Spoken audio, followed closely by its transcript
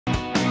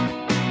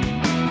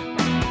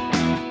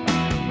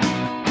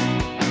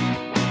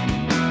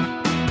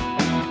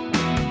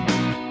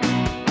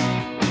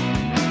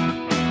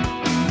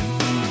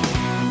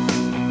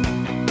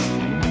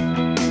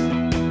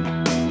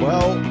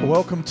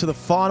Welcome to the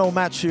final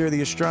match here of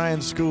the Australian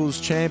Schools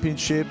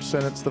Championships,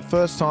 and it's the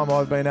first time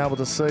I've been able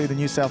to see the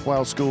New South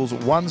Wales Schools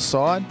one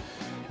side,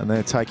 and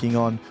they're taking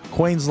on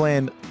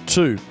Queensland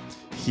 2.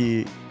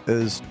 Here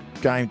is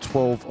game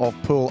 12 of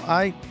Pool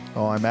 8.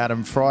 I'm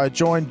Adam Fry,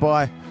 joined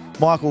by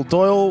Michael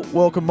Doyle.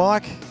 Welcome,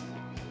 Mike.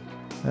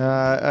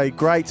 A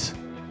great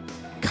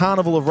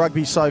carnival of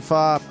rugby so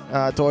far,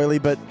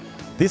 Doyley, but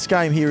this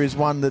game here is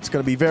one that's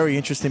going to be very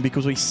interesting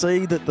because we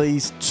see that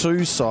these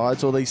two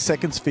sides, or these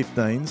seconds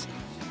 15s,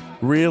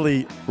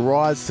 really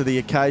rise to the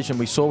occasion.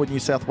 We saw with New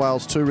South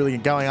Wales 2 really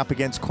going up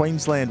against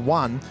Queensland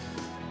 1,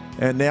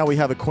 and now we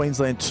have a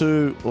Queensland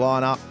 2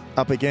 line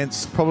up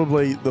against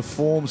probably the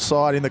form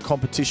side in the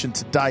competition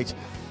to date,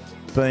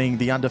 being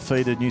the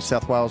undefeated New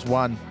South Wales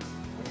 1,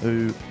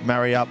 who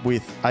marry up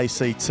with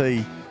ACT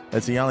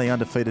as the only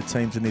undefeated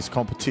teams in this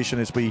competition.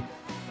 As we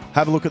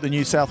have a look at the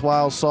New South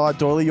Wales side,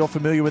 Doyley, you're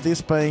familiar with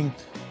this, being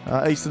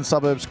Eastern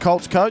Suburbs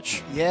Colts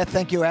coach. Yeah,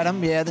 thank you,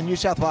 Adam. Yeah, the New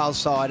South Wales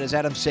side, as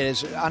Adam said,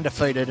 is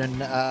undefeated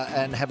and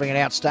having an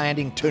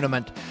outstanding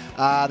tournament.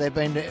 They've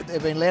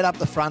been led up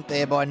the front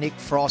there by Nick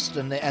Frost,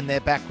 and their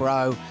back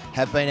row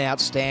have been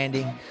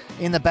outstanding.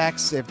 In the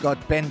backs, they've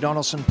got Ben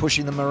Donaldson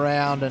pushing them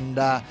around, and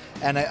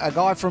a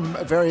guy from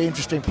a very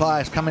interesting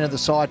player coming to the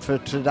side for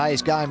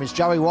today's game is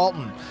Joey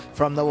Walton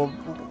from the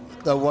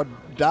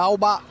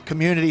Wadalba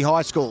Community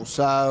High School.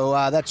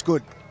 So that's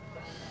good.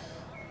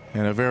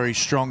 And a very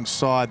strong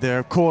side there,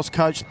 of course,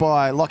 coached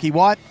by Lockie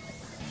White.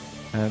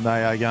 And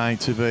they are going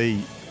to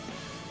be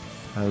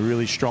a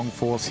really strong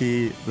force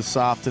here this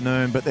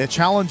afternoon. But their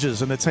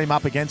challengers and the team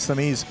up against them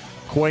is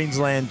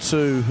Queensland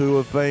 2, who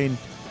have been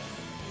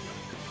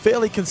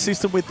fairly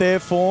consistent with their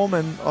form.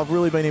 And I've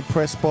really been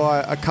impressed by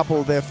a couple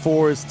of their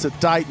forwards to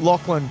date.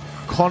 Lachlan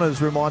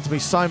Connors reminds me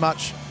so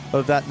much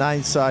of that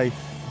namesake.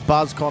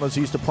 Buzz Connors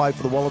used to play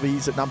for the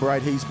Wallabies at number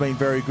 8. He's been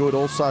very good.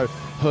 Also,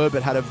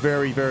 Herbert had a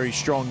very, very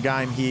strong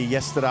game here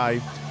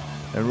yesterday.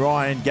 And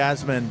Ryan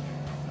Gasman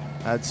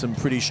had some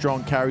pretty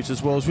strong carries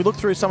as well. As we look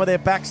through some of their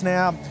backs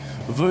now,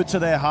 Vuta,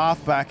 their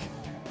halfback.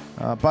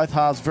 Both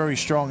halves very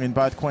strong in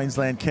both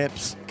Queensland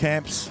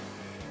camps.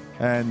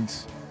 And,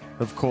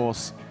 of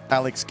course,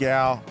 Alex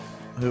Gow,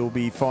 who will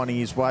be finding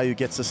his way, who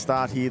gets a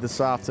start here this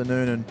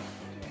afternoon. And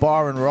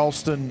Byron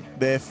Ralston,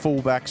 their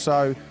fullback.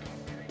 So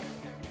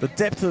the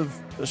depth of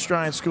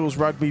Australian Schools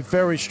Rugby,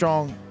 very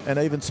strong, and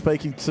even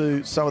speaking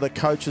to some of the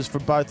coaches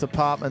from both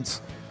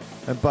departments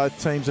and both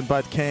teams and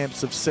both camps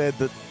have said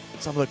that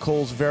some of the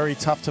calls very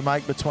tough to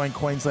make between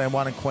Queensland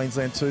 1 and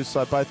Queensland 2,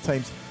 so both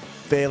teams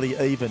fairly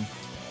even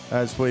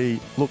as we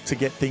look to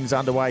get things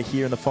underway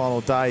here in the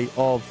final day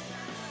of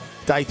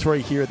day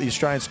 3 here at the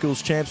Australian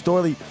Schools Champs.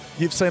 Doyley,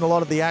 you've seen a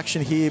lot of the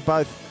action here,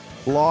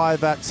 both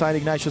live at St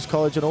Ignatius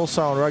College and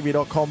also on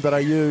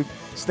Rugby.com.au.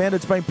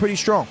 Standard's been pretty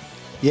strong.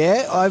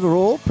 Yeah,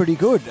 overall, pretty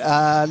good.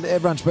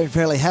 Everyone's been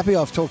fairly happy.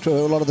 I've talked to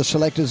a lot of the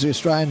selectors, the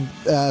Australian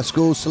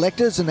schools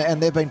selectors,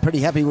 and they've been pretty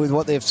happy with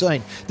what they've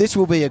seen. This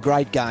will be a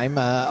great game.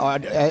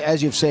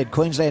 As you've said,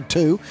 Queensland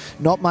 2,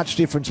 not much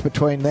difference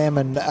between them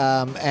and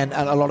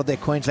a lot of their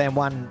Queensland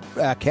 1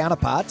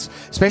 counterparts,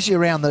 especially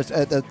around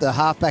the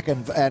halfback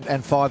and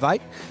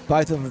 5'8".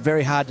 Both of them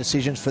very hard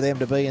decisions for them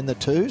to be in the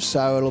 2s,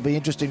 so it'll be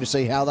interesting to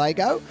see how they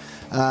go.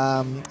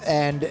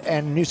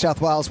 And New South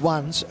Wales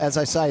 1s, as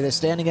I say, they're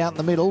standing out in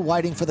the middle,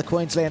 waiting for the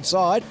Queensland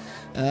side,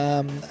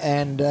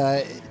 and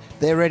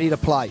they're ready to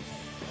play.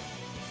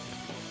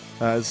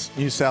 As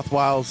New South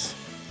Wales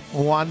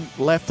 1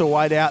 left to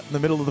wait out in the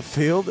middle of the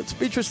field. It's an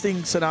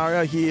interesting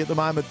scenario here at the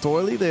moment,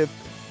 Doyley. They've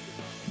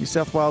New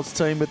South Wales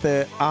team with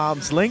their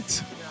arms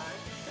linked.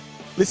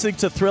 Listening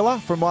to Thriller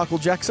from Michael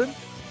Jackson.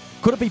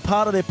 Could it be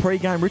part of their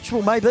pre-game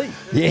ritual? Maybe.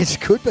 Yes,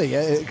 it could be.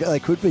 They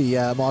could be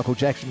Michael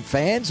Jackson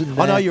fans. And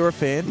I know you're a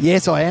fan.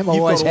 Yes, I am.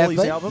 Always have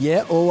been. Albums?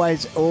 Yeah,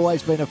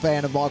 always been a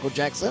fan of Michael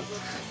Jackson.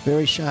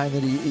 Very shame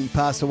that he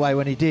passed away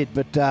when he did.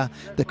 But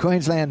the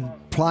Queensland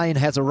plane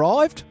has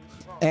arrived,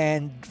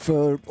 and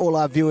for all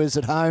our viewers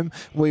at home,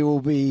 we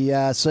will be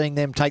seeing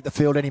them take the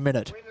field any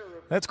minute.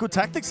 That's good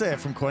tactics there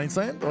from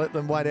Queensland. Let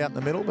them wait out in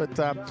the middle. But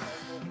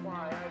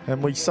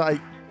and we say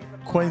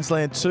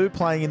Queensland 2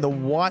 playing in the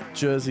white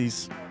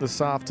jerseys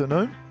this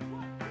afternoon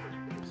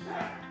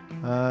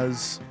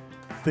as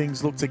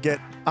things look to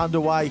get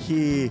underway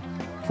here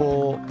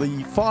for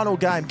the final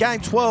game. Game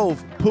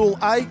 12, Pool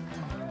 8.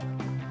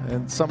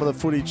 And some of the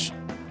footage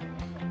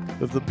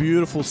of the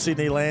beautiful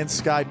Sydney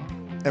landscape.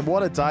 And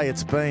what a day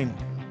it's been.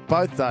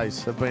 Both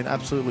days have been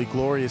absolutely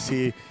glorious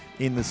here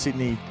in the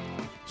Sydney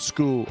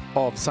School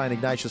of St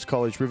Ignatius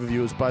College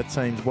Riverview, as both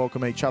teams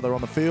welcome each other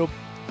on the field.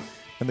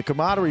 And the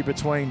camaraderie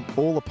between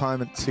all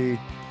opponents here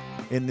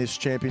in this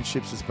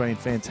championships has been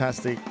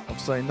fantastic. I've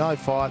seen no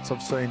fights.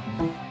 I've seen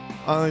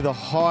only the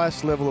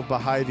highest level of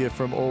behaviour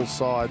from all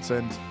sides.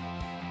 And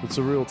it's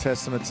a real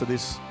testament to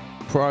this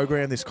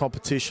program, this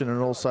competition,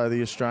 and also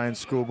the Australian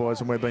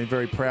schoolboys. And we've been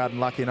very proud and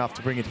lucky enough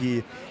to bring it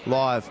here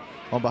live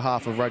on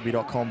behalf of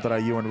Rugby.com.au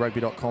and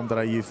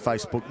Rugby.com.au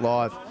Facebook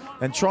Live.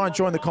 And try and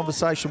join the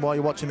conversation while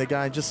you're watching the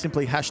game. Just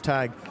simply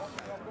hashtag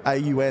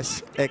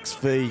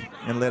AUSXV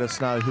and let us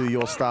know who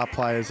your star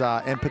players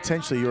are and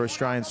potentially your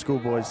Australian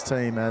schoolboys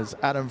team, as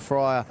Adam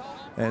Fryer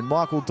and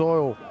Michael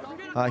Doyle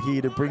are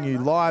here to bring you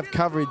live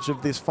coverage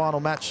of this final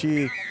match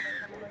here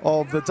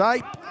of the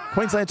day.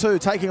 Queensland 2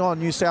 taking on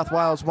New South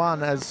Wales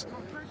 1 as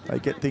they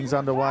get things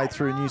underway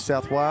through New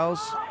South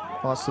Wales.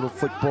 Nice little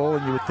flick ball,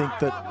 and you would think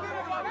that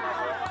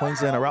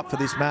Queensland are up for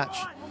this match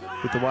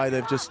with the way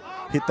they've just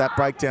hit that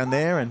breakdown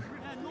there, and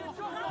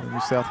New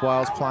South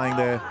Wales playing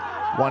their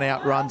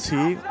one-out runs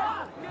here.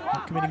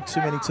 Not committing too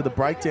many to the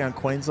breakdown,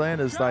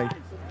 Queensland, as they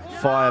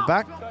fire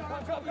back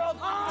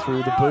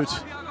through the boot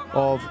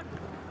of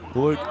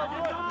Luke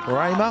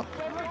Raymer,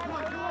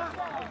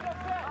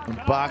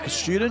 a Barker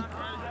student.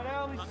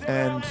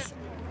 And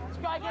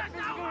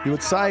you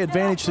would say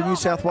advantage to New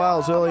South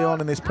Wales early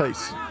on in this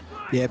piece.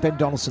 Yeah, Ben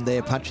Donaldson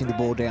there punching the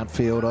ball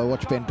downfield. I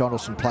watched Ben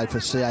Donaldson play for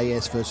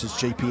CAS versus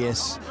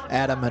GPS,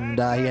 Adam, and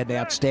he had an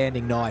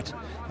outstanding night,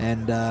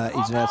 and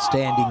he's an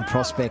outstanding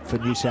prospect for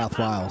New South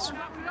Wales.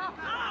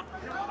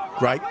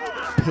 Great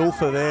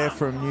pilfer there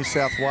from New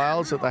South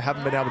Wales that they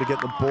haven't been able to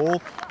get the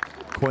ball.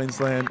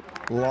 Queensland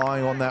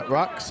lying on that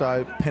ruck,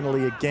 so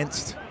penalty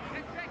against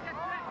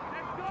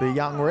the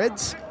Young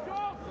Reds.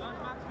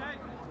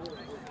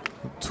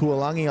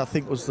 Tuolangi, I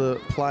think, was the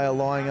player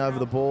lying over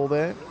the ball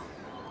there.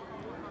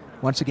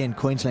 Once again,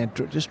 Queensland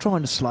just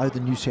trying to slow the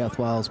New South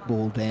Wales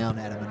ball down,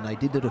 Adam, and they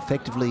did it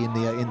effectively in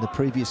the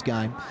previous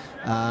game.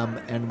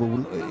 And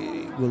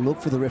we'll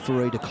look for the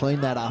referee to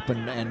clean that up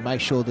and make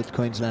sure that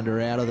Queensland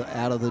are out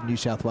of the New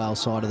South Wales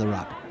side of the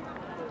ruck.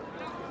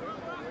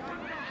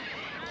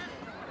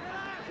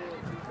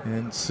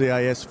 And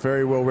CAS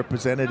very well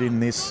represented in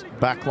this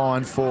back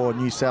line for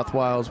New South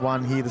Wales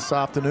 1 here this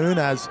afternoon,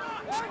 as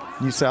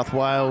New South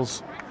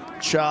Wales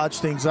charge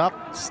things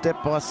up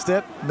step by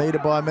step, metre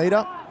by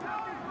metre.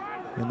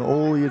 And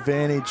all the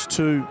advantage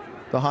to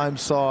the home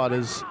side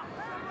as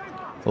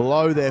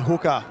Low, their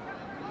hooker,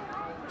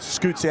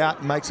 scoots out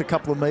and makes a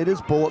couple of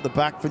metres. Ball at the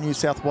back for New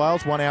South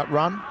Wales, one out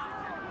run.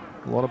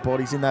 A lot of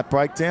bodies in that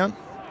breakdown.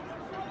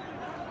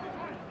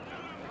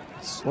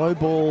 Slow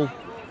ball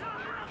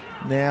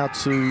now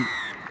to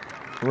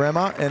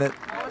Rema, and it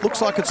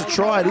looks like it's a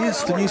try. It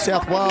is to New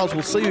South Wales.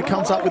 We'll see who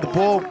comes up with the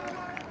ball.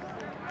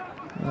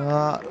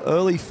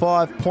 Early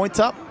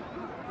 5-pointer.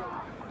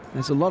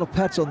 There's a lot of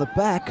pats on the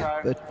back,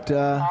 but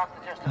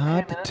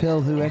hard to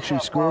tell who actually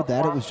scored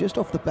that. It was just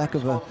off the back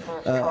of a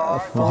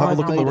 5-metre. We'll have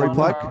a look at the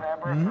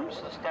replay.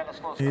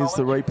 Mm-hmm. Here's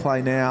the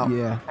replay now.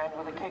 Yeah. And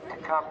with a kick to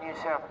come, New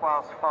South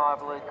Wales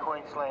 5 lead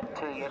Queensland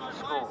 2 yet to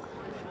score.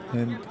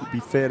 And it'd be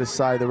fair to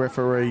say the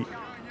referee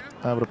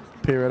able to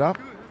pair it up.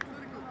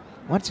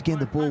 Once again,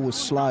 the ball was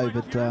slow,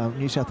 but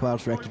New South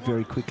Wales reacted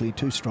very quickly.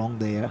 Too strong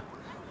there.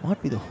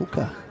 Might be the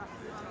hooker.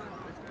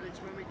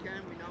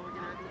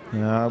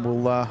 Yeah,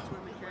 we'll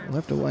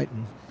have to wait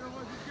and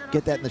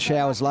get that in the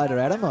showers later,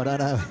 Adam. I don't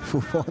know if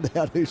we'll find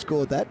out who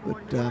scored that,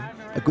 but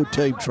a good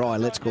team try,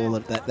 let's call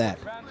it that.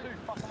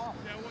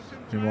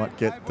 You might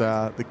get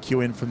the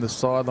cue in from the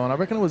sideline. I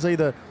reckon it was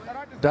either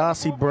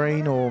Darcy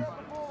Breen or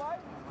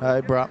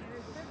Abra,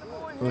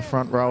 the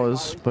front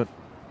rowers, but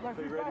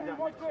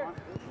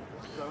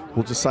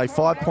we'll just say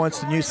 5 points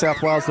to New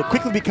South Wales that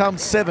quickly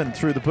becomes 7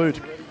 through the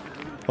boot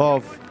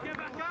of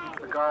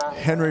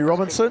Henry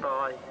Robinson.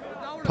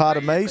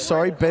 Pardon me,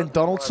 sorry, Ben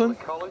Donaldson.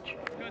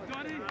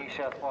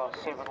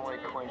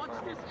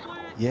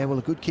 Yeah, well,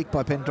 a good kick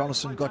by Ben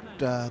Donaldson got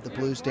the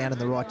Blues down in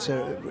the right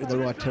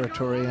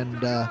territory, and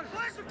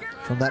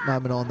from that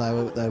moment on,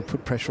 they were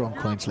put pressure on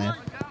Queensland.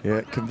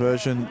 Yeah,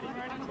 conversion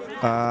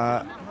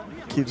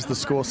gives the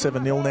score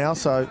 7-0 now.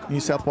 So New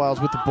South Wales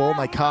with the ball, and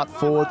they cart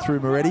forward through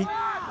Moretti.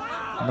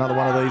 Another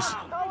one of these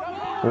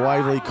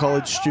Waverley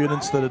College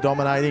students that are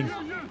dominating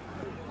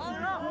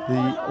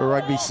the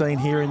rugby scene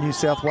here in New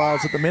South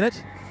Wales at the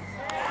minute.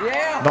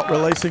 Not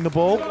releasing the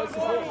ball.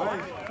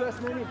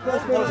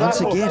 Once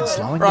again,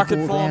 slowing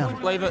the ball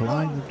down,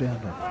 blowing them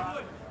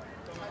down.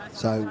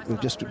 So we've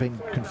just been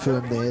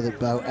confirmed there that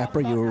Bo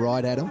Apra, you were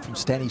right, Adam, from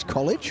Stanley's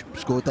College,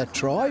 scored that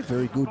try.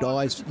 Very good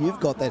eyes you've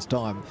got this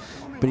time.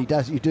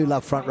 But you do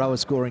love front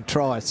rowers scoring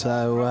tries,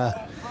 so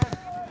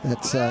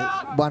that's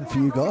one for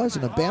you guys,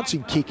 and a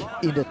bouncing kick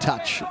into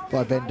touch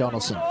by Ben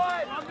Donaldson.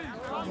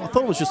 I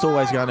thought it was just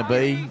always going to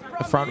be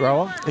a front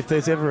rower. If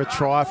there's ever a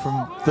try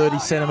from 30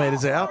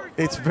 centimetres out,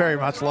 it's very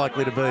much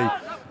likely to be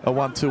a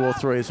 1, 2 or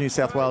 3 as New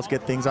South Wales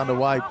get things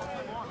underway.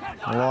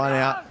 Line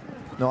out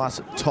nice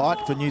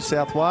tight for New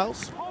South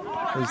Wales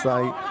as they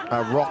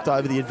are rocked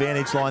over the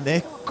advantage line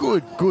there.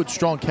 Good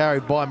strong carry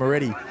by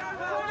Moretti,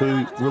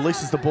 who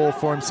releases the ball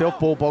for himself.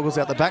 Ball boggles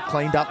out the back,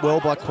 cleaned up well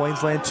by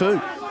Queensland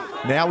too.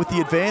 Now with the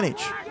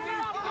advantage.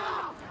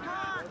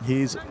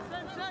 Here's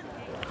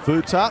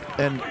Boots up,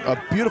 and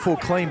a beautiful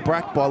clean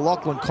brack by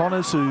Lachlan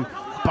Connors, who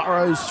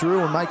burrows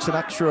through and makes an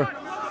extra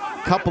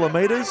couple of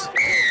metres.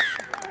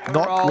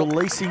 Not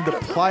releasing the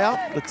player,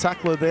 the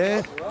tackler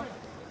there.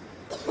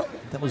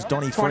 That was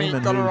Donnie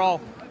Freeman, who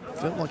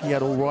felt like he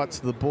had all rights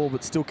to the ball,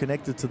 but still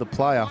connected to the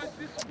player.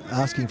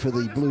 Asking for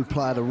the blue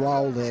player to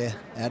roll there,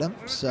 Adam.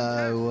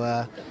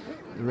 So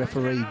The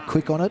referee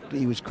quick on it.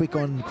 He was quick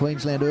on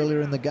Queensland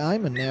earlier in the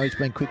game, and now he's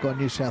been quick on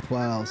New South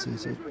Wales.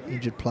 There's an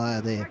injured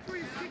player there.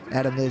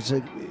 Adam, there's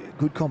a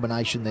good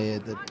combination there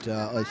that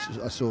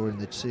I saw in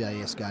the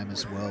CAS game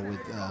as well,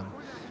 with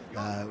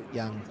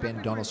young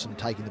Ben Donaldson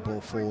taking the ball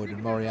forward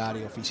and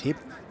Moriarty off his hip.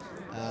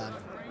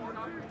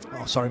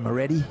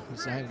 Moretti,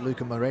 his name,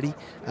 Luca Moretti.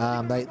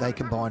 They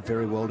combined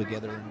very well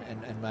together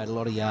and made a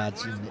lot of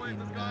yards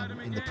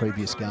in the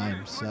previous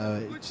game.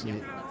 So it's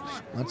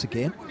once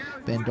again,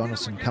 Ben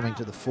Donaldson coming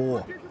to the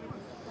fore.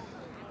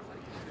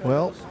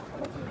 Well,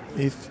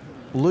 if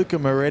Luca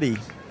Moretti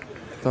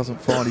doesn't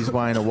find his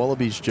way in a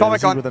Wallabies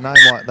jersey with a name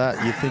like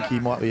that, you'd think he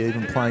might be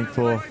even playing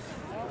for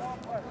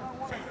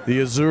the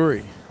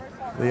Azzurri,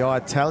 the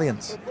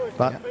Italians.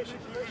 But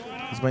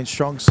he's been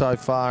strong so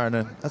far,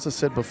 and as I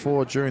said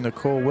before during the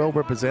call, well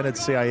represented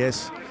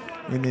CAS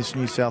in this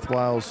New South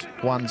Wales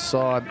one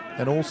side,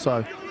 and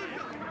also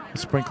a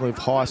sprinkle of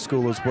high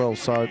school as well.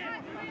 So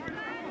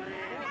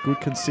good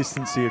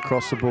consistency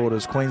across the board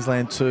as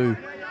Queensland 2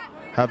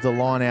 have the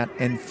line out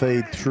and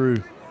feed through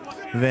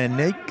Van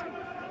Neek.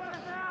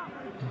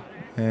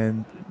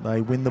 And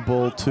they win the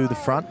ball to the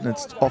front, and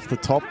it's off the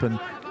top and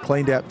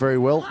cleaned out very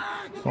well.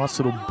 Nice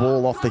little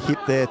ball off the hip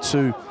there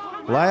to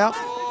Leia,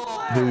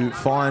 who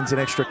finds an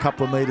extra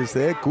couple of metres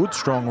there. Good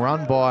strong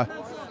run by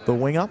the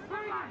winger.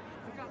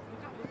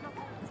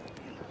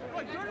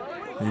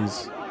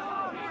 He's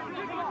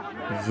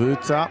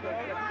Vuta,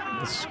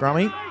 the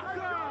scrummy.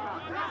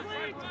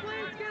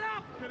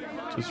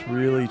 Just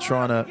really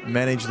trying to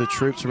manage the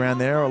troops around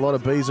there. A lot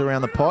of bees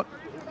around the pot.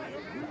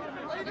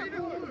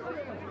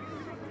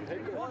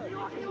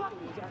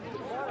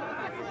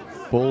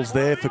 Ball's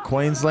there for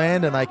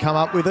Queensland, and they come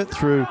up with it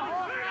through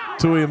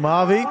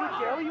Tuimavi.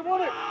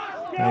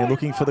 They're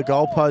looking for the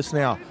goalpost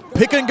now.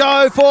 Pick and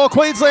go for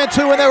Queensland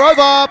 2, and they're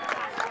over.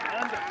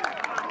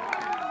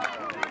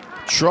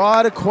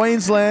 Try to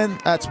Queensland.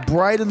 That's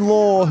Braden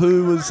Law,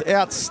 who was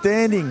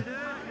outstanding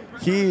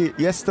here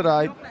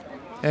yesterday,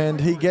 and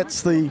he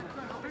gets the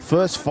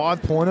first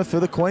 5-pointer for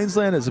the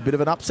Queenslanders. A bit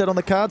of an upset on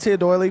the cards here,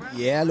 Doyley.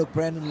 Yeah, look,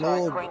 Brandon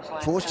Law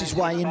forced his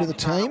way into the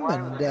team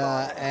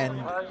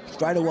and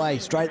straight away,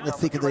 straight in the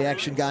thick of the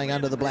action, going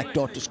under the black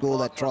dot to score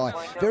that try.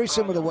 Very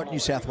similar to what New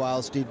South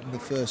Wales did in the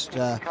first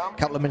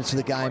couple of minutes of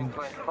the game.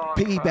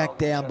 Piggybacked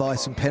down by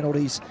some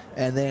penalties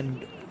and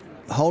then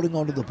holding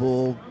onto the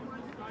ball,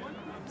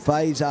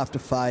 phase after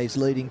phase,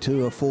 leading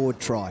to a forward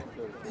try.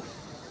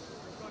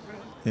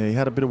 Yeah, he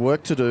had a bit of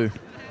work to do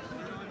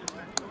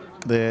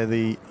there,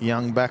 the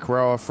young back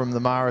rower from the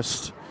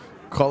Marist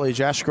College,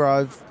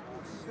 Ashgrove.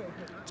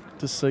 Good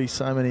to see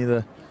so many of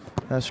the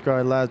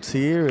Ashgrove lads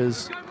here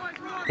as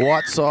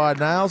Whiteside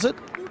nails it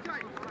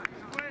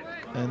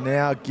and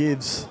now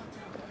gives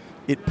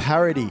it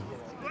parity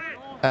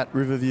at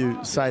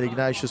Riverview St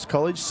Ignatius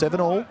College,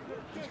 7-all,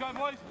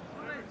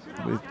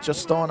 with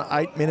just on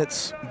 8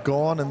 minutes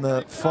gone in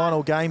the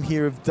final game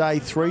here of day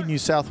 3. New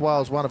South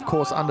Wales 1, of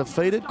course,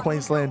 undefeated.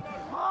 Queensland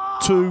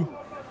 2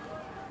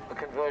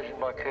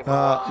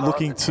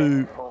 looking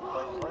to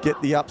get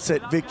the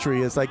upset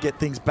victory as they get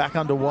things back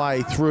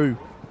underway through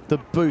the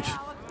boot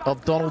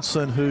of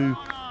Donaldson, who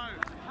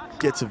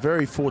gets a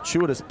very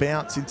fortuitous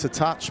bounce into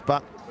touch,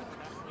 but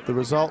the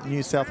result in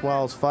New South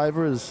Wales'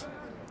 favour is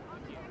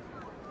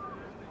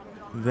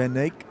Van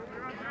Neek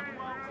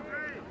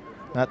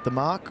at the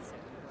mark.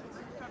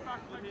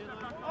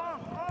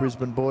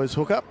 Brisbane boys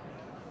hook up.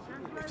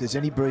 If there's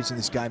any breeze in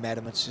this game,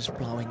 Adam, it's just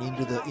blowing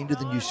into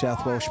the New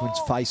South Welshman's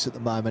face at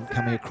the moment,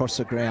 coming across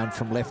the ground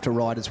from left to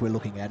right as we're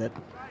looking at it.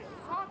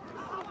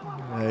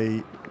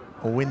 A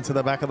win to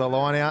the back of the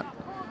line out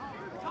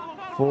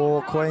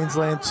for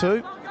Queensland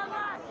 2.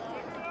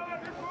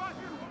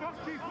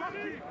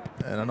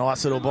 And a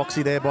nice little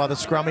boxy there by the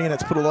scrummy, and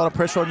it's put a lot of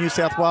pressure on New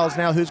South Wales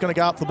now. Who's going to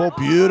go up for the ball?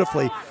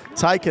 Beautifully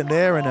taken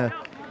there, and a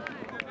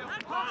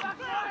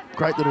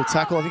great little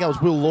tackle. I think that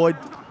was Will Lloyd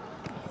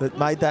that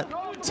made that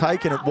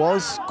take, and it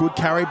was. Good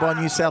carry by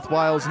New South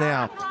Wales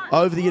now.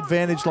 Over the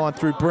advantage line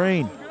through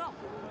Breen.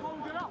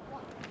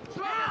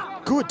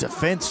 Good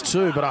defence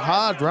too, but a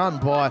hard run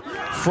by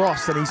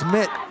Frost, and he's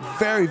met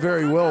very,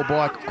 very well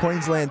by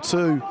Queensland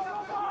too.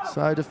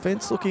 So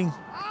defence looking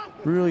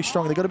really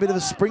strong. They've got a bit of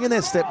a spring in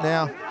their step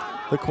now,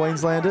 the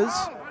Queenslanders.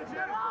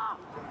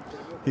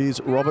 Here's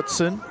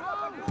Robertson.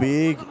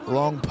 Big,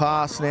 long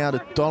pass now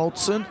to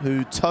Donaldson,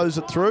 who toes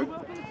it through.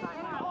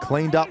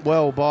 Cleaned up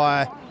well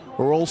by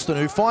Ralston,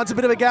 who finds a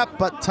bit of a gap,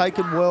 but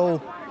taken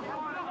well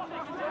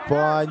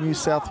by New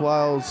South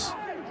Wales.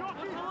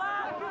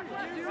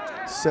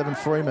 7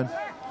 Freeman.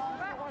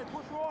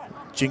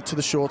 Jink to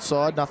the short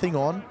side, nothing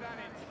on.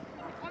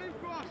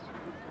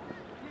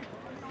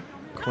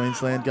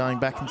 Queensland going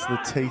back into the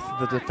teeth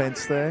of the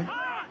defence there.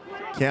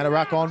 Counter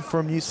ruck on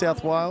from New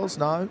South Wales.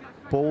 No,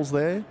 ball's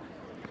there.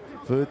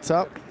 Verts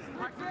up.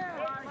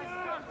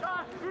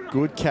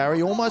 Good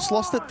carry, almost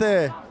lost it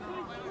there.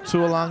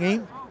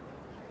 Tuolangi.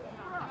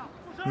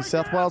 New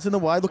South Wales in the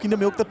way, looking to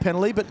milk the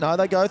penalty, but no,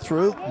 they go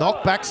through.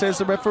 Knock back, says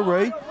the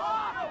referee.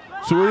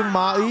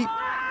 Tuimai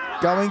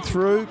going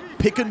through.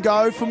 Pick and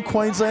go from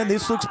Queensland.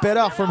 This looks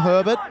better from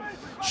Herbert.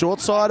 Short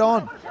side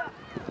on.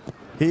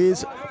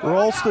 Here's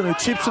Ralston who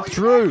chips it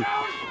through.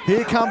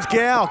 Here comes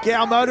Gow.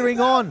 Gow motoring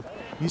on.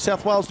 New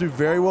South Wales do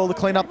very well to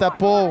clean up that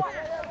ball.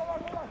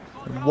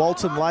 And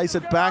Walton lays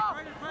it back.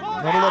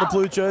 Not a lot of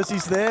blue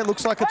jerseys there.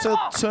 Looks like it's a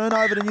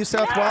turnover to New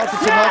South Wales.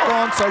 It's a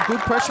knock-on, so good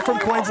pressure from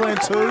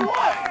Queensland too.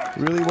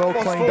 Really well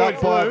cleaned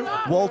up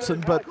by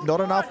Walton, but not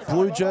enough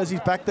blue jerseys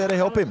back there to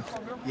help him.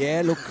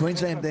 Yeah, look,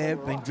 Queensland there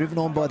been driven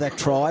on by that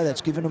try.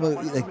 That's given them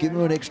they've given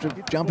them an extra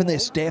jump in their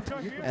step,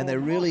 and they're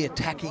really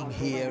attacking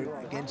here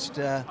against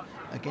a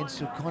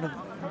kind of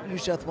New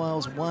South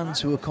Wales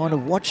ones who are kind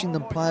of watching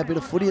them play a bit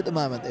of footy at the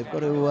moment. They've got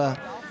to,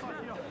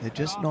 they're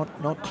just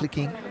not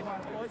clicking.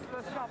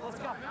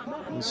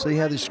 We'll see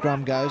how this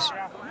scrum goes.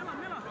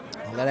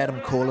 I'll let Adam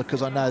call it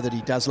because I know that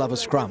he does love a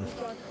scrum.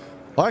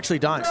 I actually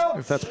don't,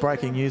 if that's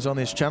breaking news on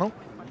this channel.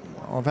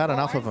 I've had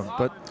enough of them,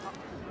 but...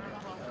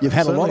 You've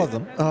had a lot of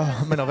them.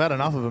 I mean, I've had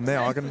enough of them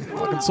now. I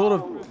can sort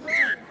of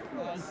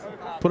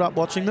put up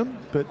watching them,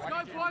 but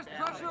I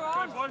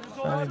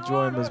don't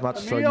enjoy them as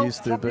much as I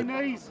used to. But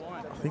I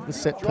think the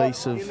set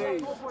piece of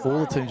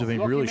all the teams have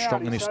been really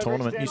strong in this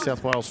tournament. New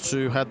South Wales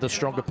 2 had the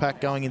stronger pack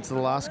going into the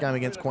last game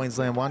against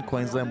Queensland 1.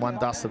 Queensland 1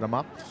 dusted them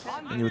up.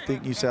 And you would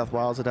think New South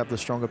Wales would have the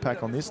stronger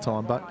pack on this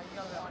time, but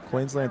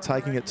Queensland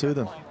taking it to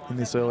them in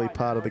this early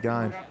part of the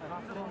game.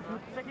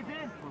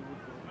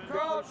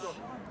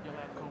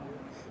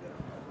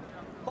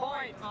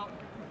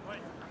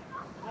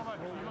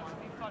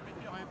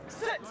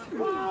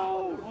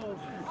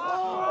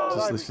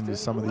 Just listen to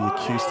some of the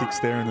acoustics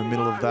there in the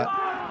middle of that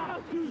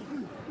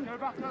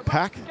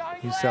pack.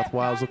 New South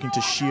Wales looking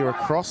to shear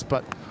across,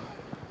 but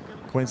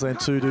Queensland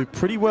 2 do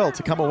pretty well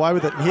to come away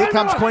with it. And here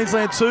comes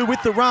Queensland 2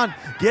 with the run,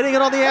 getting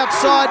it on the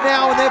outside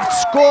now, and they've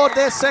scored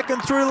their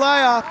second through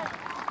Leia.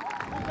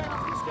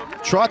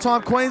 Try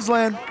time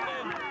Queensland.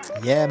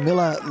 Yeah,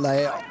 Miller,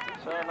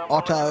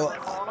 Otto,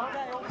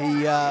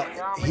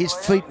 his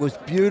feet was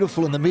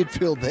beautiful in the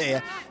midfield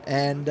there,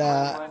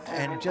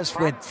 and just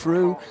went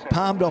through,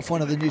 palmed off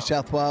one of the New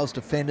South Wales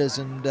defenders,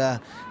 and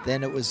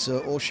then it was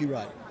all she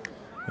wrote.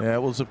 Yeah,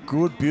 it was a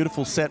good,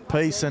 beautiful set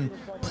piece and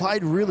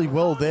played really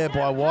well there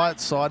by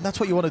Whiteside. And that's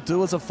what you want to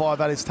do as a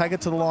 5'8", is take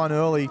it to the line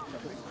early.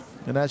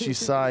 And as you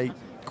say,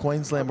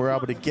 Queensland were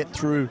able to get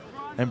through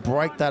and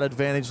break that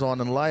advantage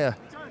line, and Leia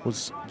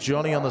was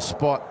Johnny on the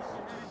spot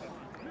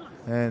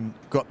and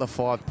got the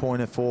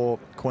 5-pointer for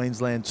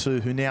Queensland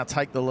 2, who now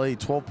take the lead,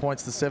 12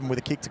 points to 7 with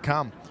a kick to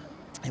come.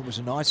 It was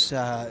a nice,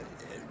 the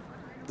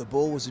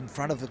ball was in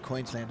front of the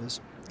Queenslanders.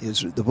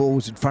 The ball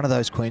was in front of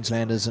those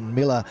Queenslanders, and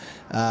Miller,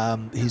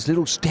 his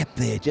little step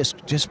there just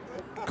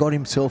got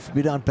himself a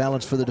bit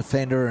unbalanced for the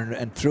defender,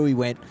 and through he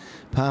went,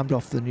 palmed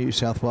off the New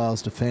South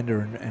Wales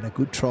defender, and a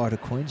good try to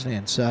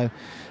Queensland. So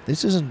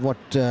this isn't what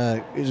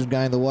isn't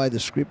going the way the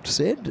script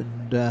said,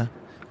 and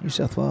New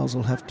South Wales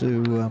will have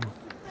to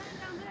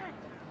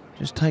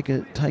just take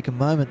a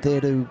moment there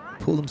to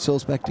pull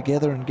themselves back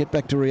together and get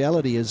back to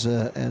reality as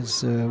we're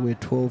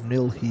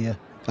 12-0 here.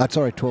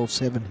 Sorry,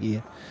 12-7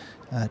 here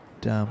at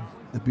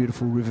the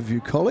beautiful Riverview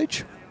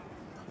College.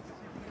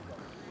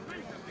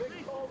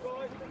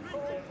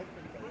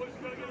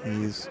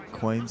 Here's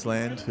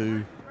Queensland,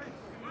 who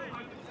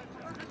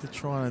they're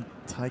trying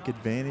to take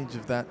advantage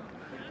of that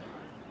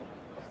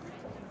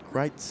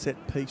great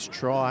set-piece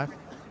try.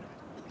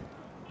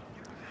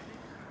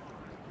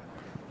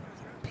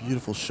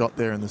 Beautiful shot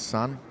there in the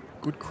sun.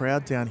 Good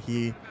crowd down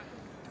here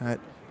at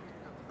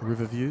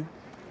Riverview.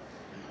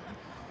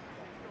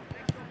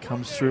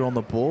 Comes through on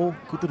the ball.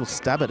 Good little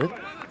stab at it.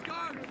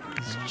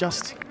 He's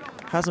just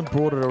hasn't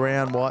brought it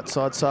around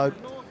Whiteside. So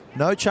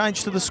no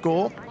change to the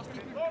score.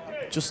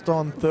 Just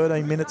on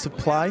 13 minutes of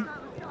play.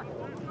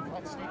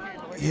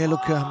 Yeah,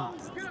 look,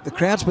 the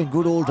crowd's been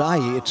good all day.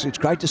 It's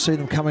great to see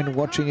them coming and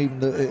watching even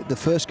the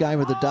first game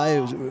of the day.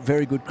 It was a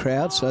very good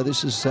crowd. So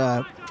this is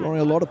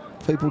drawing a lot of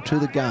people to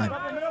the game.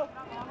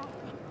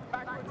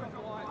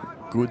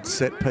 Good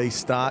set-piece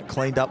start,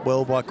 cleaned up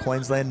well by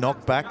Queensland,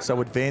 knocked back, so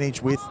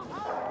advantage with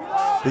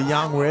the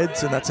young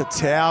Reds, and that's a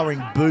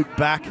towering boot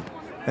back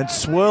and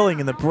swirling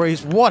in the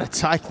breeze. What a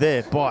take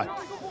there by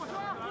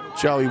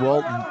Joey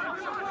Walton.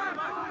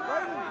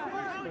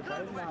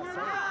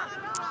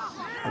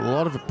 A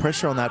lot of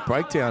pressure on that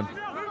breakdown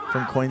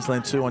from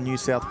Queensland 2 on New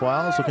South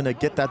Wales, looking to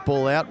get that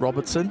ball out.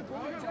 Robertson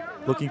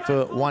looking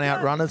for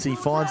one-out runners. He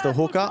finds the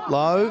hooker,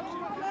 low,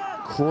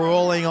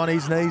 crawling on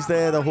his knees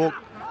there, the hook.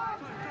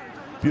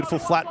 Beautiful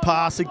flat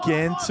pass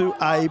again to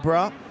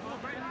Abra.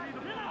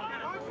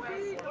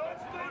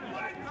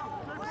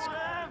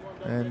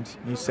 And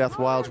New South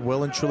Wales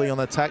well and truly on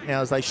the attack now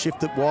as they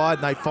shift it wide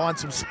and they find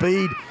some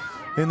speed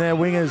in their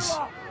wingers.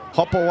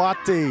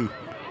 Hopawati,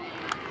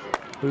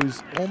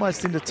 who's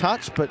almost into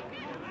touch, but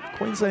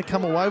Queensland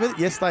come away with it.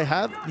 Yes, they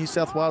have. New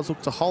South Wales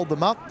look to hold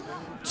them up.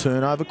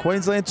 Turnover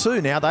Queensland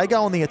 2. Now they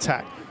go on the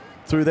attack.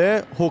 Through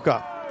there,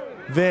 hooker.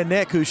 Van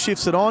Neck, who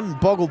shifts it on,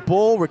 boggled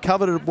ball,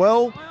 recovered it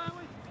well.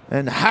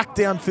 and hacked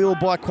downfield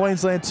by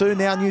Queensland 2.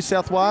 Now New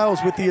South Wales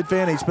with the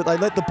advantage, but they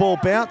let the ball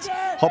bounce.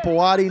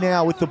 Hopewadi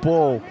now with the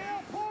ball.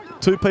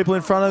 2 people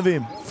in front of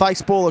him.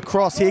 Face ball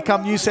across. Here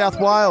come New South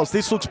Wales.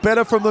 This looks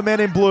better from the men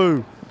in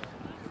blue.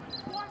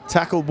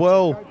 Tackled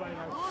well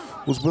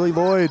was Willie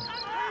Lloyd.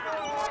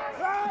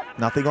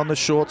 Nothing on the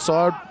short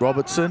side.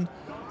 Robertson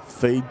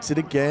feeds it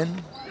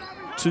again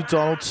to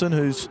Donaldson,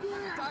 who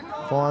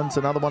finds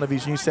another one of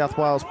his New South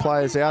Wales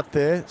players out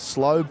there.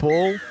 Slow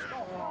ball.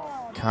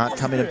 Can't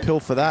come in and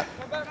pilfer that.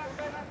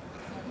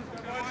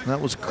 And that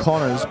was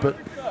Connors, but...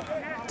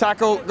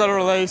 Tackle, got a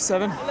release,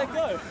 7.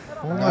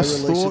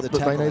 Almost thought that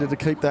they needed to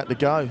keep that to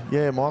go.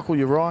 Yeah, Michael,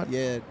 you're right.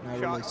 Yeah, no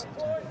release of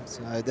the tackle.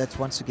 So that's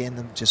once again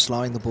them just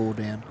slowing the ball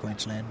down,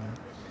 Queensland.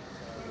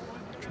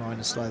 Trying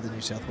to slow the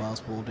New South Wales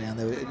ball down.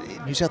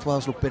 New South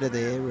Wales look better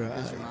there.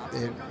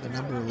 The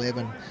number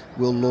 11,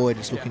 Will Lloyd,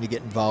 is looking to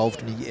get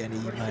involved, and he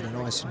made a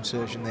nice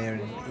insertion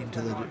there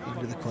into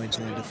the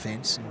Queensland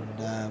defence.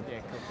 And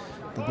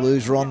the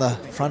Blues were on the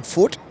front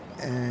foot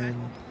and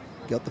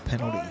got the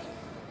penalty.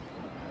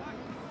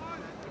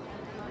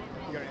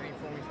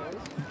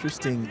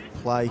 Interesting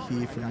play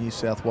here from New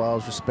South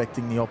Wales,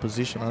 respecting the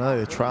opposition. I know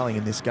they're trailing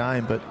in this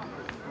game, but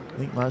I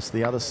think most of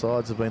the other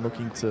sides have been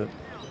looking to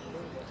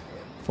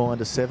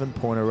find a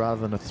 7-pointer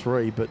rather than a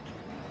 3, but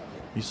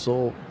you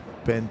saw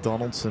Ben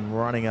Donaldson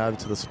running over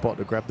to the spot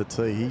to grab the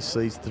tee. He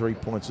sees 3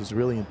 points as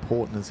really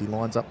important as he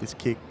lines up this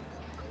kick.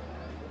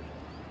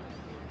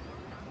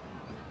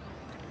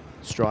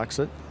 Strikes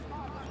it.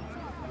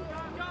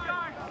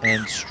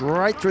 And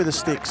straight through the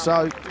stick.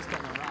 So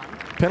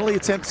penalty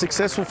attempt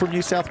successful from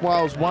New South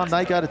Wales 1.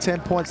 They go to 10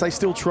 points. They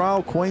still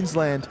trail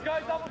Queensland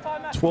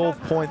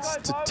 12 points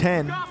to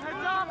 10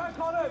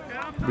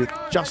 with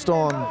just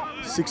on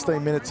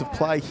 16 minutes of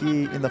play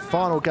here in the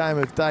final game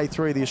of day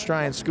 3, the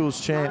Australian Schools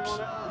Champs.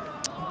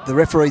 The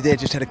referee there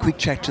just had a quick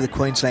chat to the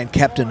Queensland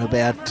captain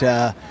about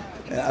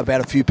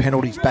a few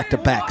penalties back to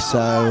back,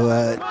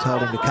 so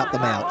told him to cut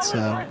them out.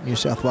 So New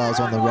South Wales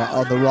on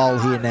the roll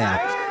here now.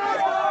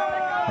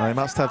 Well, they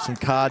must have some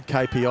card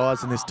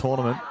KPIs in this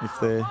tournament if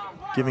they're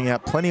giving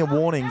out plenty of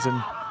warnings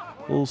and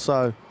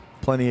also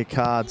plenty of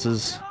cards,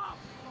 as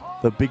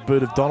the big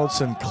boot of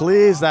Donaldson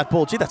clears that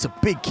ball. Gee, that's a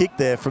big kick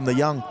there from the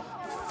young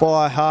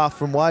fire half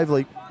from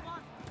Waverley.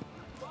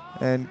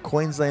 And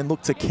Queensland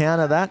look to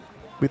counter that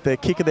with their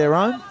kick of their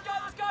own.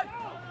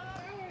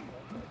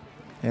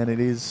 And it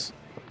is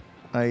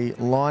a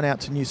line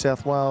out to New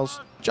South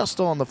Wales just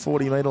on the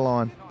 40-metre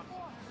line.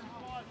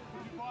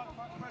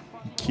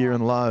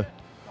 Kieran Lowe,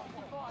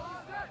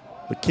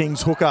 the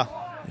King's hooker,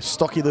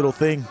 stocky little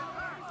thing.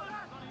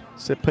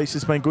 Set piece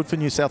has been good for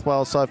New South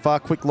Wales so far.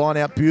 Quick line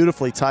out,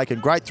 beautifully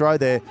taken. Great throw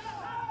there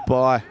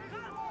by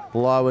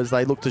Lowe as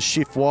they look to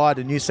shift wide,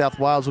 and New South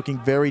Wales looking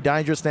very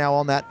dangerous now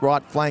on that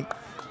right flank.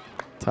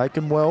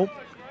 Taken well.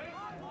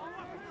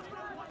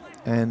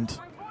 And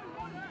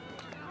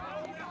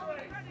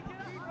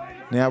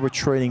now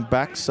retreating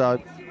back, so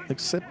the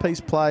set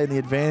piece play and the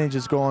advantage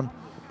has gone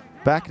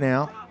back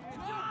now.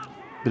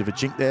 Bit of a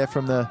jink there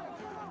from the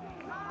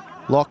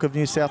lock of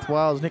New South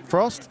Wales, Nick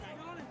Frost.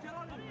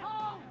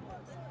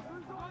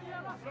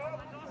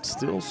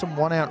 Still some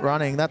one-out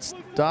running. That's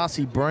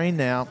Darcy Breen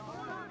now.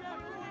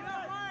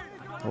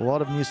 A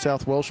lot of New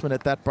South Welshmen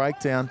at that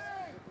breakdown.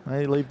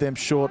 May leave them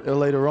short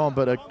later on,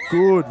 but a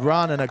good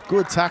run and a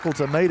good tackle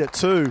to meet it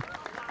too.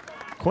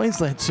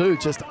 Queensland 2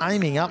 just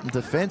aiming up in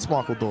defence,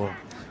 Michael Doyle.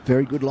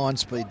 Very good line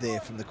speed there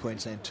from the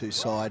Queensland 2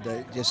 side,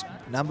 just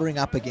numbering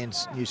up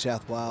against New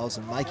South Wales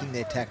and making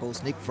their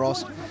tackles. Nick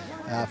Frost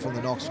from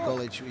the Knox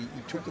College, he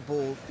took the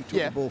ball,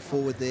 the ball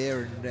forward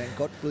there and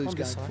got Blues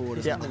going forward.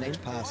 And then the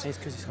next pass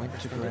went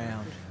to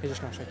ground. He's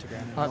just going straight to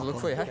ground. I'll have a look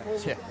for you, hey?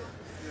 Yeah.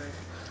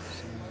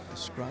 The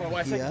scrum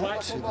here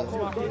to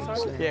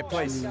the Queensland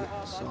please. 2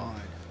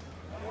 side.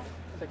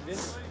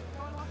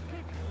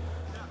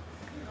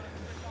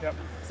 Yep.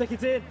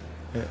 Seconds in.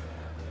 Yeah.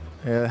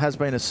 It has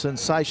been a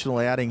sensational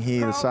outing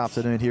here this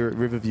afternoon here at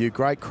Riverview.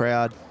 Great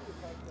crowd,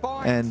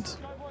 and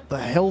the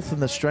health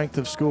and the strength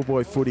of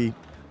schoolboy footy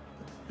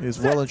is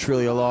well and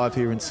truly alive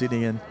here in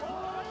Sydney, and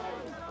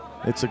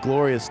it's a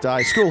glorious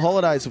day. School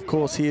holidays, of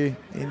course, here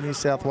in New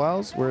South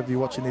Wales, wherever you're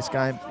watching this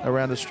game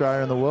around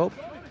Australia and the world.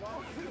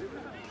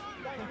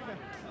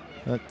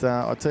 But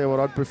I tell you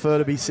what, I'd prefer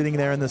to be sitting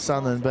there in the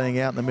sun than being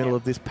out in the middle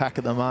of this pack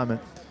at the moment.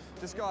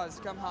 Just guys,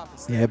 come half a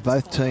step. Yeah,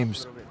 both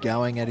teams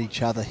going at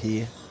each other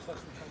here.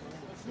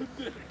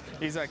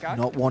 He's okay.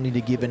 Not wanting to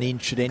give an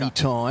inch at any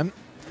time.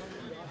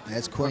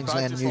 As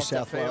Queensland and New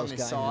South Wales game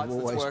have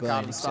always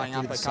been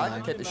exactly the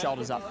same. Keep the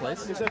shoulders up,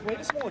 please.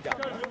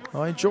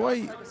 I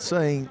enjoy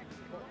seeing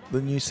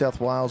the New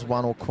South Wales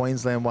one or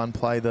Queensland one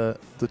play the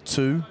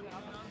two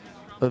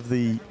of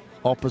the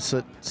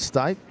opposite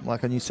state,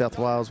 like a New South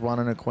Wales one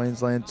and a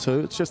Queensland two.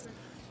 It's just,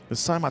 there's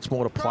so much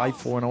more to play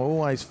for, and I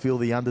always feel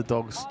the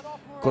underdogs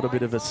got a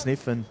bit of a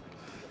sniff and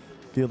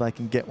feel they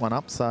can get one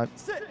up. So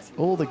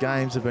all the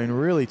games have been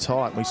really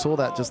tight. We saw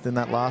that just in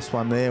that last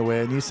one there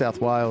where New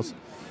South Wales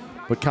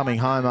were coming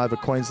home over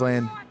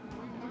Queensland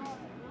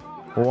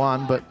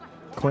 1, but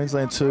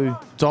Queensland 2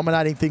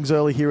 dominating things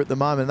early here at the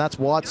moment. And that's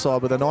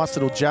Whiteside with a nice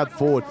little jab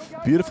forward.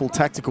 Beautiful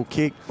tactical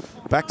kick.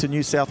 Back to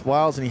New South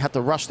Wales, and he had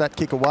to rush that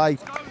kick away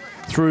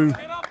through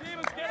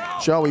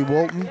Joey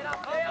Walton.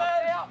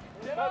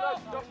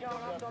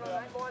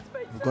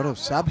 We've got a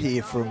sub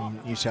here from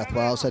New South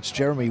Wales. That's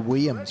Jeremy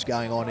Williams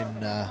going on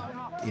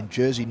in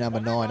jersey number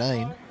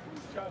 19.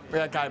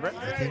 Okay, Brett.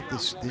 I think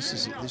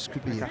this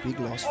could be a big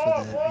loss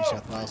for the New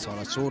South Wales side.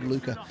 I saw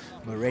Luca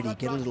Moretti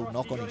get a little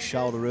knock on his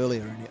shoulder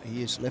earlier, and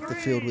he has left the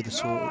field with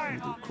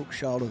a crook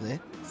shoulder there.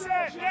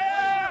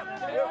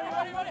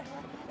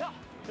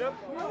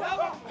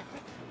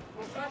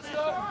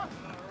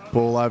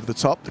 Ball over the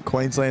top to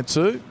Queensland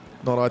 2.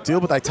 Not ideal,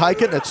 but they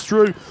take it. It's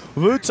through.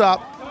 Roots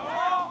up.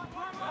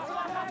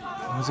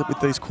 How's it with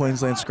these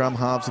Queensland scrum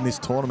halves in this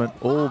tournament?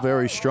 All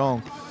very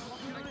strong.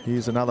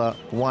 Here's another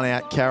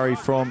one-out carry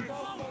from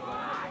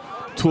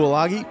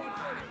Tuolagi.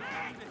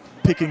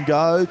 Pick and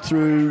go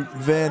through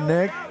Van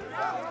Neck.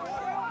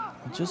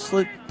 Just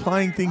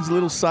playing things a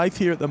little safe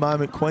here at the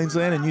moment.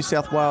 Queensland and New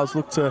South Wales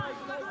look to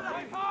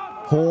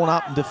horn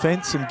up in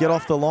defence and get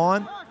off the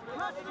line.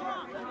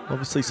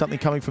 Obviously something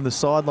coming from the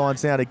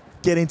sidelines now to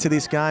get into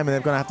this game, and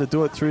they're going to have to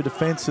do it through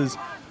defences.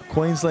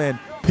 Queensland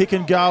pick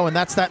and go, and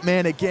that's that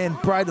man again,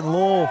 Braden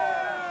Law.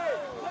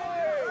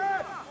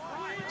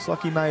 Looks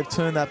like he may have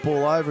turned that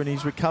ball over and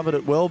he's recovered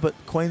it well, but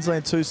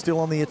Queensland 2 still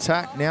on the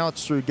attack. Now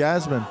it's through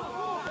Gasman.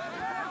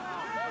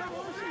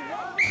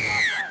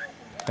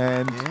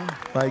 And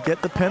they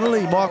get the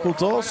penalty, Michael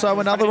Doyle, so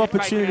another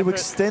opportunity to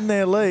extend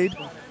their lead.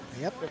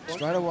 Yep,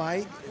 straight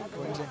away,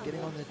 Queensland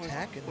getting on the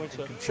attack and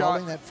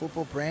controlling that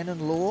football.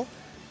 Brandon Law,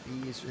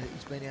 he's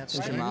been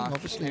outstanding.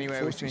 Obviously,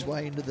 forced his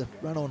way into the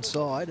run-on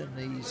side,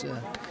 and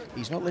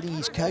he's not letting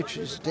his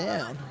coaches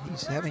down.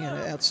 He's having an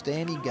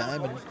outstanding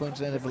game, and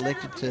Queensland have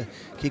elected to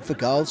kick for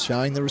goals,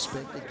 showing the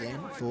respect again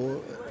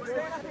for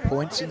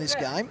points in this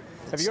game.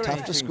 It's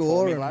tough to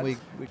score, and we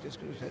just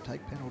got to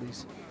take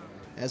penalties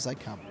as they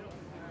come.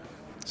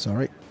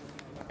 Sorry.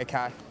 Okay.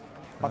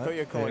 I thought you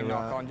were calling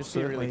knock on, just to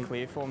be really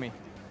clear for me.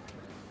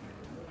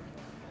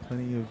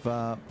 Plenty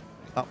of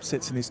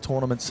upsets in this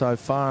tournament so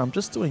far. I'm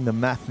just doing the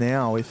math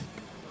now. If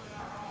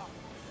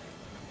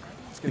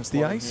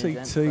the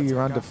ACT are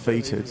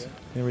undefeated,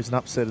 there is an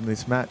upset in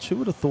this match. Who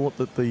would have thought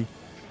that the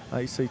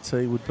ACT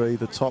would be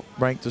the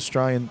top-ranked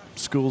Australian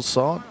schools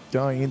side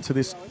going into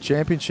this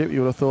championship?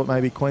 You would have thought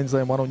maybe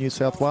Queensland won or New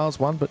South Wales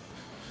won, but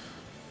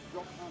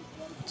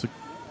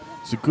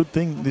it's a good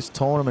thing this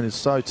tournament is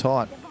so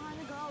tight,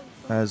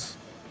 as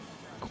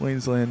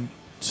Queensland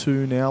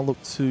 2 now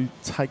look to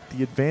take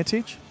the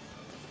advantage.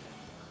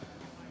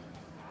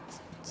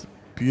 It's a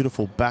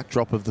beautiful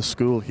backdrop of the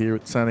school here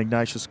at St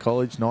Ignatius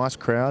College. Nice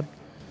crowd.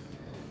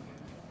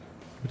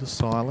 Bit of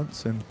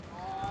silence, and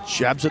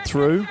jabs it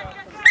through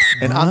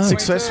and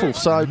unsuccessful.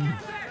 So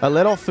a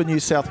let off for New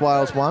South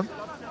Wales 1.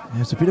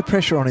 There's a bit of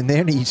pressure on him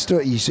there, and he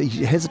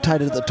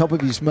hesitated at the top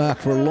of his mark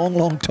for a long,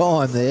 long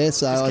time there.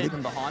 So I think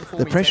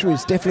the pressure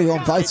is definitely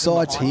on both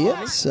sides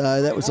here.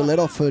 So that was a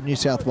let-off for New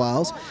South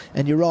Wales.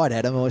 And you're right,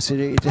 Adam. I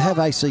said to have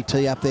ACT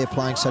up there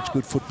playing such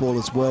good football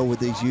as well with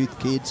these youth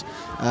kids,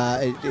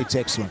 it's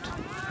excellent.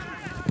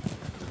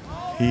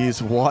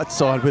 Here's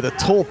Whiteside with a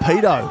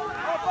torpedo.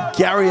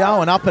 Gary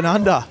Owen up and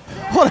under.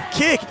 What a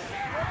kick!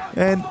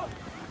 And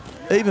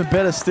even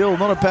better still,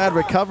 not a bad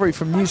recovery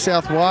from New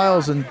South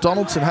Wales, and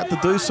Donaldson had to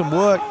do some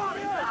work.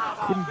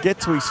 Couldn't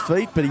get to his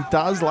feet, but he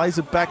does, lays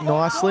it back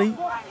nicely.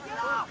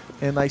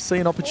 And they see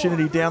an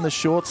opportunity down the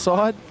short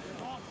side.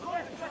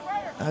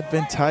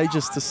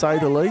 Advantageous to say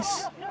the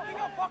least.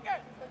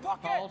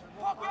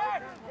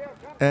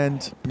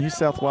 And New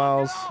South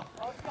Wales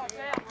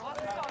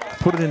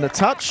put it in the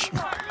touch.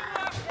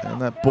 And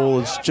that ball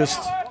is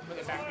just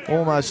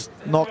almost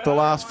knocked the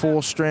last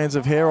 4 strands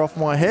of hair off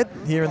my head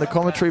here in the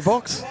commentary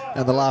box.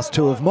 And the last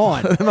 2 of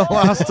mine. And the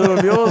last 2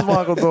 of yours,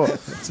 Michael Dorr.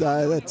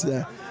 So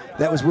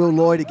that was Will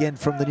Lloyd again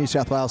from the New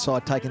South Wales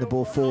side, taking the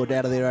ball forward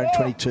out of their own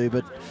 22,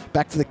 but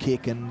back for the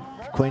kick, and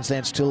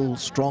Queensland still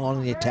strong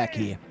on the attack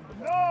here.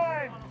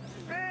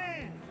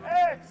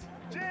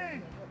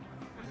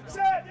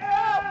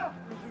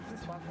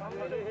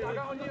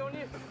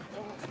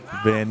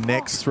 Their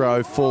next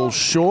throw falls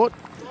short.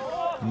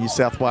 New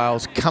South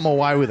Wales come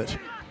away with it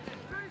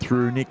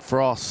through Nick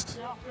Frost.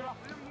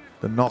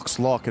 The Knox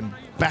lock, and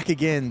back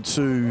again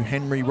to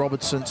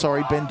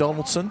Ben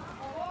Donaldson.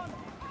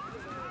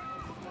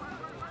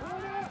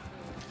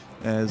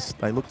 As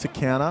they look to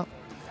counter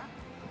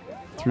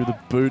through the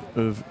boot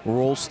of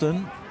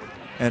Ralston.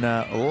 And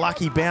a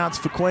lucky bounce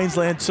for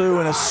Queensland 2,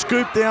 and a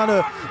scoop down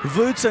to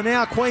Vutsa.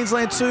 Now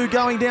Queensland 2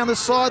 going down the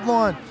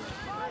sideline.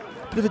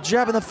 Bit of a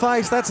jab in the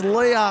face. That's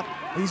Lee-up.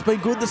 He's been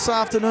good this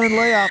afternoon,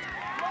 Lee-up.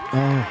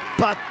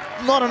 But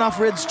not enough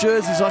Reds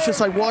jerseys, I should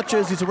say white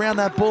jerseys around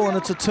that ball, and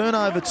it's a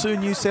turnover to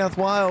New South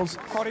Wales.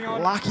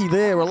 Lucky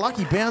there, a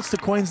lucky bounce to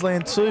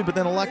Queensland 2, but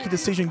then a lucky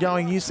decision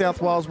going New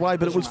South Wales' way,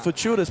 but it was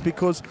fortuitous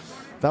because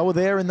they were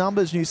there in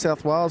numbers, New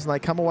South Wales, and they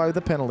come away with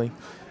a penalty.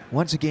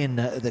 Once again,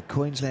 the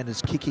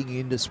Queenslanders kicking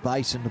into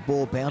space and the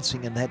ball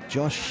bouncing, and that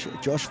Josh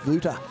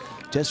Vuta,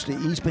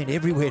 he's been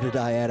everywhere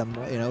today, Adam.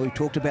 You know, we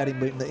talked about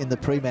him in the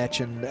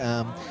pre-match, and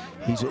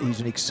he's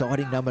an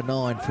exciting number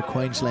 9 for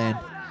Queensland.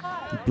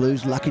 The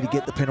Blues lucky to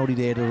get the penalty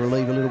there to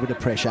relieve a little bit of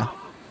pressure.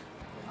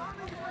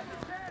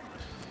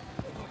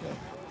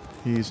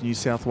 Here's New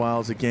South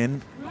Wales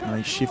again.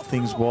 They shift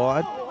things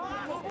wide.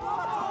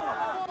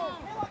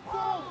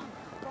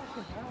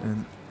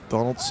 And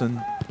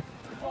Donaldson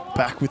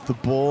back with the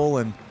ball,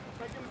 and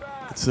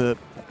it's a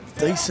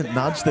decent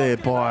nudge there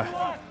by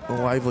the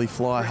Waverley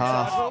Fly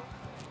half.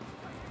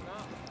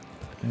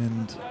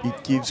 And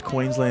it gives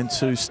Queensland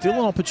 2 still an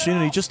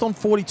opportunity just on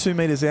 42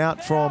 metres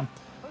out from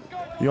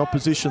the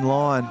opposition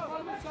line.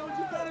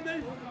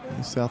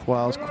 New South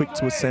Wales quick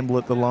to assemble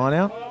at the line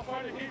out.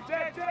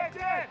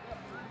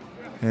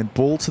 And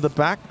ball to the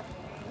back.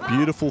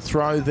 Beautiful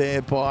throw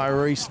there by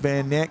Reece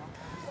Van Neck.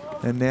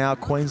 And now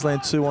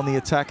Queensland 2 on the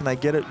attack, and they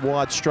get it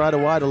wide straight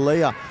away to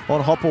Leah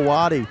on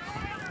Hopewadi.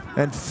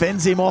 And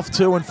fends him off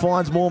too and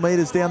finds more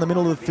metres down the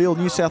middle of the field.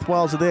 New South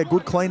Wales are there.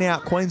 Good clean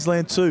out.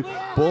 Queensland 2.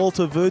 Ball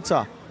to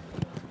Vuta.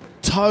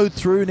 Towed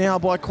through now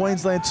by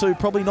Queensland 2.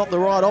 Probably not the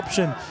right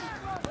option.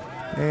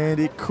 And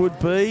it could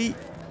be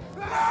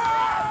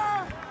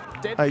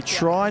a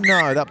try.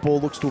 No, that ball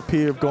looks to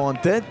appear to have gone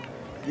dead.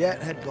 Yeah,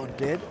 it had gone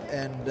dead,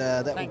 and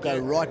that will go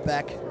right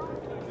back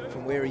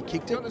from where he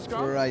kicked it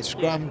for a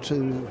scrum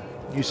to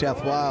New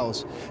South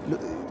Wales.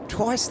 Look,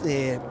 twice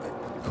there,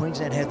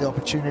 Queensland had the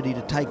opportunity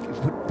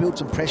to build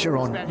some pressure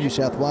on New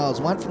South Wales.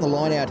 One from the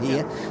line out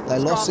here, they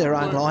lost their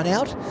own line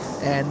out,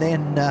 and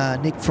then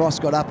Nick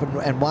Frost got up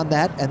and won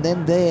that. And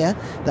then there,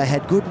 they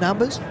had good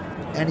numbers,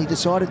 and he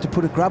decided to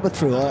put a grubber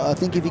through. I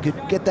think if he could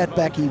get that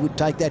back, he would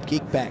take that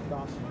kick back.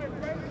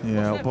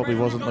 Yeah, it probably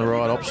wasn't the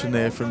right option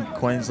there from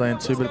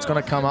Queensland too, but it's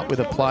going to come up with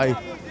a play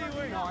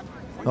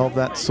of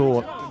that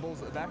sort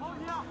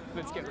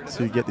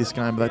to get this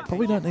game. But they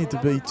probably don't need to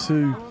be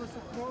too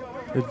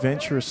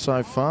adventurous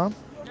so far.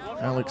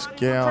 Alex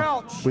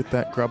Gow with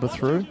that grubber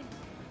through.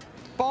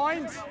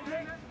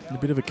 A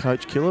bit of a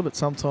coach killer, but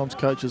sometimes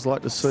coaches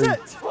like to see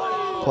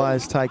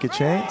players take a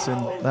chance,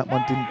 and that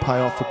one didn't pay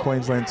off for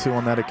Queensland 2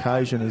 on that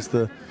occasion as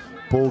the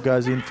ball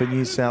goes in for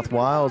New South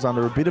Wales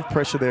under a bit of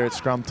pressure there at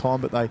scrum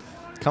time, but they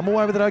come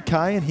away with it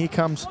okay. And here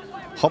comes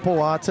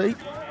Hopewadi,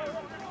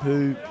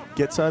 who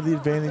gets over the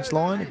advantage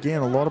line.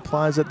 Again, a lot of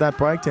players at that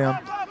breakdown.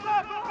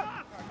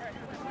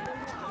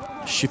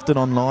 Shifted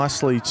on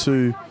nicely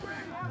to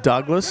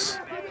Douglas.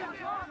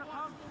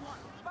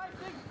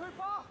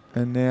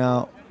 And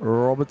now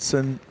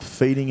Robertson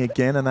feeding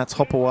again, and that's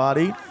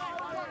Hopewadi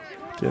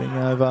getting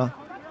over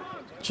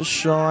just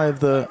shy of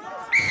the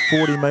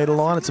 40-metre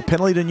line. It's a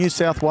penalty to New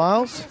South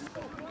Wales.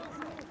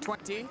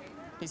 20.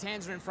 His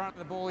hands are in front of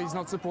the ball. He's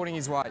not supporting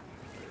his weight.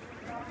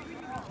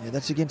 Yeah,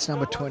 that's against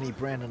number 20,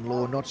 Brandon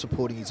Law, not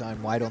supporting his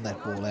own weight on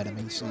that ball, Adam.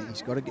 He's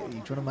got to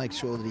he's trying to make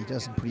sure that he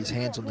doesn't put his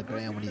hands on the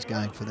ground when he's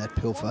going for that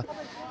pilfer.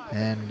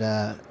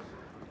 And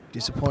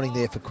disappointing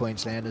there for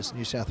Queensland as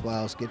New South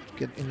Wales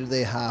get into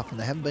their half, and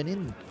they haven't been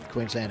in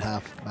Queensland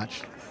half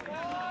much.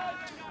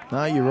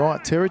 No, you're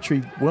right.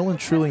 Territory well and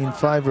truly in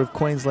favour of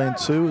Queensland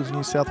 2 as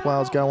New South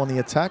Wales go on the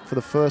attack for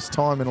the first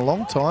time in a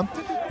long time,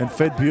 and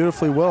fed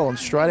beautifully well and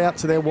straight out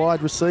to their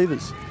wide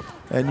receivers.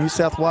 And New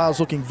South Wales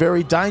looking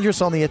very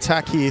dangerous on the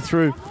attack here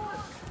through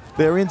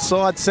their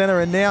inside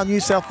centre, and now New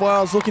South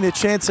Wales looking to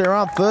chance their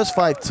arm. First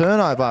fave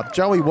turnover.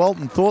 Joey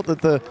Walton thought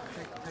that the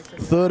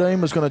 13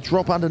 was going to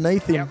drop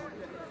underneath him.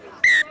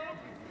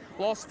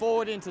 Lost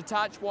forward into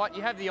touch. White,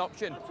 you have the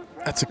option.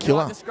 That's a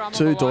killer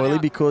too,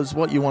 Doyley, because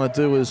what you want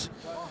to do is,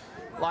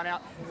 line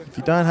out. If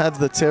you don't have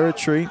the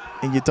territory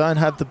and you don't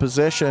have the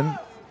possession,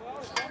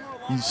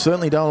 you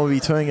certainly don't want to be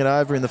turning it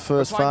over in the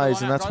first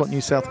phase, and that's what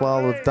New South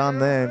Wales have done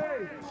there.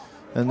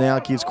 And now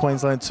it gives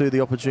Queensland 2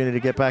 the opportunity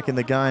to get back in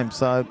the game.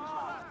 So,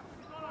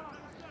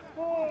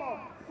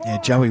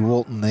 yeah, Joey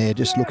Walton there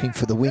just looking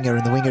for the winger,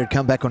 and the winger had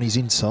come back on his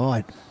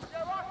inside.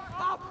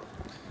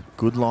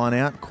 Good line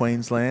out,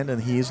 Queensland,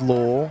 and here's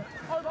Law.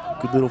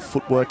 Good little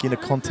footwork into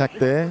contact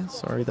there.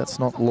 Sorry, that's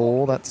not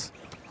Law, that's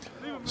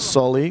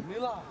Solly.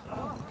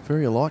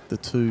 Very alike, the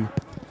two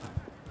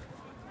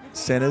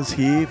centres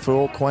here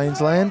for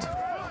Queensland.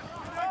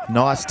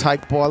 Nice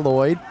take by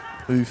Lloyd,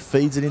 who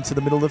feeds it into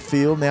the middle of the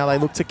field. Now they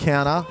look to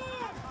counter.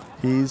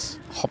 Here's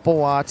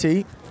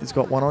Hopewadi. He's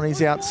got one on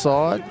his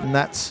outside, and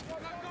that's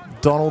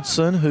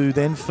Donaldson, who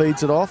then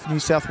feeds it off. New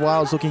South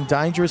Wales looking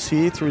dangerous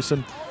here through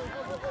some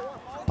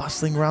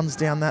bustling runs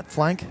down that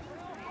flank.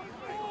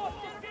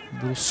 A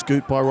little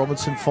scoot by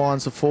Robinson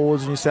finds the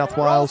forwards. New South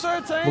Wales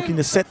looking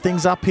to set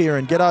things up here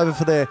and get over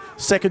for their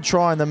second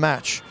try in the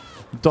match.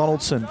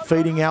 Donaldson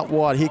feeding out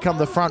wide. Here come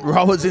the front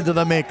rowers into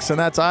the mix, and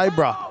that's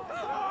Abra,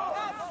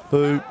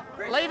 who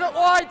leave it,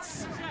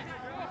 Whites,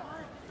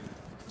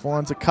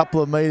 finds a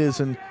couple of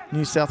metres, and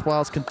New South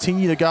Wales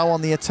continue to go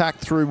on the attack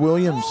through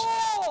Williams.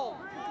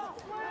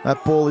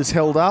 That ball is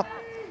held up,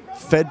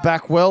 fed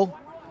back well,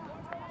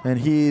 and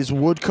here's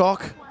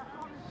Woodcock.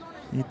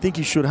 You'd think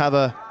he should have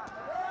a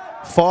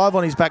 5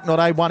 on his back, not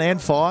a 1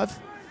 and 5.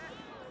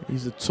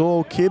 He's a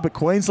tall kid, but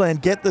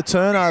Queensland get the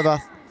turnover.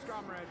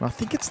 I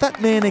think it's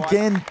that man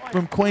again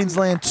from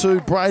Queensland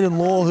too, Braden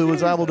Law, who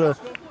was able to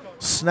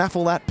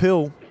snaffle that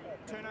pill.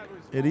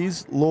 It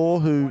is Law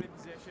who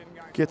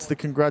gets the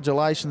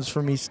congratulations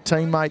from his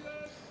teammate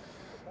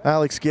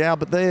Alex Gow,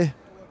 but they've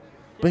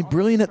been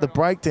brilliant at the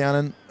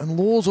breakdown, and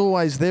Law's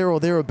always there or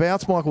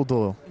thereabouts, Michael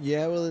Doyle.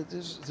 Yeah, well,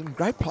 there's some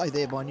great play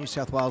there by New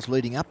South Wales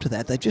leading up to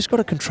that. They've just got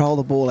to control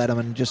the ball, Adam,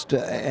 and just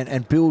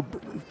and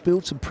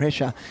build some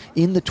pressure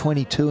in the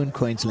 22 in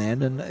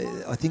Queensland, and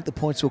I think the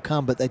points will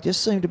come, but they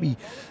just seem to be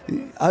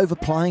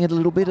overplaying it a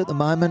little bit at the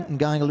moment and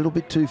going a little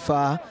bit too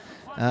far.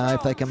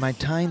 If they can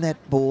maintain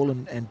that ball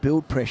and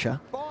build pressure,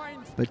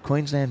 but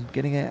Queensland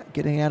getting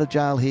out of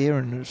jail here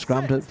and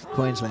scrum to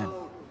Queensland.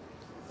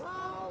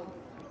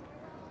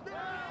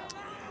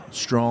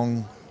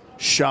 Strong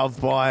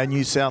shove by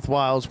New South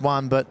Wales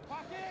one, but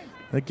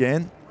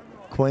again,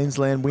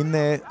 Queensland win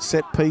their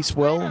set piece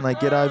well and they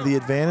get over the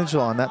advantage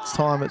line. That's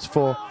time it's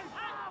for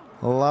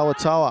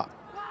Lawatoa.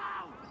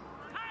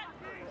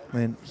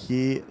 And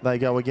here they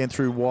go again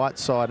through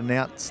Whiteside, and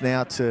now it's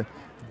now to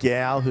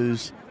Gow,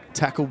 who's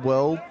tackled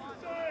well.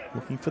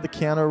 Looking for the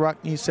counter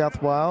ruck, New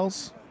South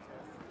Wales.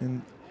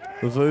 And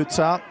Lavut's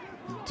up,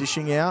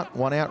 dishing out,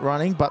 one out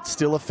running, but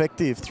still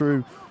effective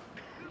through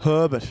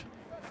Herbert.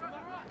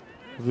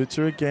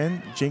 Lavutsa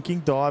again,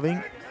 jinking,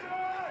 diving.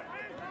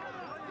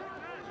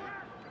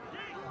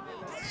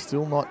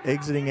 Still not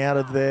exiting out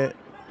of their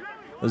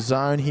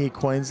zone here,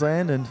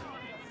 Queensland. And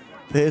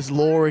there's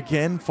Law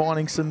again,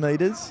 finding some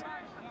meters.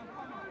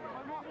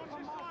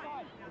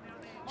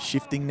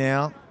 Shifting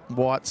now,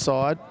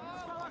 Whiteside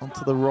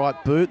onto the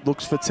right boot,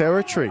 looks for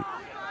territory.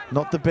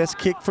 Not the best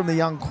kick from the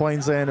young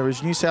Queenslander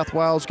as New South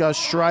Wales goes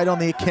straight on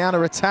the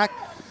counter-attack.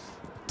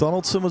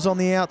 Donaldson was on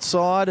the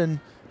outside and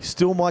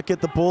still might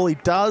get the ball. He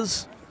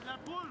does.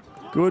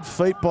 Good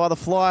feet by the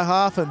fly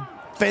half and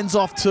fends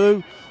off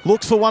two.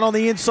 Looks for one on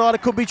the inside.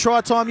 It could be try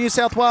time, New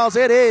South Wales.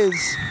 It is.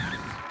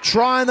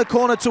 Try in the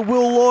corner to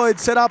Will Lloyd,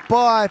 set up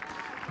by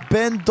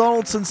Ben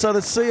Donaldson. So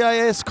the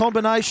CAS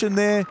combination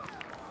there.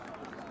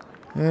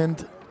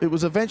 And it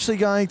was eventually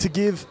going to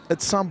give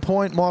at some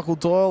point, Michael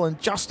Doyle,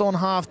 and just on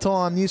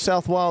half-time, New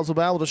South Wales will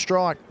be able to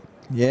strike.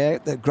 Yeah,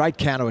 the great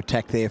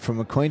counter-attack there from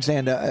a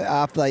Queenslander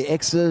after they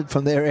exited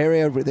from their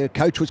area. Their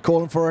coach was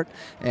calling for it,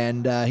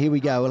 and here we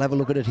go. We'll have a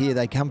look at it here.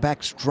 They come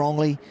back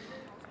strongly.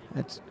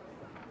 I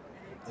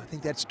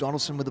think that's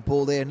Donaldson with the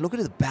ball there. And look at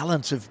the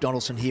balance of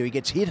Donaldson here. He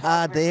gets hit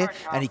hard there,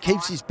 and he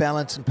keeps his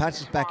balance and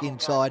passes back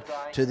inside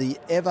to the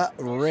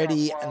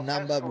ever-ready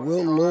number,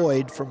 Will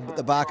Lloyd from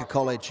the Barker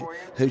College,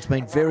 who's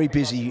been very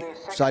busy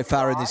so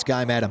far in this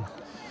game, Adam.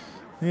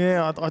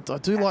 Yeah, I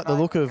do like the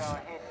look of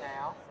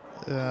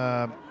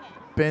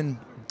Ben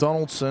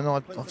Donaldson.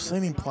 I've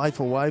seen him play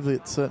for Waverley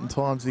at certain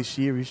times this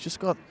year. He's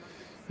just got,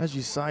 as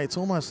you say, it's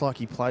almost like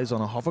he plays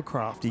on a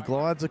hovercraft. He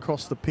glides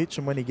across the pitch,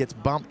 and when he gets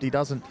bumped, he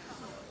doesn't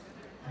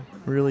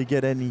really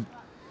get any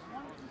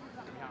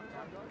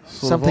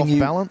sort of off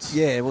balance.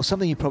 Yeah, well,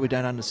 something you probably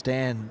don't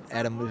understand,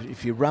 Adam.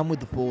 If you run with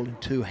the ball in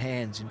two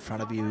hands in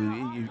front of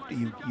you,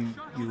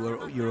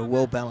 you're a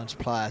well-balanced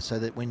player, so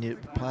that when your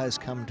players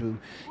come to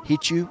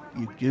hit you,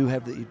 you do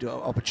have the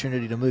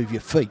opportunity to move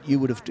your feet. You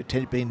would have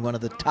been one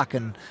of the tuck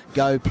and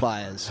go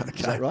players. Okay.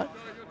 Is that right?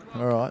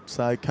 All right,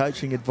 so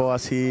coaching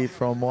advice here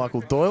from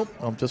Michael Doyle.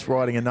 I'm just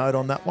writing a note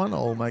on that one.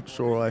 I'll make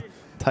sure I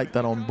take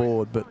that on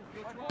board. But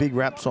big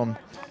raps on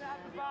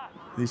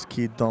this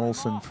kid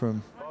Donaldson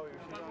from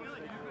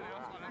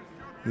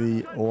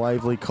the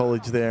Waverley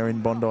College there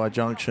in Bondi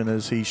Junction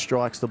as he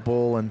strikes the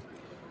ball and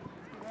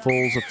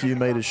falls a few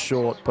metres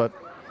short. But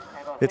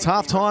it's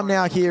half-time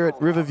now here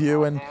at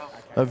Riverview, and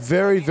a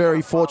very,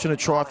 very fortunate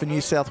try for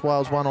New South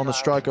Wales, one on the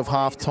stroke of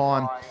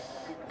half-time.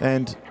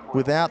 And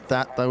without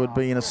that, they would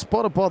be in a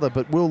spot of bother,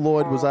 but Will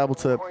Lloyd was able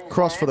to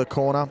cross for the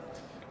corner.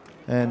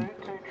 And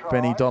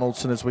Benny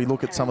Donaldson, as we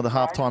look at some of the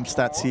half-time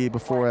stats here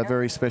before our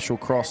very special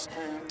cross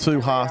to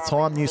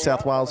half-time, New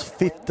South Wales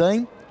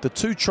 15. The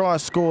two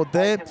tries scored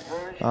there.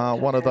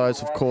 One of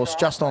those, of course,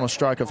 just on a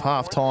stroke of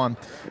half-time.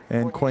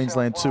 And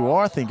Queensland 2,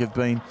 I think, have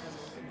been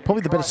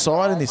probably the better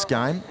side in this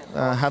game.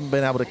 Haven't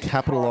been able to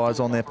capitalise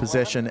on their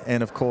possession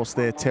and, of course,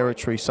 their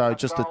territory. So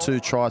just the two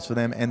tries for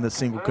them and the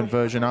single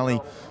conversion. Only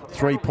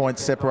 3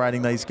 points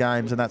separating these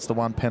games, and that's the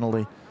one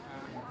penalty.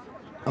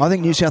 I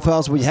think New South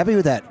Wales will be happy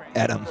with that,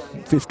 Adam.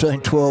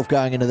 15-12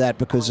 going into that,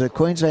 because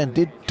Queensland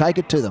did take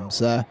it to them.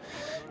 So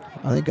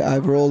I think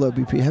overall they'll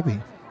be pretty happy.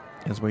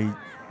 As we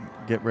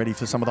get ready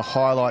for some of the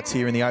highlights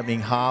here in the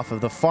opening half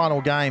of the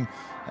final game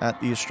at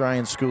the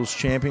Australian Schools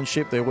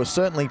Championship. There were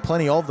certainly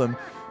plenty of them,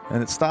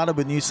 and it started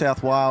with New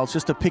South Wales,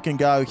 just a pick and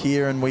go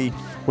here, and we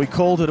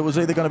called it. It was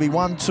either going to be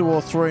 1, 2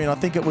 or 3, and I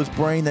think it was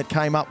Breen that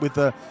came up with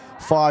the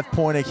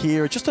 5-pointer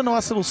here. Just a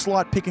nice little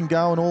slight pick and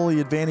go, and all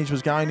the advantage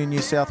was going to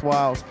New South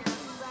Wales.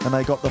 And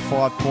they got the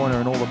 5-pointer,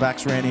 and all the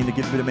backs ran in to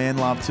give a bit of man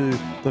love to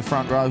the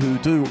front row, who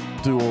do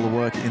all the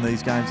work in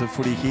these games of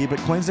footy here. But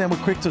Queensland were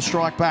quick to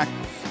strike back,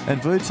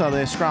 and Vutsa,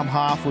 their scrum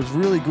half, was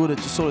really good at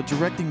just sort of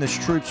directing the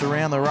troops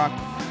around the ruck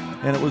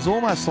and it was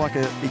almost like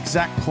an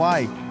exact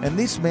play. And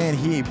this man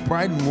here,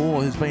 Braden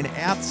Law, has been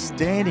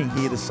outstanding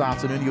here this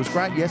afternoon. He was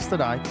great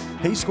yesterday.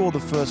 He scored the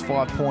first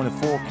 5-pointer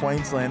for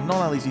Queensland.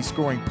 Not only is he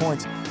scoring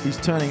points, he's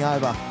turning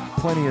over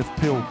plenty of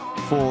pill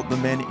for the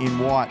men in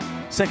white.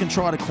 Second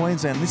try to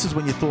Queensland. This is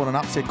when you thought an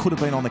upset could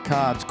have been on the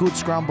cards. Good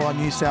scrum by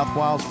New South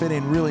Wales, fed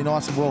in really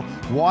nice and well.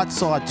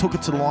 Whiteside took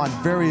it to the line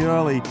very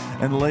early,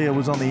 and Leah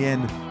was on the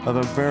end of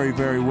a very,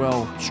 very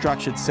well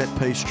structured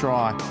set-piece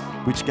try,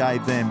 which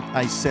gave them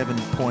a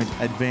 7-point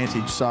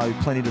advantage. So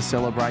plenty to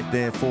celebrate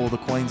there for the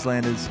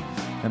Queenslanders.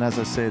 And as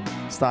I said,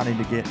 starting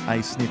to get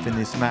a sniff in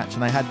this match.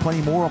 And they had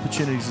plenty more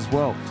opportunities as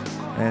well.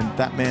 And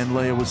that man,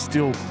 Leah, was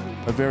still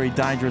a very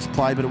dangerous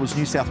play, but it was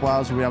New South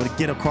Wales who were able to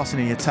get across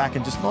in the attack,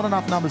 and just not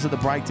enough numbers at the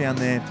breakdown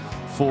there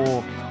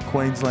for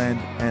Queensland,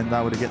 and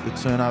they were to get the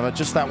turnover.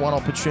 Just that one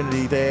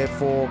opportunity there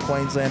for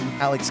Queensland.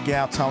 Alex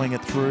Gow towing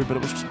it through, but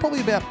it was just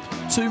probably about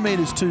 2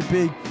 metres too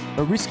big.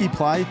 A risky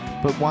play,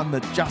 but one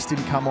that just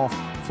didn't come off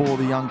for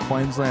the young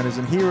Queenslanders.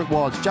 And here it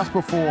was, just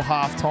before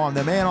half-time.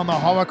 The man on the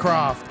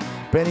hovercraft,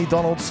 Benny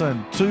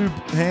Donaldson, 2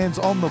 hands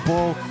on the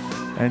ball,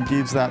 and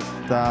gives that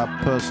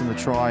person a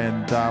try.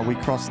 And we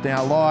cross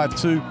now live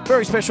to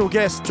very special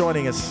guest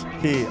joining us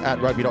here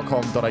at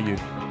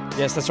Rugby.com.au.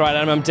 Yes, that's right,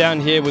 Adam. I'm down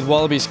here with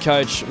Wallabies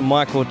coach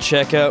Michael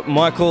Checker.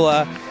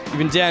 Michael, you've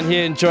been down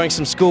here enjoying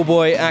some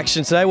schoolboy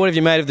action today. What have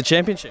you made of the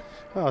championship?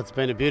 Well, it's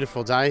been a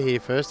beautiful day here,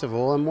 first of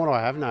all, and what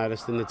I have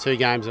noticed in the 2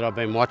 games that I've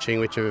been watching,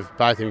 which have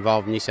both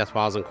involved New South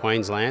Wales and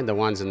Queensland, the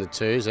 1s and the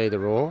 2s,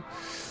 either or,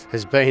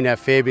 has been a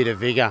fair bit of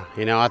vigour.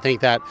 You know, I think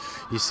that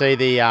you see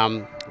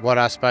the what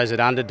I suppose at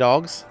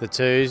underdogs, the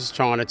 2s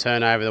trying to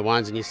turn over the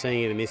 1s, and you're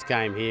seeing it in this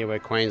game here where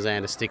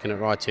Queensland are sticking it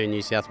right to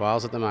New South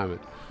Wales at the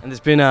moment. And there's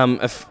been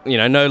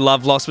no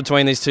love lost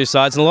between these 2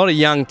 sides, and a lot of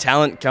young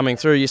talent coming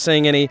through. You're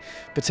seeing any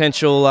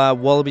potential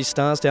Wallaby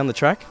stars down the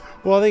track?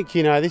 Well, I think,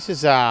 this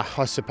is, I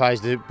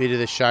suppose, a bit of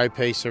the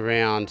showpiece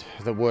around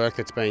the work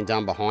that's been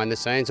done behind the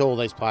scenes. All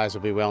these players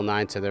will be well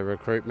known to the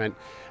recruitment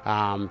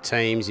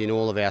teams in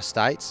all of our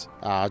states.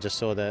 I just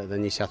saw the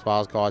New South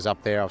Wales guys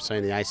up there. I've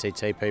seen the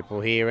ACT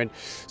people here. And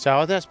so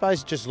I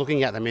suppose just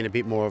looking at them in a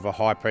bit more of a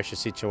high-pressure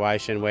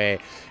situation where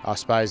I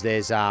suppose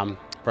there's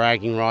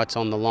bragging rights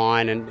on the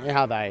line and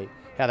how they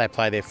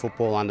play their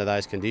football under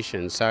those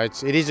conditions. So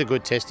it is a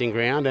good testing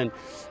ground, and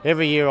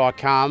every year I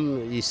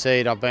come, you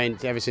see it.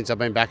 Ever since I've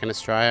been back in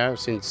Australia,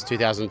 since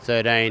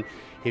 2013,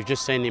 you've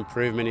just seen the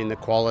improvement in the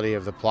quality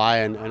of the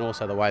play and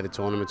also the way the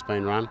tournament's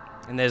been run.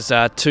 And there's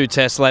 2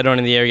 tests later on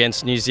in the year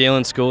against New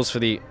Zealand schools for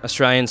the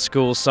Australian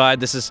schools side.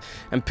 This is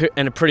a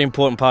pretty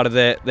important part of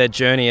their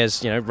journey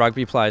as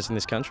rugby players in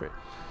this country.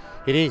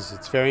 It is.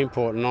 It's very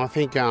important. I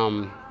think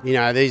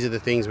these are the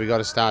things we've got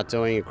to start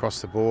doing across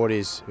the board.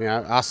 Is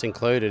us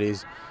included,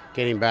 is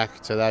getting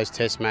back to those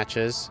test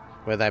matches,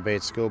 whether they be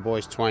at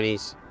schoolboys,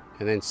 20s,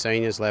 and then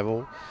seniors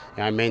level,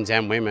 men's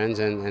and women's,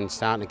 and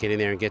starting to get in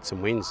there and get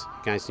some wins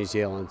against New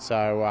Zealand.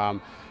 So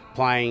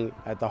playing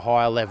at the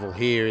higher level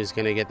here is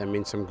going to get them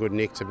in some good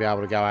nick to be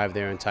able to go over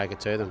there and take it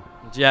to them.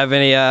 Do you have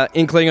any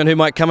inkling on who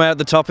might come out at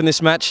the top in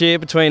this match here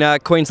between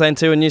Queensland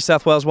 2 and New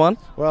South Wales 1?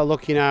 Well,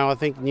 look, I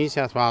think New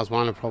South Wales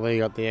 1 have probably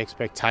got the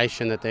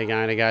expectation that they're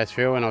going to go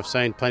through, and I've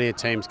seen plenty of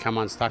teams come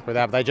unstuck with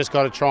that. But they just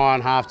got to try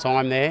on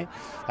half-time there.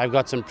 They've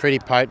got some pretty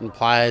potent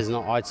players, and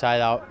I'd say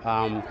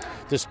they'll,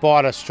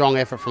 despite a strong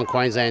effort from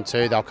Queensland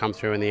 2, they'll come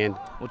through in the end.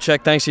 Well,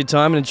 Check, thanks for your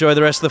time and enjoy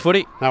the rest of the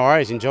footy. No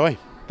worries, enjoy.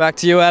 Back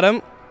to you,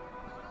 Adam.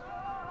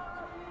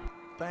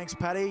 Thanks,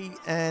 Paddy,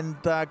 and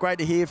great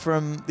to hear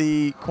from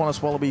the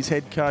Qantas Wallabies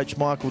head coach,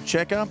 Michael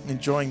Checker,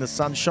 enjoying the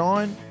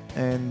sunshine.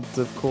 And,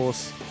 of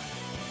course,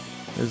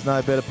 there's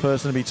no better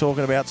person to be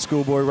talking about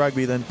schoolboy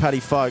rugby than Paddy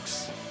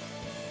Folkes,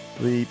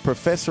 the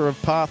professor of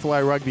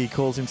pathway rugby, he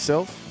calls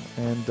himself,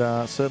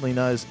 and certainly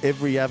knows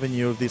every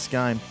avenue of this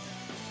game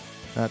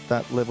at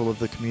that level of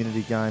the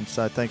community game.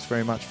 So thanks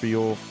very much for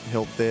your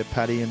help there,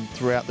 Paddy, and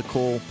throughout the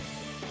call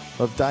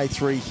of day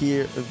 3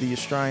 here of the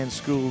Australian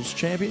Schools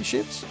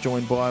Championships,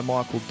 joined by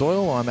Michael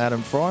Doyle. I'm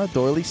Adam Fryer.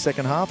 Doyley,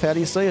 second half, how do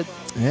you see it?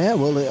 Yeah,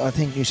 well, I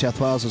think New South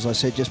Wales, as I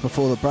said just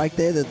before the break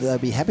there, that they'll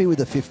be happy with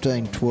the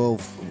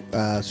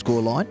 15-12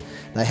 score line.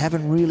 They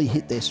haven't really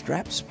hit their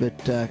straps,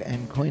 but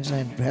and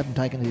Queensland haven't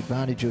taken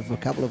advantage of a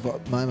couple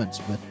of moments.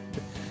 But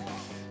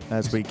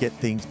as we get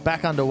things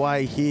back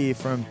underway here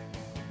from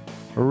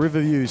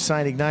Riverview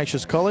St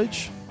Ignatius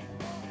College,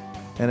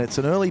 and it's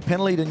an early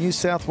penalty to New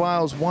South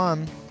Wales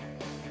 1.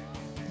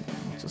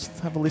 Just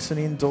have a listen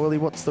in, Doyley.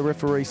 What's the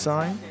referee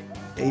saying?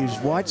 He was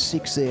white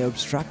 6 there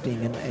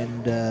obstructing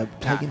and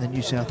taking the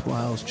New South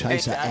Wales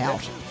chaser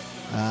out.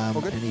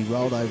 And he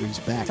rolled over his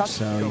back.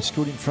 So he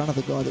stood in front of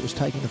the guy that was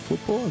taking the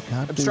football. He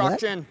can't do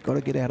that. Got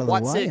to get out of the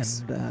way.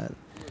 And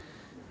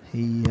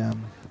he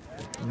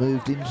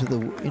moved into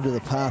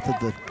the path of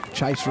the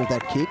chaser of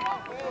that kick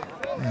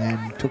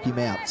and took him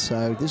out.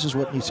 So this is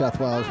what New South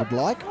Wales would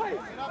like,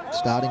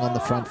 starting on the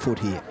front foot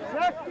here.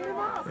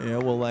 Yeah,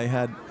 well, they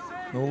had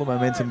all the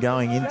momentum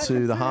going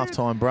into the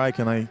halftime break,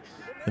 and they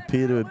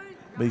appear to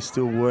be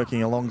still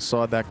working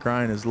alongside that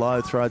grain as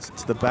Lowe throws it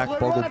to the back.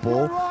 Boggled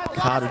ball,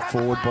 carted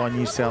forward by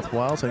New South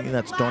Wales. I think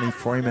that's Donnie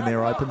Freeman,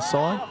 their open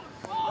side.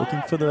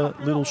 Looking for the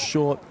little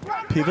short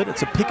pivot.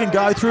 It's a pick and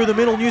go through the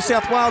middle. New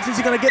South Wales, is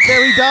he going to get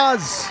there? He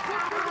does.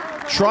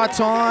 Try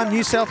time,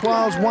 New South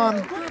Wales 1.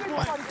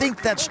 I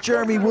think that's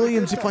Jeremy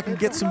Williams, if I can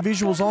get some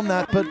visuals on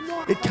that, but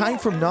it came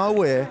from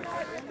nowhere.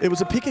 It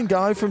was a pick and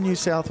go from New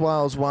South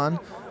Wales 1,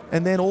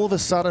 and then all of a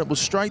sudden it was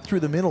straight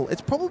through the middle.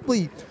 It's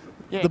probably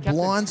the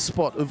blind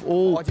spot of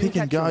all pick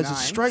and goes.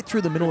 It's straight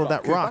through the middle of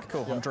that ruck.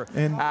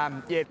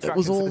 And it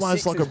was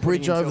almost like a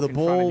bridge over the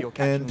ball,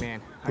 and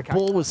the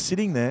ball was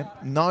sitting there.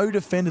 No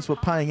defenders were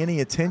paying any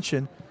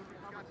attention,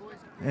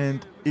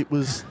 and it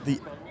was I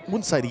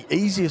wouldn't say the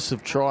easiest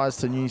of tries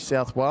to New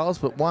South Wales,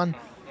 but one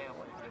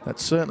that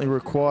certainly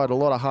required a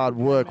lot of hard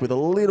work with a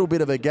little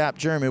bit of a gap.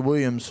 Jeremy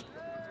Williams,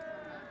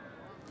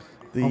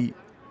 the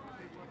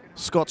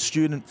Scott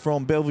student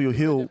from Bellevue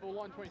Hill,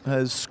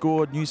 has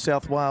scored New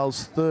South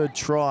Wales' 3rd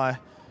try.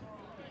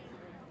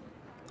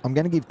 I'm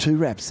going to give 2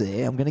 raps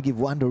there. I'm going to give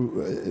one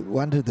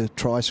to the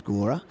try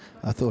scorer.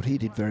 I thought he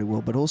did very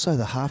well, but also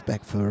the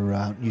halfback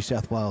for New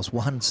South Wales,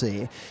 one's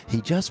there.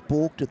 He just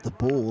balked at the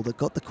ball that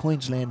got the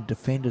Queensland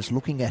defenders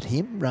looking at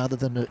him rather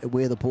than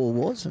where the ball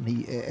was, and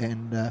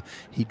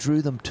he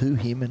drew them to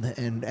him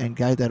and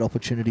gave that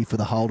opportunity for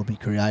the hole to be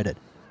created.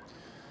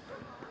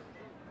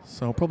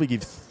 So I'll probably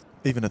give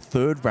even a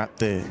 3rd rap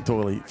there,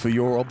 Doyley, for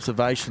your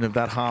observation of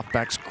that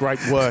halfback's great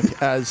work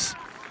as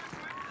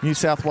New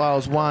South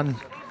Wales 1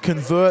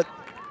 convert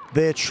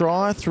their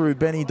try through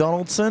Benny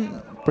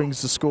Donaldson.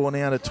 Brings the score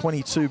now to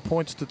 22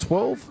 points to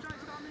 12.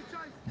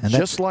 And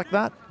just like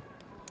that.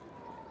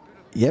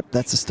 Yep,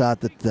 that's the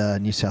start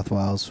that New South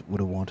Wales would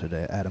have wanted,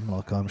 Adam.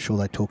 Like I'm sure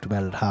they talked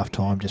about it at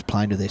half-time, just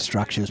playing to their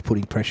structures,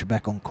 putting pressure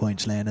back on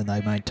Queensland, and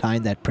they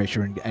maintained that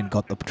pressure and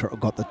got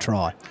the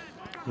try.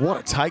 What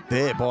a take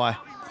there by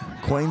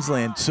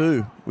Queensland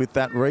too with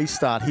that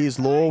restart. Here's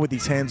Law with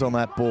his hands on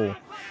that ball.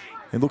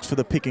 He looks for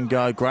the pick and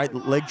go. Great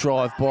leg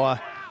drive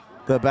by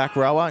the back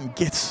rower and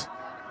gets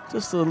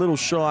just a little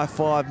shy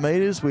 5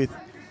 metres with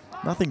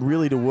nothing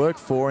really to work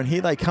for. And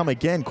here they come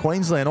again.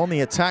 Queensland on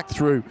the attack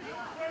through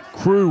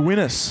Crew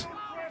Winnis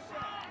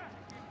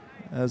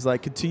as they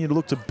continue to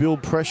look to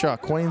build pressure.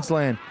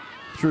 Queensland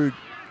through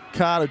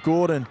Carter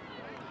Gordon,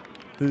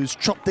 who's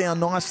chopped down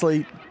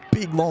nicely.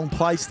 Big long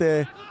place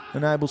there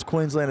enables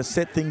Queensland to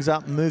set things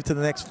up and move to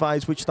the next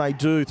phase, which they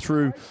do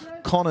through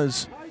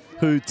Connors,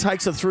 who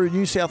takes it through.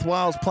 New South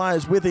Wales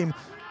players with him.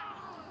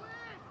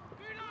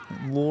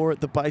 Law at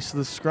the base of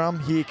the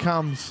scrum. Here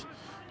comes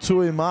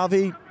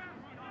Tuimavi.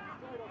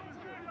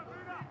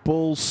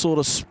 Ball sort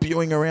of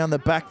spewing around the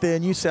back there.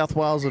 New South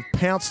Wales have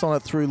pounced on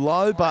it through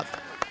Low, but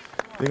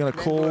they're going to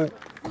call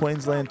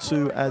Queensland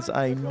 2 as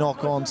a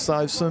knock-on.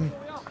 So some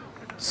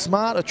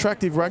smart,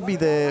 attractive rugby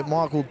there,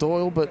 Michael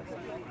Doyle, but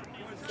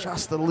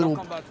just a little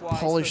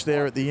polish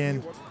there at the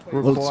end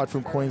required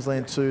from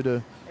Queensland 2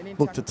 to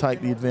look to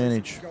take the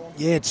advantage.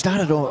 Yeah, it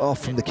started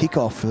off from the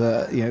kickoff.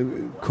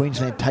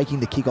 Queensland taking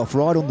the kickoff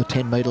right on the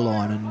 10-metre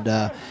line,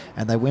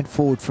 and they went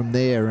forward from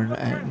there.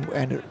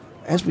 And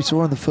as we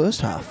saw in the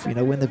first half,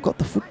 when they've got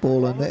the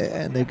football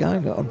and they're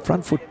going on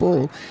front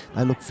football,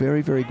 they look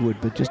very, very good.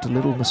 But just a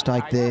little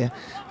mistake there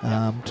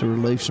to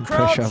relieve some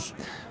pressure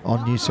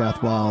on New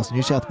South Wales.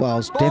 New South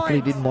Wales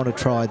definitely didn't want to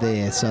try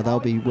there, so they'll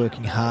be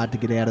working hard to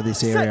get out of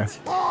this area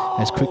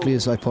as quickly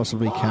as they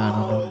possibly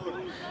can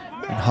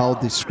and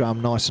hold this scrum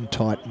nice and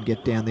tight and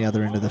get down the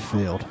other end of the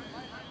field.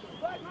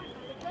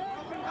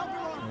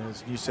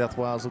 As New South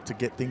Wales look to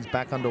get things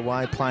back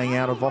underway, playing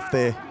out of off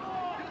their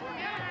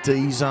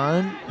D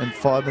zone and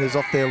 5 metres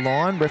off their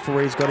line.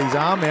 Referee's got his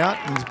arm out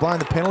and he's blown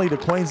the penalty to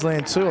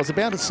Queensland 2. I was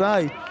about to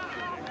say,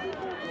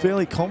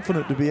 fairly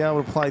confident to be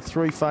able to play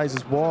 3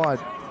 phases wide.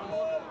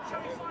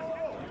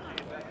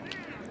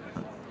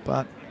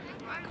 But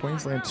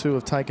Queensland 2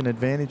 have taken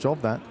advantage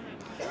of that.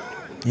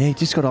 Yeah, he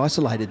just got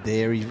isolated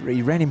there.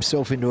 He ran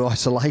himself into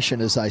isolation,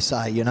 as they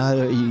say.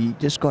 He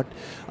just got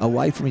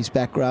away from his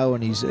back row,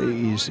 and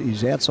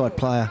his outside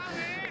player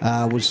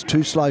was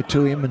too slow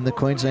to him, and the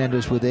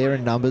Queenslanders were there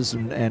in numbers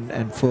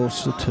and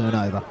forced a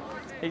turnover.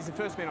 He's the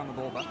first man on the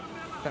ball, but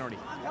penalty.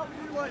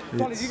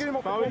 It's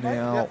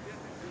now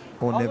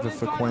or never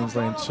for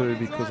Queensland 2,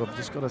 because I've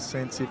just got a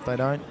sense if they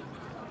don't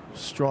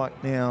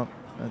strike now,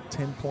 a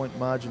 10-point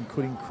margin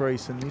could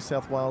increase, and New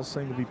South Wales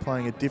seem to be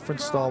playing a different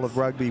style of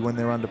rugby when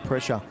they're under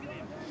pressure.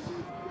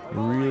 A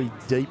really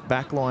deep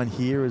back line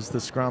here as the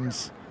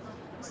scrums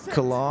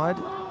collide,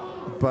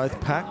 both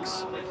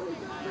packs.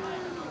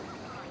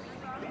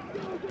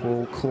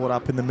 Ball caught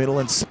up in the middle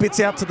and spits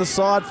out to the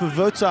side for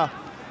Vuta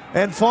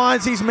and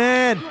finds his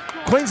man.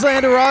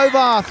 Queensland are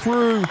over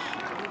through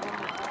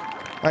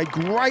a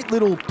great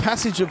little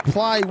passage of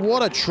play.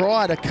 What a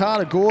try to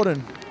Carter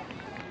Gordon.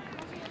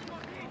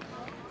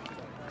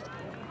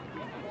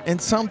 And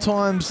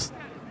sometimes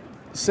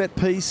set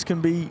piece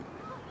can be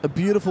a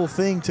beautiful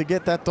thing to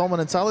get that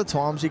dominance. Other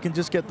times you can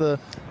just get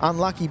the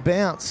unlucky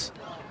bounce.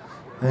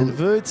 And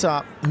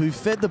Vuta, who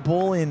fed the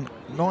ball in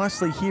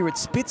nicely here, it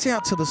spits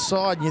out to the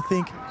side, and you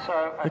think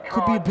it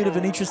could be a bit of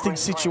an interesting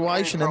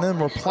situation. And then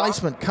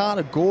replacement,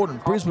 Carter Gordon,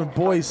 Brisbane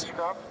Boys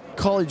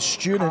college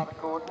student,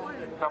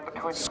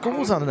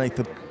 scores underneath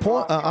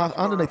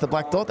the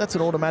black dot. That's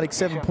an automatic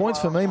 7 points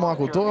for me.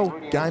 Michael Doyle,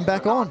 game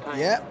back on.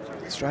 Yeah.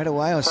 Straight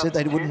away, I said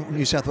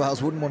New South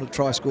Wales wouldn't want to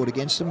try scored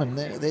against them, and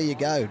there you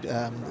go.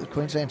 The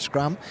Queensland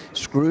scrum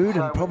screwed,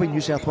 and probably New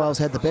South Wales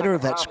had the better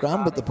of that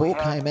scrum, but the ball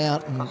came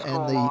out,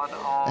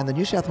 and the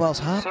New South Wales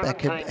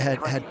halfback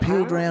had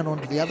peeled round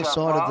onto the other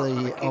side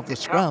of the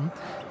scrum,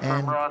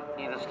 and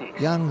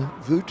young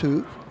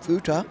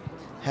Vuta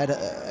had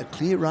a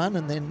clear run,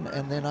 and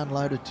then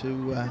unloaded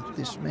to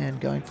this man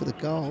going for the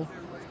goal,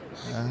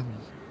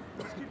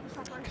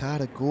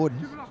 Carter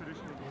Gordon.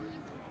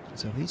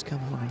 So he's come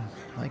on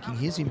and making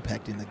his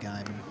impact in the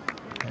game.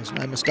 There's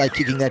no mistake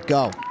kicking that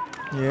goal.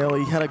 Yeah, well,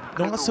 he had a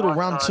nice little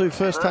run too.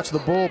 First touch of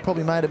the ball,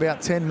 probably made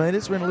about 10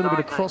 metres. Went a little bit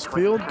of cross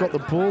field, got the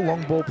ball,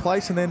 long ball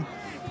place, and then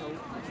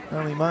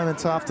only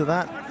moments after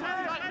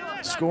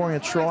that, scoring a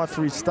try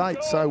for his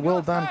state. So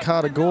well done,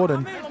 Carter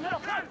Gordon.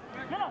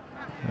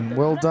 And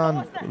well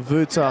done,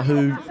 Vuta,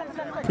 who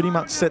pretty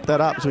much set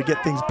that up as we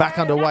get things back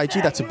underway.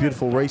 Gee, that's a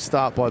beautiful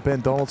restart by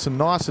Ben Donaldson.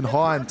 Nice and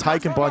high and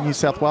taken by New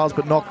South Wales,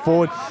 but knocked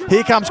forward.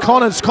 Here comes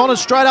Connors.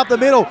 Connors straight up the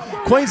middle.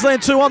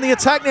 Queensland 2 on the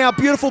attack now.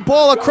 Beautiful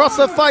ball across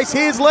the face.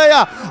 Here's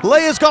Leah.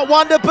 Leah's got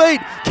one to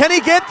beat. Can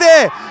he get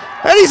there?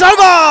 And he's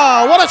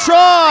over! What a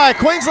try!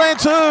 Queensland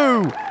 2.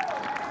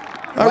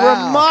 A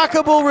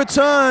remarkable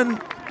return.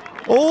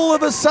 All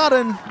of a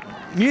sudden,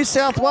 New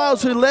South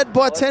Wales, who led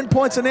by 10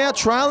 points, are now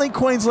trailing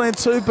Queensland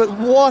 2, but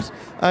what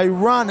a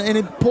run, and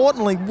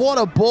importantly, what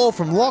a ball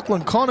from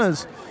Lachlan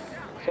Connors,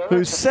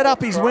 who set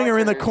up his winger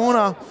in the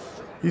corner.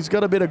 He's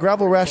got a bit of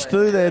gravel rash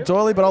through there,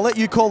 Doyley, but I'll let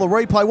you call the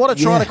replay. What a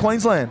try to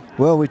Queensland.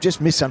 Well, we've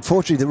just missed,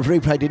 unfortunately, the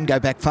replay didn't go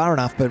back far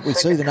enough, but we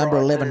see the number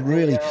 11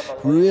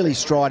 really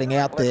striding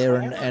out there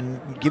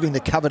and giving the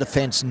cover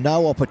defence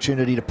no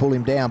opportunity to pull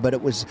him down. But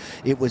it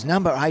was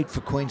number 8 for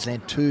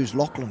Queensland 2's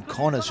Lachlan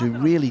Connors, who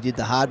really did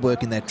the hard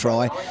work in that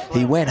try.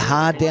 He went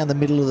hard down the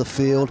middle of the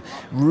field,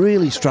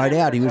 really straight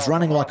out. He was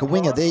running like a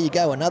winger. There you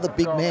go, another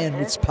big man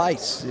with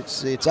pace.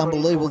 It's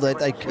unbelievable that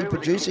they keep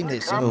producing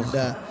this.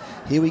 And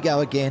here we go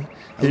again.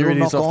 Here it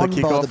is off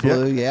the kickoff. The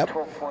blue. Yep.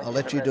 I'll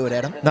let you do it,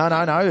 Adam. No.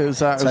 It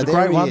was a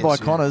great one by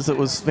Connors. It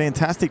was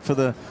fantastic for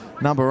the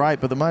number 8.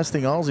 But the most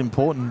thing I was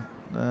important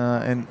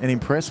and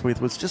impressed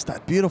with was just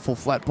that beautiful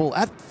flat ball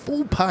at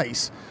full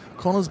pace.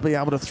 Connors be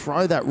able to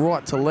throw that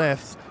right to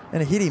left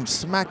and hit him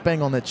smack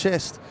bang on the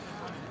chest.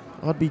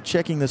 I'd be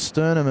checking the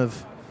sternum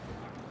of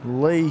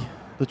Lee,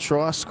 the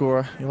try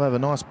scorer. He'll have a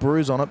nice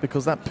bruise on it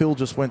because that pill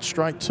just went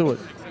straight to it.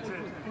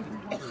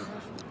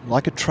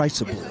 Like a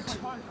tracer bullet.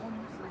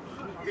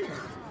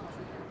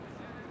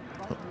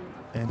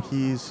 And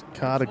here's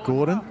Carter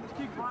Gordon.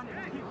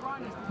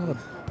 What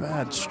a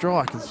bad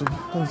strike.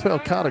 Well,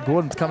 Carter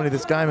Gordon's coming to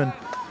this game and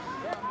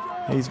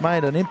he's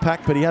made an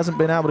impact, but he hasn't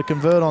been able to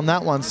convert on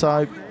that one.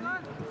 So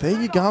there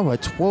you go, a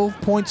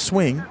 12-point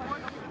swing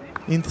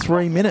in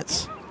 3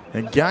 minutes.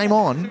 And game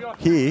on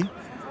here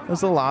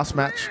as the last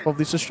match of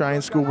this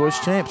Australian Schoolboys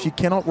Champs. You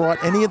cannot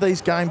write any of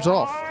these games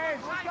off.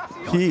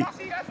 Here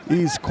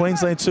is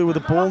Queensland 2 with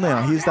the ball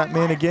now. Here's that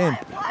man again.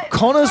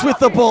 Connors with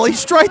the ball. He's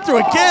straight through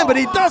again, but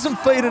he doesn't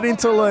feed it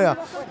into Leah.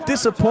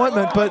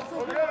 Disappointment, but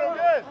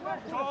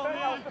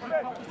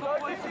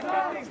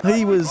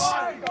he was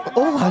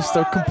almost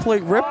a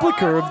complete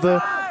replica of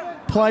the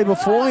play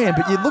beforehand.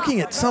 But you're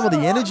looking at some of the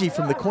energy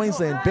from the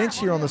Queensland bench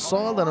here on the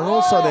sideline, and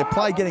also their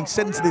play getting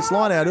set into this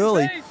line out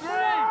early.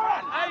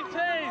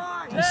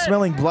 They're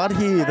smelling blood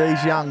here,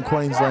 these young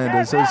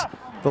Queenslanders, as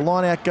the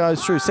line out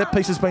goes through. Set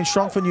piece has been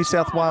strong for New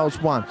South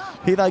Wales 1.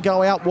 Here they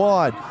go out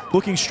wide,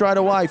 looking straight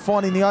away,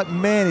 finding the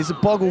open man. Is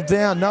it boggled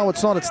down? No,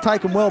 it's not. It's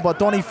taken well by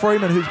Donnie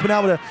Freeman, who's been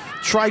able to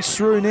trace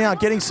through now,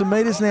 getting some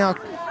metres now.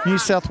 New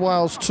South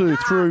Wales 2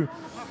 through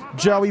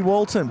Joey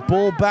Walton.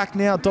 Ball back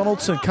now.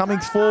 Donaldson coming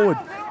forward.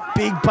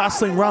 Big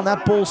bustling run.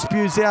 That ball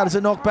spews out. Is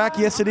it knocked back?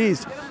 Yes, it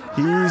is.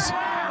 Here's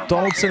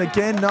Donaldson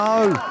again.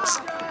 No.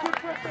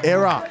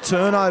 Error.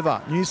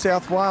 Turnover. New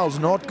South Wales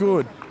not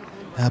good.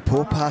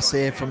 Poor pass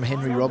there from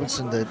Henry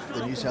Robinson, the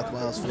New South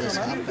Wales first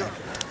halfback.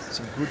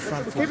 Some good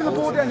front foot. Keeping the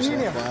ball down here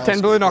now.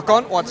 10 blue knock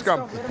on, white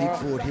scrum. The big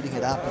forward hitting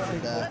it up,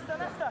 and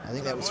I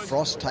think that was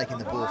Frost taking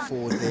the ball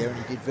forward there, and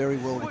he did very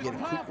well to get a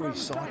quick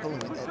recycle.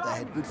 And they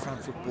had good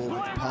front foot ball,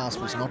 but the pass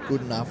was not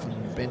good enough,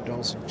 and Ben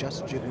Donaldson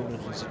just jiggled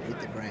it as it hit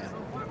the ground.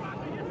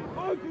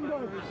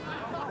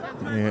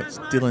 Yeah, it's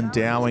Dylan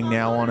Dowing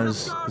now on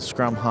as the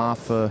scrum half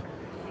for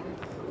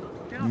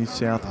New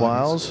South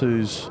Wales,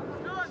 who's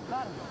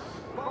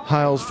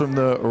hails from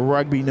the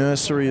rugby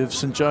nursery of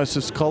St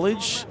Joseph's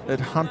College at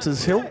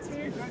Hunters Hill,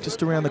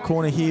 just around the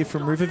corner here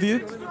from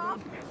Riverview.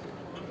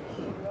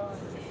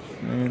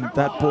 And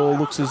that ball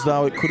looks as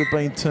though it could have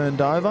been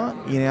turned over,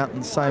 in out in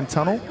the same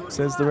tunnel,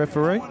 says the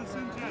referee.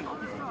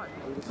 I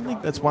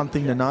think that's one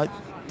thing to note,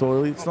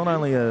 Doyley. It's not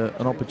only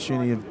an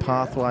opportunity of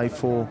pathway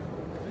for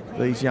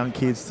these young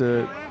kids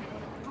to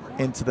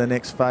enter the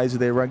next phase of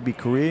their rugby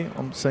career.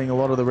 I'm seeing a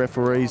lot of the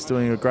referees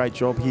doing a great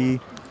job here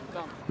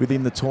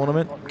within the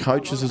tournament,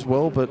 coaches as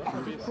well, but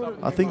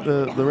I think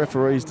the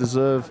referees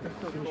deserve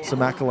some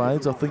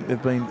accolades. I think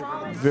they've been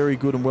very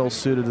good and well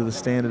suited to the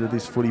standard of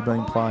this footy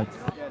being played.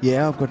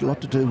 Yeah, I've got a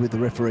lot to do with the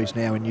referees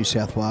now in New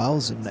South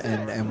Wales, and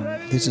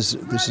this is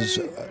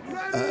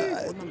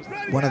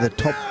one of the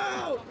top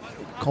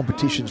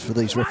competitions for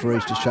these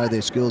referees to show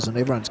their skills, and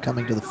everyone's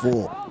coming to the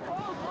fore.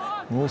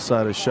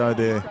 Also to show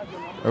their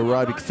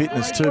aerobic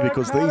fitness too,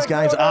 because these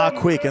games are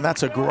quick, and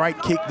that's a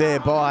great kick there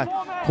by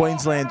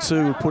Queensland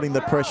too, putting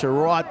the pressure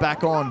right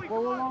back on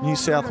New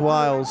South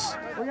Wales.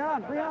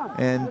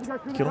 And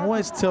you can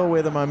always tell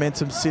where the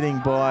momentum's sitting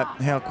by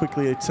how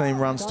quickly a team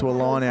runs to a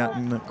line out,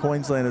 and the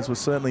Queenslanders were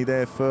certainly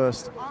there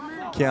first,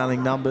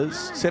 counting numbers.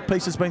 Set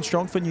piece has been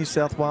strong for New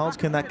South Wales.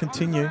 Can that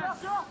continue?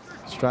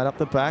 Straight up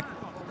the back,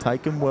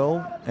 taken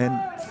well and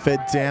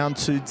fed down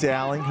to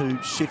Dowling,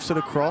 who shifts it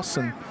across,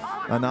 and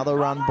another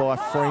run by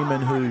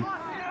Freeman, who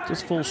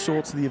just falls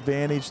short to the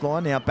advantage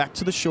line. Now back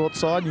to the short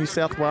side, New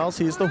South Wales.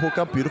 Here's the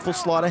hooker, beautiful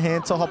sleight of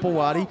hand to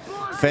Hopewadi.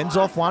 Fends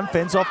off one,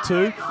 fends off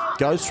two,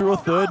 goes through a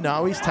third.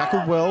 No, he's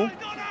tackled well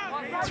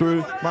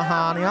through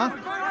Mahania.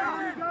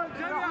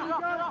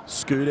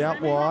 Scoot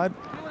out wide,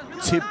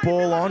 tip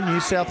ball on. New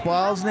South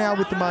Wales now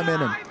with the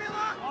momentum.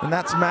 And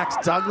that's Max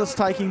Douglas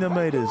taking the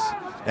metres.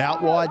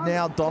 Out wide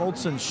now,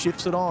 Donaldson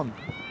shifts it on.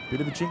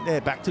 Bit of a jink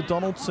there, back to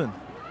Donaldson,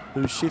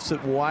 who shifts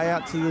it way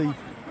out to the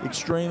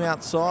extreme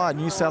outside.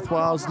 New South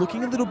Wales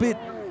looking a little bit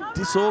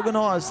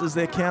disorganised as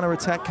their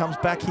counter-attack comes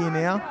back here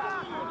now.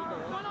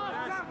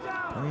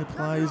 Plenty of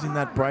players in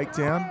that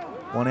breakdown.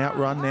 One out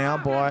run now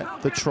by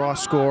the try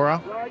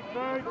scorer,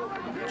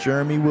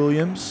 Jeremy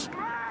Williams.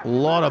 A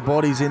lot of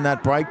bodies in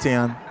that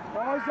breakdown.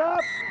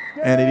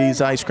 And it is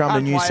a scrum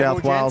to New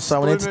South Wales.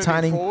 So an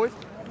entertaining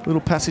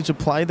little passage of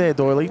play there,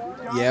 Doyley.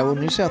 Yeah, well,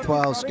 New South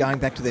Wales going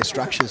back to their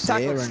structures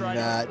there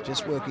and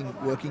just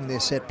working their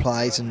set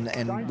plays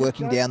and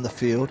working down the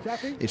field.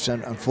 It's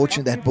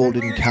unfortunate that ball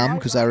didn't come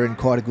because they were in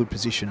quite a good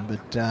position.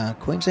 But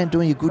Queensland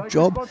doing a good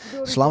job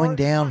slowing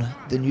down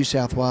the New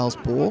South Wales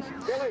ball.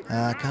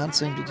 Can't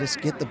seem to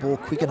just get the ball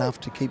quick enough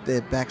to keep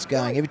their backs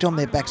going. Every time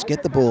their backs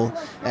get the ball,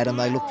 Adam,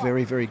 they look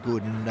very, very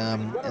good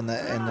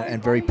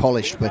and very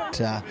polished.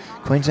 But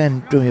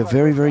Queensland doing a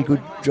very, very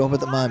good job at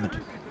the moment.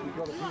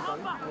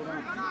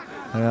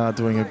 They are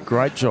doing a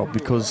great job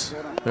because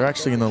they're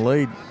actually in the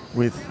lead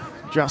with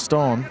just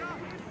on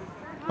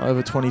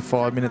over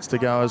 25 minutes to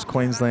go as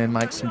Queensland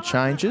makes some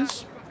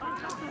changes.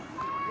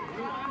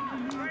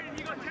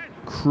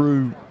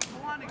 Crew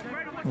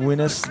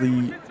Winnis,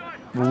 the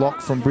lock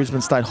from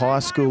Brisbane State High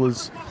School,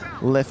 has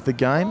left the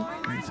game.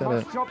 He's had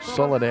a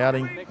solid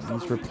outing.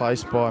 He's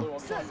replaced by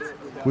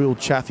Will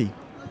Chaffee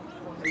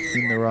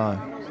in the row.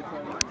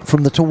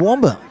 From the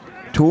Toowoomba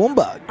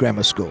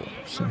Grammar School.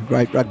 Some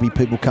great rugby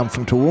people come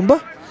from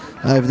Toowoomba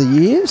over the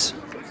years.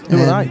 Who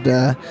are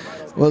they?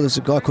 Well, there's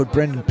a guy called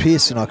Brendan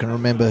Pearson I can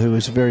remember who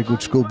was a very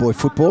good schoolboy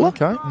footballer.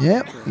 Okay.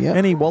 Yeah.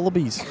 Any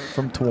Wallabies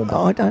from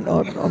Toowoomba?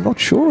 I'm not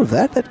sure of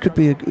that. That could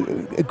be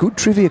a good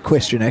trivia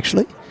question,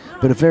 actually.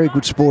 But a very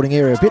good sporting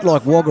area. A bit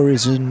like Wagga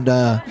is in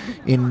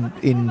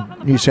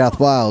New South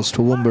Wales,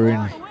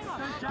 Toowoomba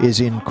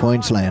is in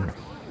Queensland.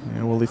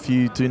 Yeah, well, if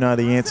you do know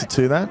the answer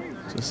to that,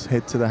 just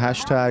head to the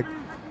hashtag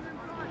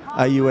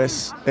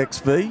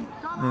AUSXV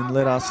and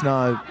let us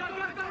know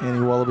any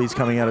Wallabies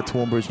coming out of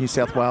Toowoomba as New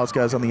South Wales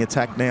goes on the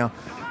attack now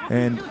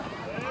and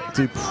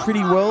do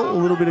pretty well. A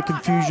little bit of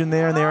confusion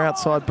there in their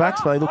outside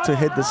backs, but they look to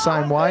head the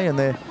same way and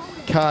they're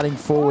carting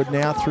forward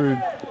now through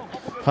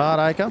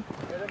Hardacre.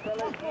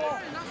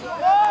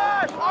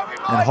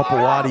 And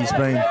Hopewadi's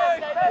been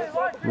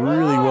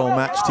really well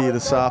matched here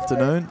this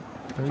afternoon.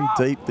 Very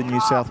deep, the New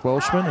South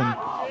Welshman, and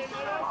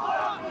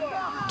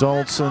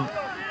Donaldson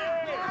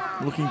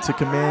looking to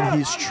command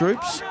his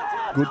troops.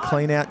 Good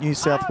clean out, New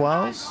South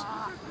Wales.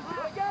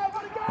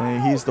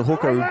 And here's the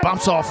hooker who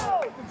bumps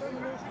off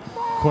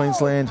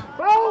Queensland.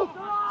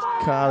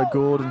 Carter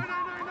Gordon.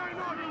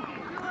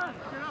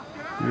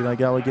 Here they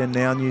go again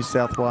now, New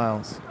South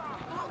Wales.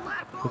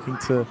 Looking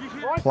to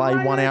play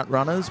one out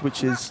runners,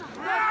 which is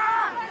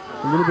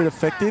a little bit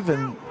effective,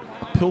 and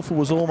Pilfer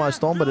was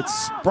almost on, but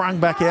it's sprung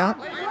back out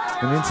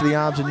and into the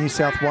arms of New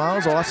South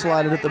Wales.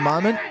 Isolated at the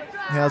moment.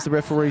 How's the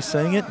referee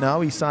seeing it?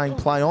 No, he's saying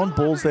play on,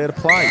 ball's there to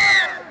play.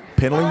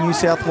 Penalty New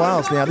South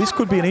Wales. Now this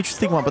could be an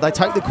interesting one, but they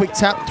take the quick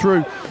tap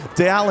through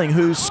Dowling,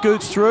 who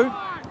scoots through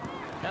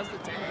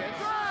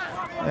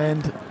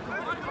and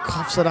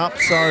coughs it up,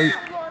 so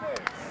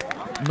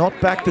not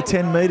back to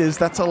 10 metres.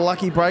 That's a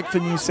lucky break for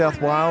New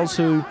South Wales,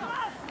 who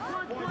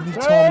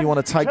anytime you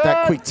want to take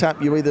that quick tap,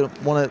 you either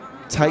want to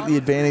take the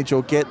advantage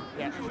or get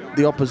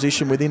the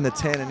opposition within the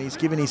 10, and he's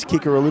given his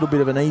kicker a little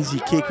bit of an easy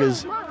kick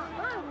as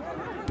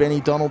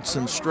Benny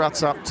Donaldson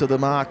struts up to the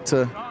mark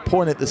to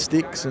point at the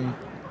sticks and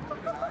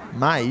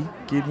may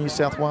give New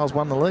South Wales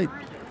 1 the lead.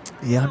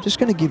 Yeah, I'm just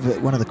going to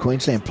give one of the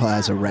Queensland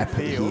players a rap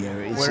here.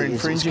 We're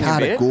infringing a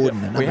bit.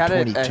 Gordon, number We had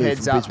 22 a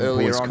heads from up Brisbane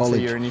earlier Boys on College. for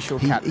your initial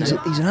captain.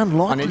 He's an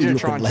unlikely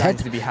looking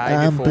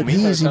lad, but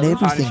he is in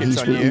everything. He's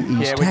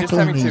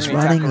tackling, he's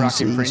running,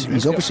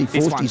 he's obviously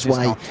forced his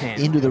way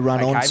into the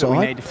run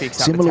onside.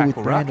 Similar with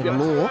Brandon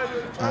Law.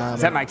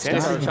 Does that make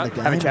sense?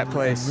 Have a chat,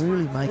 please. And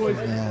really making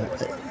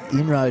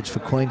inroads for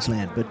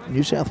Queensland. But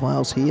New South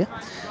Wales here,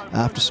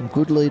 after some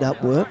good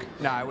lead-up work,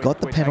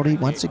 got the penalty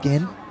once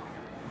again.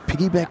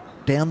 Piggyback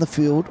down the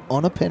field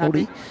on a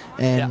penalty,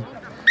 and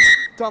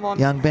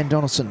young Ben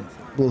Donaldson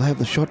will have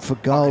the shot for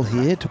goal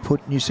here to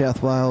put New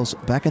South Wales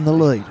back in the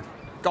lead.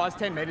 Guys,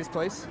 10 metres,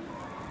 please.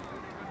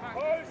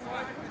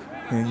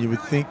 And you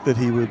would think that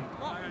he would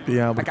be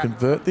able to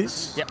convert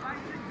this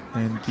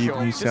and give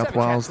New South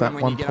Wales that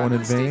 1 point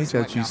advantage,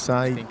 as you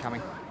say,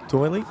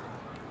 Doyley.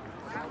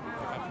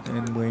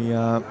 And we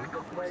are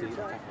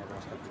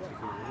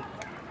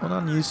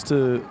not unused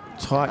to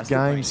tight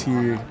games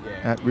here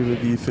at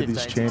Riverview for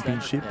this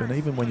championship, and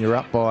even when you're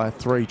up by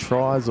 3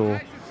 tries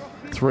or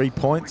 3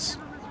 points,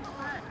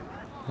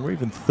 or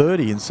even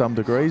 30 in some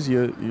degrees,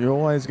 you're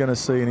always going to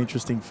see an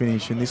interesting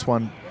finish, and this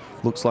one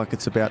looks like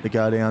it's about to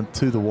go down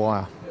to the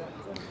wire.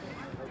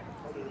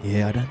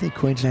 Yeah, I don't think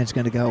Queensland's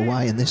going to go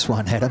away in this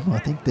one, Adam. I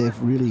think they're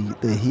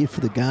here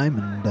for the game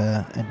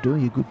and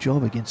doing a good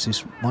job against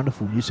this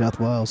wonderful New South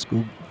Wales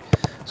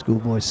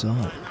schoolboy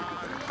side.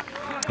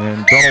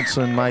 And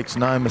Donaldson makes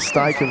no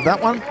mistake of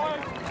that one.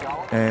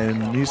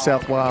 And New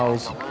South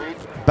Wales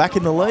back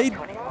in the lead.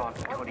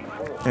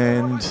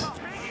 And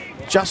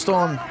just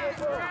on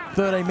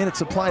 13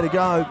 minutes of play to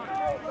go.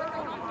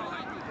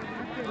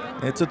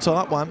 It's a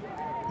tight one.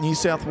 New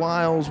South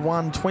Wales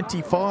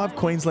 1-25,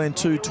 Queensland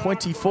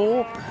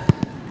 2-24.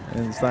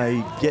 As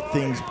they get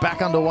things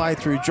back underway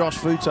through Josh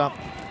Vuta.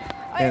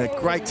 And a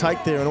great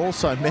take there, and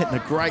also met in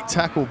a great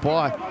tackle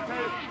by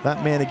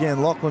that man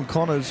again, Lachlan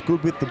Connors,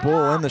 good with the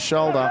ball and the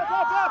shoulder.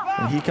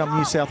 And here come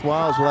New South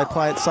Wales. Will they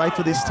play it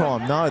safer this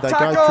time? No, they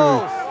go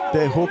through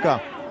their hooker.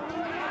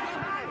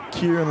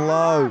 Kieran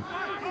Lowe,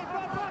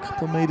 a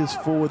couple of metres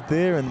forward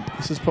there, and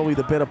this is probably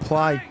the better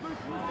play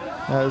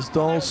as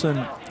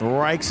Donaldson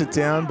rakes it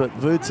down, but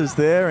Vuta's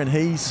there, and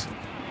he's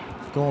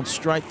gone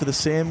straight for the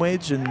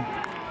sandwich and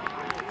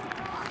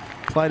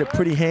played a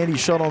pretty handy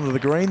shot onto the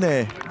green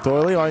there,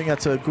 Doyley. I think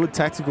that's a good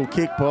tactical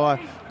kick by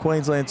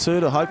Queensland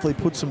 2 to hopefully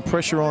put some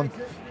pressure on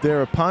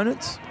their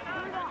opponents.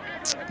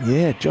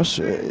 Yeah, Josh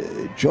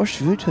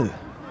Vuta,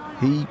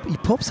 he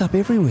pops up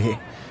everywhere.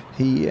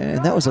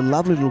 And that was a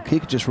lovely little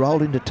kick, just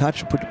rolled into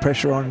touch and put the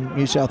pressure on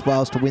New South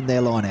Wales to win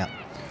their line out.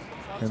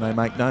 And they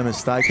make no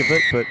mistake of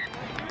it, but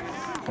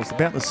I was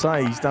about to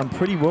say he's done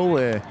pretty well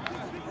there,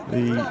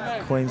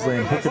 the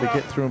Queensland hooker, to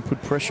get through and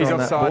put pressure on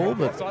that ball,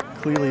 but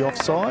clearly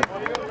offside.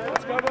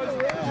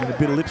 And a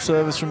bit of lip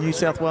service from New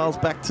South Wales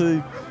back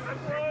to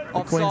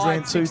the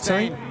Queensland 2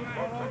 team.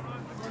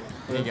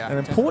 An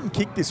important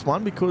kick, this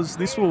one, because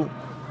this will,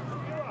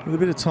 with a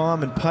bit of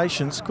time and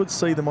patience, could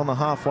see them on the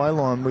halfway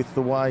line with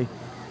the way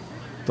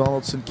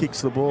Donaldson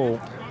kicks the ball.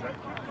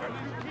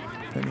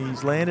 And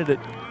he's landed it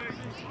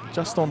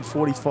just on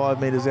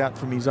 45 metres out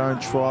from his own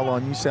try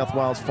line. New South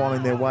Wales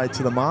finding their way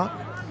to the mark.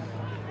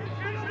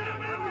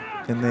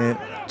 And their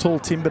tall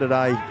timber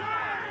today,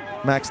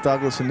 Max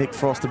Douglas and Nick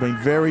Frost, have been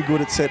very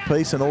good at set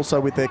piece and also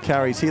with their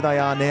carries. Here they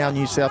are now,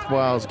 New South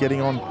Wales, getting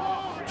on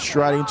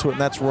straight into it,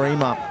 and that's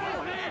Reema.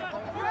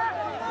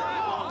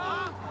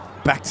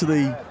 Back to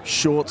the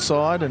short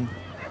side, and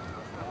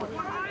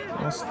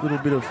nice little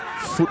bit of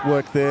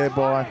footwork there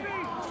by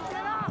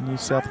New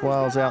South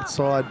Wales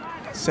outside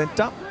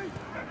centre.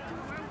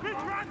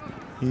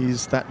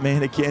 Here's that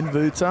man again,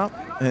 Vuta,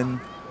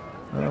 and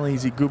not only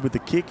is he good with the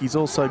kick, he's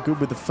also good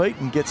with the feet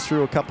and gets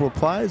through a couple of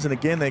players. And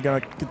again, they're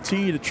going to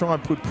continue to try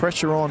and put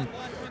pressure on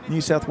New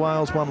South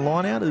Wales one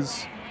line out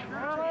as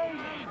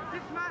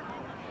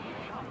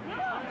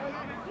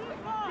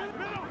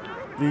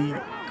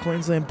the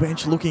Queensland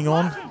bench looking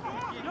on.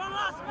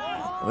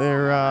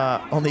 They're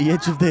on the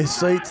edge of their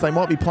seats. They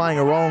might be playing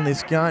a role in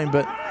this game,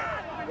 but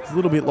it's a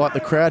little bit like the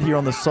crowd here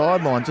on the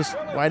sideline, just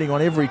waiting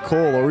on every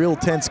call. A real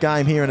tense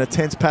game here and a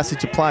tense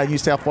passage of play. New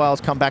South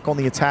Wales come back on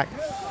the attack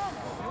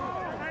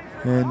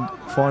and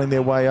finding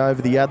their way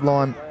over the ad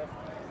line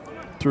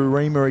through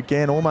Reema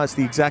again. Almost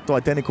the exact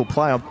identical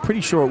play. I'm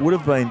pretty sure it would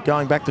have been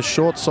going back to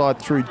short side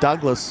through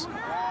Douglas.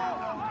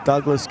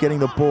 Douglas getting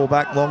the ball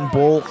back, long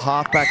ball.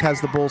 Halfback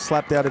has the ball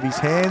slapped out of his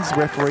hands.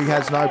 Referee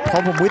has no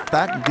problem with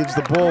that and gives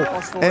the ball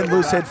and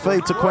loose head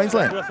feed to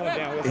Queensland.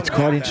 It's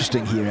quite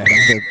interesting here,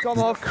 Adam.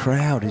 The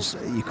crowd is,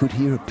 you could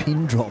hear a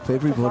pin drop.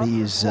 Everybody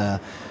is on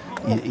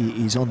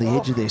the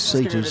edge of their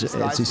seat as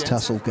this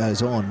tussle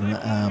goes on.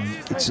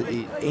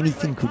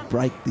 Anything could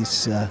break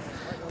this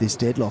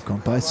deadlock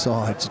on both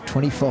sides.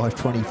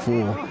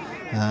 25-24.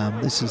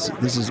 This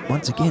is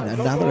once again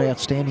another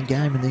outstanding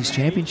game in these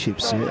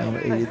championships.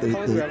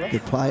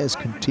 The players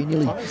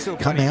continually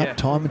come out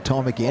time and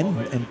time again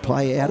and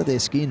play out of their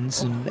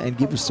skins and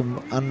give us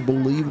some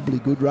unbelievably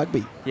good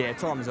rugby. Yeah,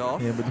 time's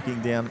off. Yeah, we're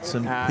looking down at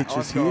some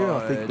pitches here.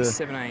 I think the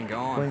 17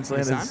 gone.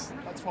 Queenslanders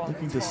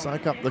looking to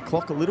soak up the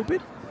clock a little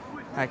bit.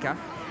 Okay.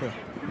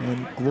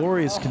 And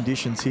glorious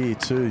conditions here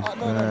too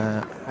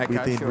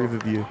within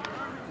Riverview.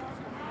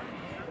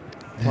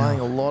 Playing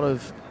a lot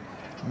of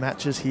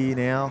matches here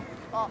now.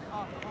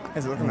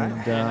 How's it looking,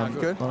 mate? And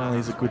Good. not only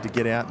is it good to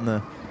get out in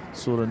the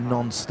sort of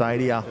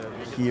non-stadia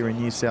here in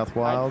New South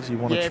Wales, you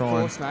want to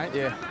try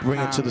and bring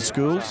it to the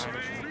schools.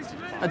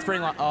 Let's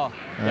bring one. Oh,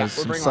 as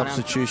some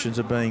substitutions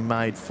are being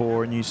made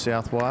for New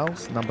South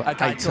Wales. Number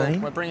 18. Cool.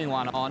 We're bringing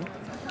one on.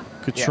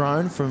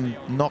 Catrone from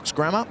Knox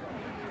Grammar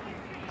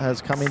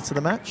has come into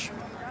the match.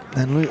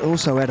 And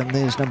also, Adam,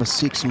 there's number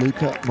 6,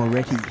 Luca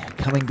Moretti,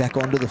 coming back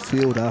onto the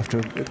field after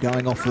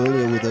going off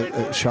earlier with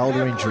a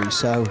shoulder injury.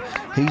 So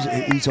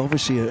he's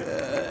obviously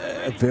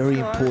a very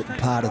important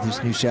part of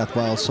this New South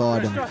Wales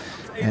side,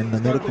 and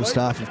the medical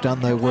staff have done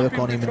their work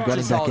on him and got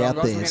him back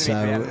out there.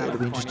 So it'll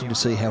be interesting to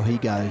see how he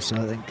goes.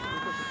 I think,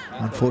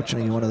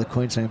 unfortunately, one of the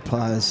Queensland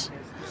players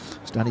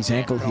has done his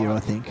ankle here, I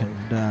think,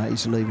 and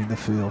he's leaving the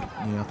field.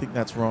 Yeah, I think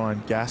that's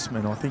Ryan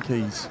Gassman. I think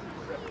looks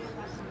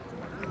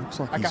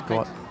like he's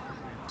got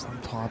some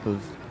type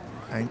of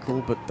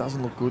ankle, but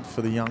doesn't look good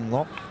for the young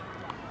lot.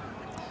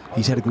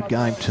 He's had a good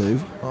game too.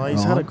 Oh,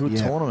 he's had a good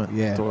tournament,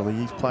 yeah. Doyley.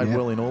 He's played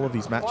well in all of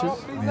his matches.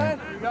 Yeah.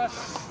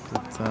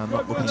 But,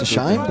 not looking it's a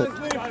shame, but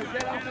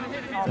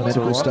the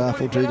medical staff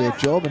will do their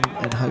job,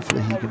 and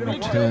hopefully he can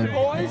return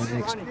in the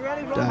next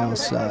day or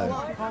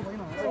so.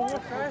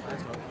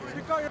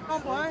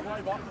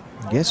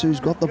 Guess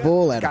who's got the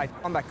ball, Adam? Okay,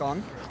 I'm back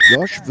on.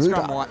 Josh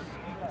Vuda.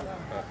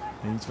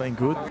 He's been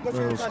good,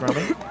 little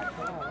scrumming.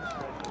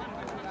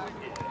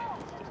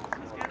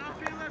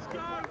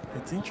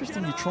 It's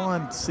interesting, you try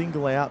and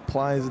single out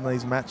players in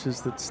these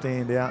matches that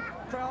stand out,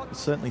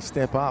 certainly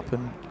step up,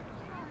 and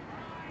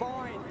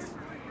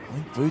I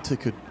think Vuta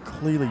could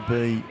clearly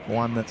be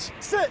one that's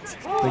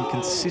been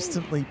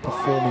consistently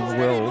performing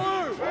well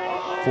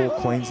for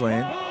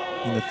Queensland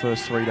in the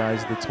first 3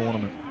 days of the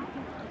tournament.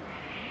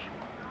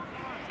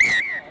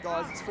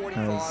 Guys, it's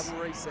 45,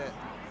 we'll reset.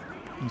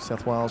 New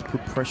South Wales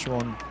put pressure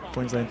on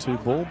Queensland 2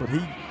 ball, but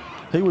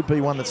he would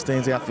be one that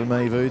stands out for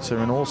me, Vuta,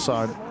 and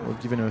also we've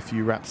given him a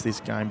few raps this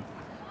game.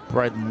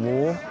 Braden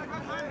Law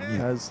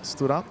has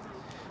stood up.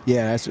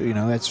 Yeah, as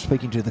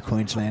speaking to the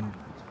Queensland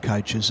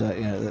coaches,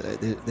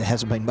 there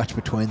hasn't been much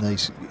between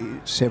these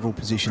several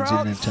positions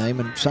in their team,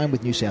 and same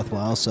with New South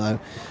Wales. So,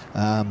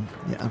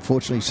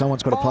 unfortunately,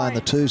 someone's got to play on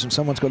the 2s and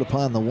someone's got to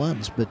play on the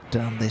 1s, but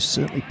they're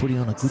certainly putting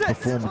on a good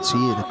performance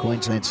here, the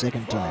Queensland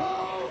second team.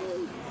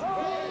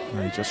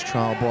 They just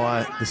trailed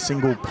by the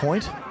single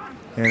point,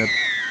 and a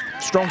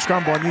strong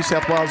scrum by New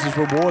South Wales is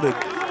rewarded.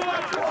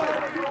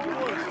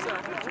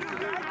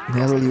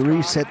 Now, he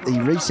reset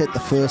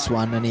the first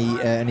one,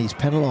 and he's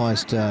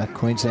penalised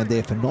Queensland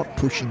there for not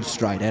pushing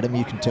straight. Adam,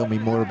 you can tell me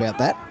more about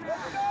that.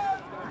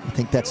 I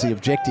think that's the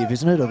objective,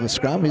 isn't it, of a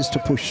scrum, is to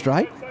push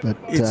straight? But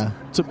it's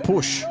to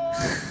push.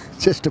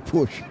 Just to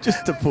push.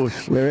 Just to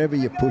push. Wherever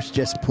you push,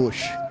 just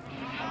push.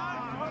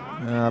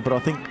 But I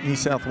think New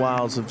South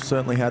Wales have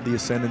certainly had the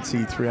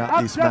ascendancy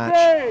throughout this match,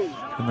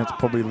 and that's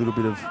probably a little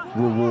bit of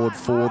reward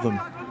for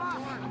them.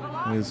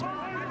 There's,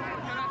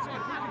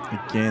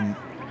 again,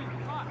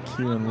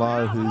 Kieran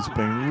Lowe, who's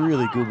been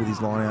really good with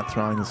his line-out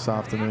throwing this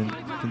afternoon,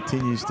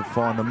 continues to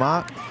find the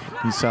mark.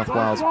 New South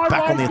Wales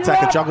back on the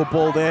attack. A juggle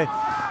ball there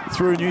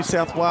through New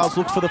South Wales.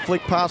 Looks for the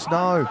flick pass.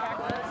 No.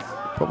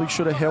 Probably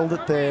should have held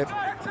it there.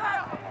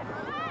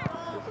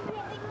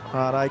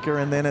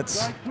 Hardacre, and then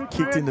it's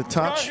kicked into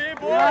touch.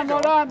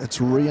 It's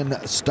Rian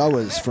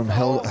Stowers from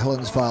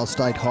Helensvale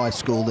State High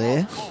School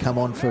there. Come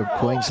on for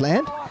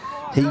Queensland.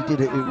 He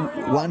did a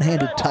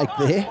one-handed take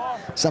there.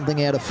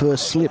 Something out of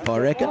first slip, I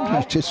reckon.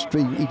 He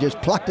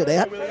just plucked it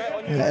out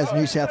as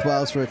New South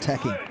Wales were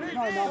attacking.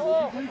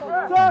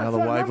 Another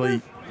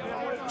Waverley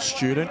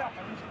student.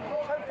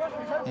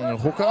 And a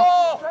hooker,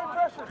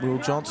 Will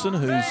Johnson,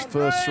 whose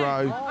first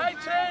throw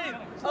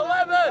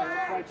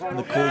in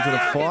the call to the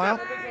fire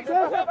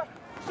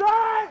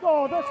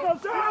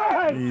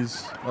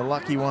is a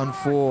lucky one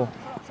for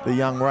the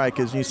young rake,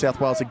 as New South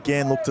Wales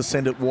again look to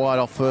send it wide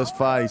off first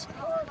phase.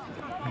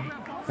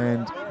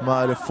 And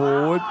motor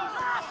forward.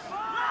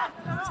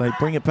 If they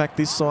bring it back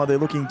this side, they're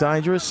looking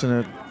dangerous, and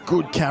a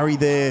good carry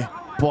there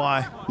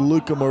by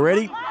Luca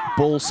Moretti.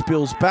 Ball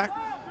spills back.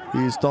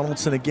 Here's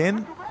Donaldson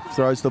again.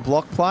 Throws the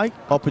block play.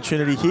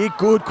 Opportunity here.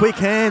 Good quick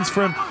hands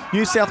from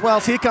New South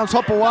Wales. Here comes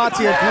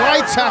Hopewati. A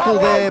great tackle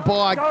there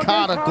by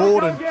Carter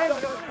Gordon.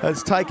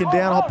 Has taken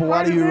down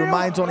Hopewati, who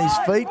remains on his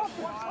feet.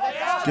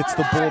 Gets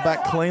the ball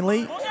back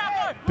cleanly.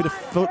 Bit of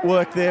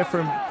footwork there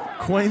from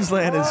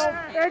Queensland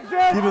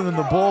has given them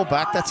the ball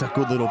back. That's a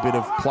good little bit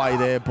of play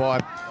there by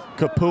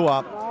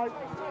Kapua.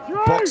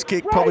 Box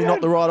kick, probably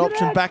not the right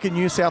option. Back in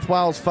New South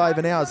Wales'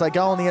 favour now as they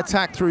go on the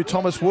attack through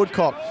Thomas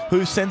Woodcock,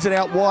 who sends it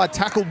out wide.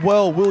 Tackled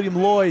well, William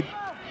Lloyd.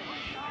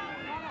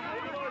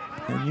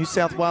 And New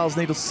South Wales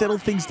need to settle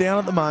things down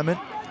at the moment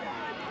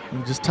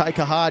and just take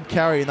a hard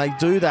carry, and they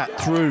do that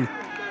through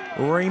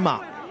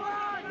Rima.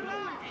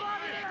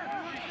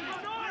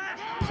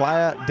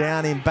 Player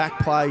down in back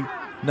play.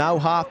 No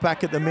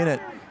halfback at the minute.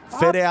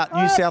 Fed out,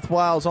 New South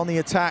Wales on the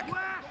attack.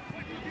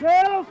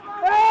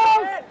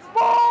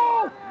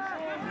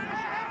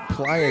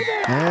 Player.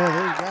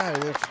 Yeah, there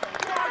you go.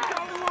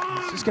 I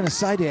was just going to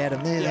say to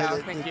Adam there,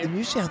 the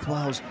New South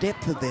Wales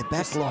depth of their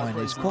back line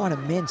is quite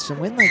immense, and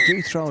when they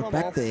do throw it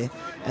back there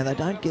and they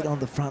don't get on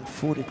the front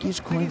foot, it gives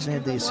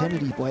Queensland the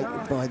ascendancy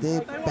by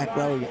their back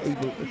row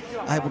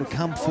able to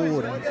come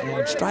forward,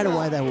 and straight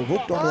away they were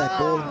hooked onto that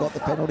ball and got the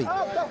penalty.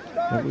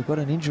 But we've got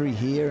an injury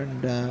here,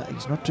 and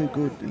he's not too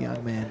good, the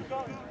young man.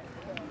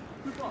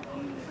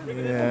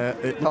 Yeah,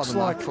 it looks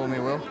like for me,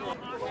 Will.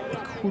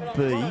 it could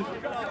be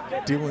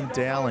Dylan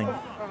Dowling,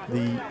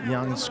 the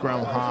young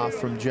scrum half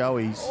from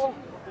Joey's.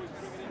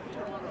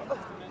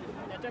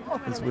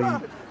 As we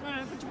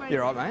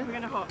You're right,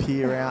 mate.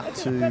 peer out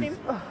to...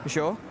 You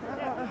sure?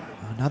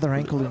 Another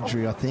ankle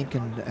injury, I think,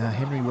 and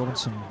Henry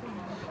Robinson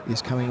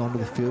is coming onto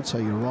the field, so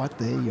you're right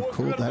there. You've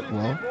called that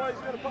well.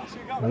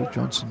 Will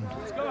Johnson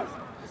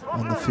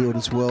on the field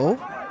as well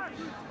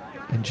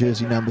in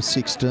jersey number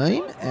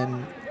 16,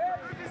 and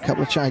a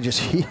couple of changes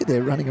here.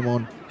 They're running them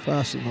on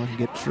faster than I can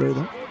get through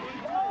them.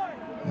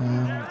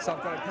 So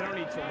I've got a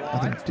penalty to I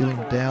think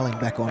Dylan Dowling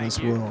back on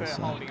as well.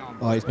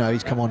 So.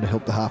 He's come on to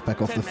help the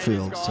halfback off the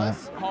field. So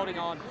holding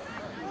on.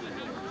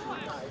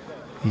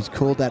 he's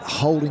called that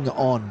holding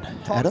on.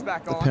 Adam,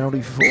 the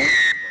penalty for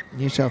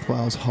New South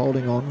Wales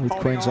holding on with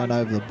Queensland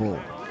over the ball.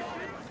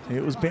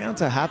 It was bound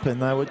to happen.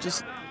 They were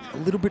just a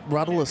little bit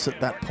rudderless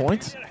at that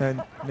point,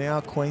 and now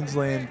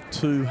Queensland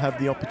too have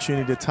the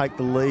opportunity to take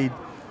the lead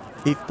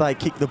if they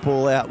kick the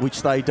ball out,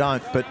 which they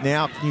don't. But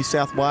now New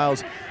South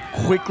Wales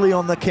quickly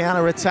on the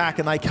counter attack,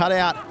 and they cut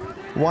out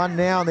one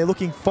now, and they're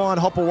looking fine.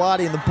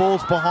 Hopewadi, and the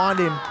ball's behind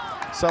him.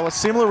 So a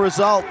similar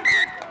result,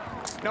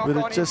 but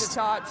it just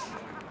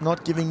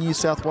not giving New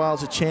South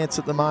Wales a chance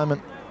at the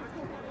moment.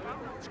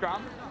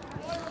 Scrum.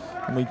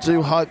 And we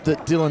do hope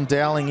that Dylan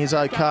Dowling is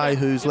okay,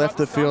 who's left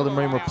the field and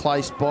been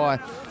replaced by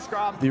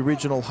the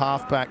original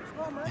halfback,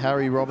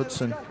 Harry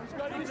Robertson.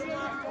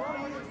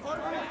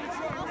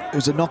 It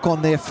was a knock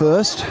on there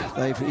first.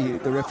 The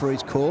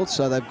referee's called,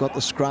 so they've got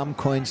the scrum,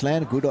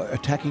 Queensland. A good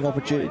attacking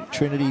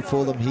opportunity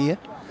for them here.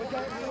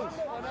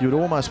 You would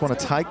almost want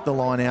to take the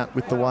line out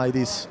with the way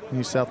this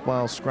New South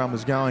Wales scrum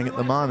is going at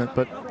the moment,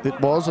 but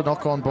it was a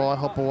knock on by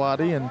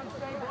Hopewadi, and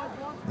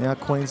now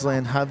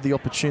Queensland have the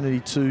opportunity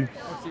to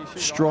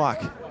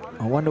strike.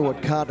 I wonder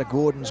what Carter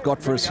Gordon's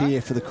got for us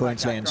here for the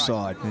Queensland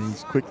side. And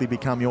he's quickly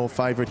become your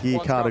favourite here,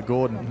 Carter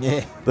Gordon.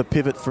 Yeah. The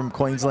pivot from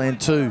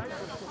Queensland too.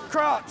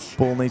 Crutch.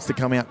 Ball needs to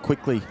come out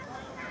quickly.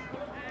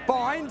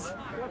 Bind.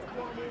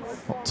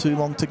 Not too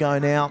long to go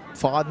now.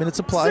 5 minutes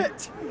of play.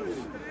 Sit.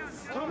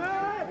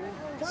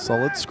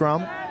 Solid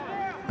scrum.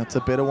 That's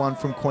a better one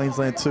from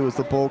Queensland too as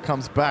the ball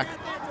comes back.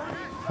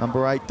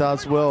 Number 8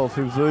 does well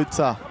for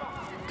Vuta.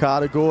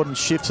 Carter Gordon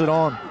shifts it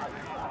on.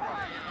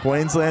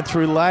 Queensland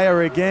through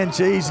Leia again.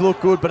 Geez,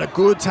 look good, but a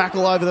good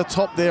tackle over the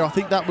top there. I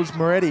think that was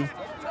Moretti.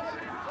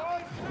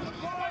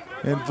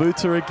 And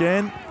Vuta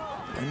again.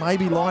 They may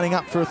be lining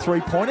up for a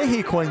three-pointer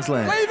here,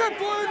 Queensland. Leave it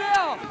blue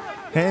now.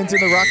 Hands in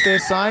the ruck there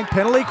saying,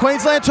 penalty,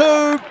 Queensland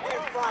 2.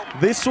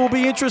 This will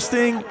be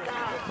interesting.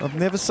 I've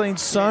never seen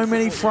so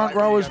many front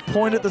rowers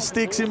point at the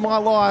sticks in my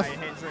life.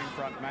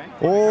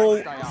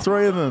 All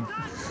three of them.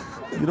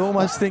 You'd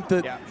almost think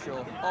that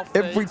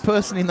every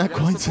person in that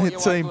Queensland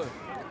team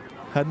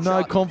had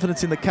no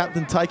confidence in the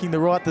captain taking the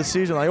right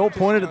decision. They all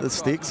pointed at the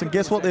sticks, and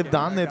guess what they've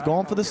done? They've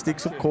gone for the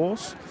sticks, of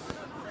course.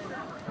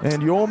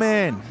 And your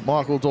man,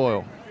 Michael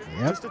Doyle.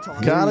 Yep.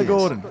 Carter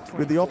Gordon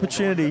with the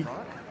opportunity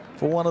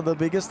for one of the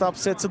biggest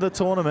upsets of the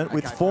tournament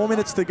with 4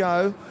 minutes to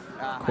go.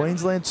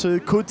 Queensland 2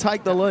 could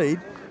take the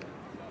lead.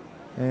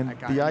 And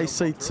the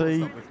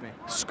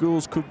ACT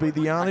schools could be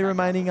the only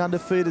remaining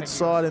undefeated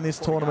side in this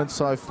tournament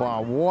so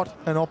far. What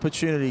an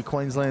opportunity,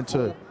 Queensland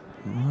 2.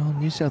 Well,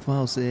 New South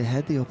Wales there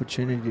had the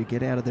opportunity to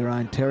get out of their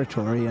own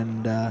territory,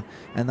 and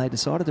they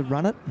decided to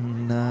run it,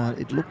 and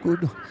it looked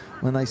good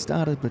when they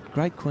started, but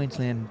great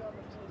Queensland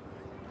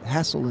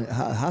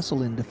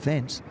hustle in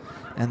defence,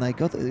 and they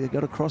got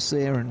across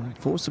there and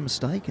forced a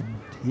mistake, and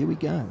here we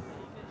go.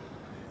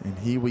 And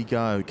here we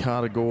go,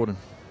 Carter Gordon.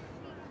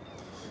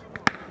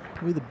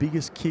 Probably the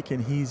biggest kick in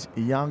his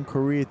young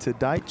career to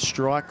date.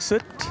 Strikes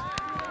it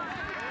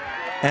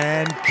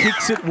and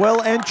kicks it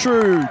well and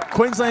true.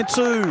 Queensland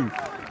 2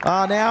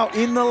 are now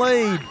in the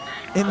lead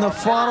in the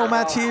final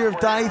match here of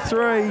day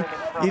 3.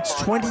 It's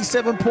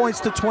 27 points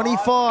to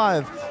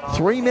 25.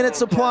 3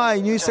 minutes of play.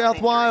 New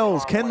South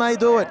Wales, can they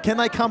do it? Can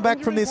they come back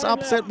from this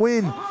upset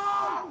win?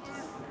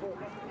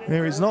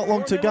 There is not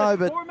long to go,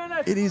 but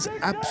it is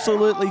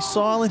absolutely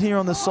silent here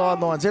on the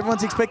sidelines.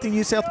 Everyone's expecting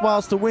New South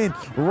Wales to win.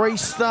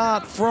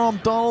 Restart from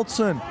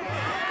Donaldson.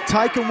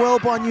 Taken well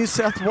by New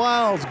South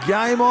Wales.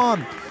 Game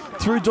on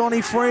through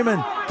Donnie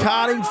Freeman.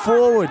 Carting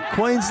forward.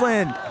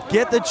 Queensland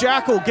Get the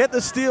jackal, get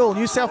the steal.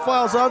 New South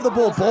Wales over the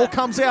ball. Ball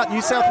comes out.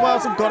 New South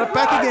Wales have got it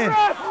back again.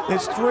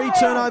 There's 3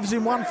 turnovers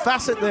in one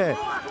facet there.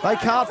 They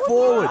cart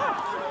forward.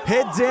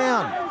 Head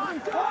down.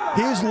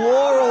 Here's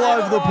Law all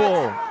over the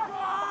ball.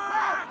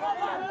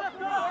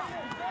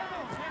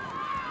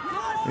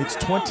 It's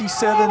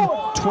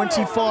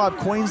 27-25.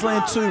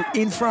 Queensland 2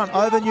 in front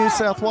over New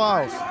South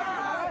Wales.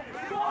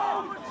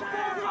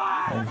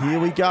 And here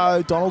we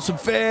go. Donaldson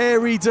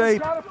very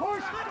deep.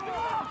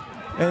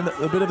 And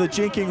a bit of a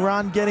jinking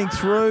run getting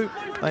through.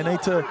 They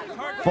need to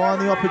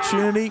find the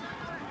opportunity.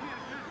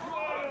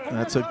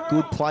 That's a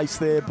good place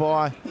there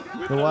by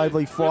the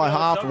Waverley fly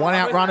half. 1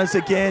 out runners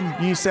again,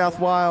 New South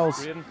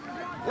Wales.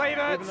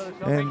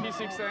 And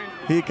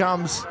here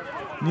comes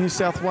New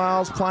South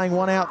Wales playing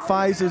 1 out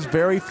phases,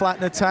 very flat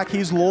in attack.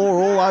 Here's Law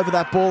all over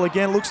that ball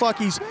again. Looks like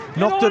he's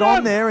knocked it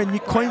on there,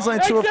 and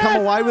Queensland 2 have come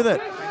away with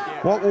it.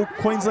 What will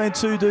Queensland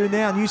 2 do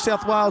now? New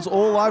South Wales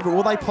all over it.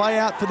 Will they play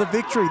out for the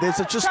victory? There's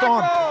just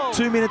on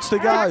 2 minutes to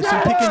go.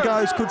 Some pick and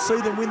goes could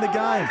see them win the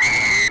game.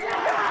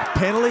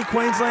 Penalty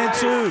Queensland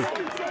 2.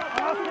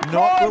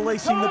 Not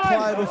releasing the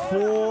player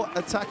before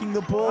attacking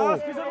the ball.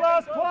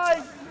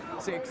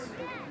 6.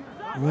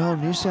 Well,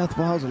 New South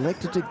Wales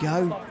elected to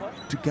go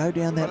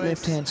down that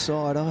left-hand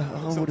side. I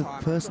would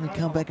have personally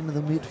come back into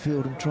the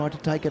midfield and tried to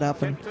take it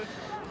up and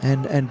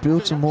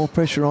build some more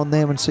pressure on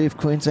them and see if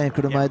Queensland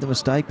could have made the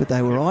mistake, but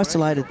they were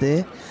isolated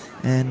there,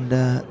 and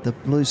the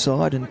blue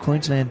side and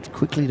Queensland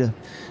quickly to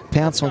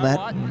pounce on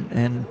that,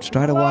 and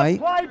straight away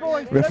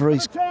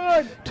referees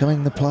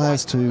telling the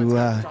players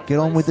to get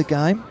on with the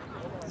game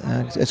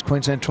as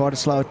Queensland try to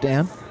slow it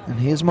down. And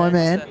here's my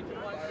man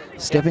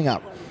stepping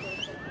up,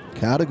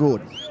 Carter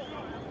Gordon.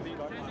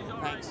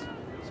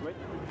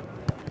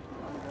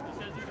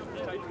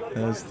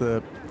 As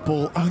the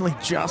ball only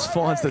just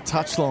finds the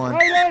touchline.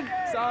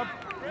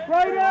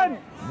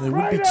 There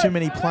wouldn't be too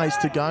many plays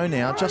to go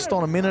now. Just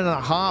on 1.5 minutes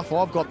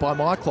I've got by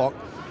my clock.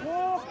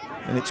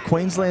 And it's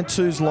Queensland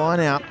 2's line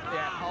out.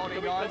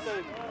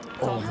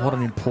 Oh, what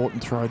an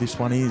important throw this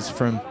one is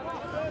from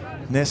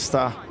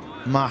Nesta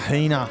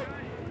Mahina,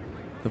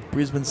 the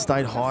Brisbane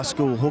State High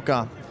School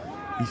hooker.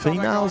 If he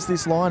nails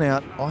this line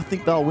out, I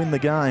think they'll win the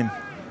game.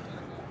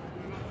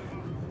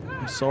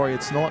 I'm sorry,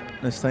 it's not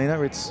Nestina,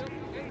 it's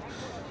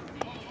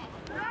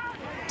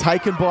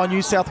taken by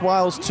New South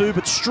Wales too,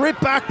 but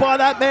stripped back by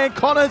that man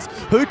Connors,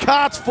 who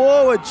carts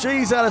forward.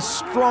 Geez, that a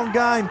strong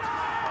game,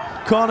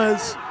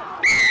 Connors.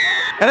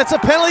 And it's a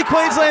penalty,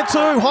 Queensland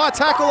 2. High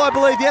tackle, I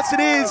believe. Yes, it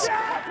is.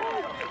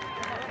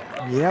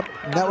 Yep,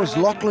 that was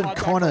Lachlan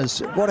Connors.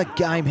 What a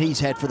game he's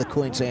had for the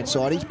Queensland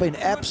side. He's been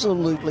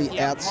absolutely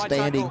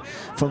outstanding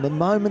from the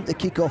moment the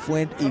kickoff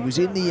went. He was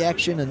in the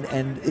action,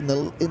 and in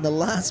the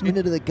last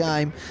minute of the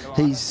game,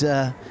 he's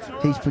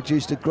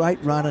produced a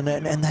great run,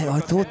 and I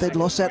thought they'd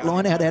lost that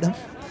line out at him.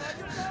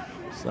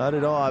 So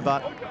did I,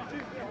 but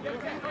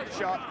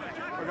Shot.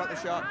 I got the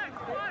shot.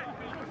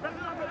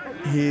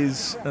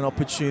 here's an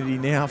opportunity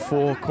now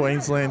for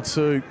Queensland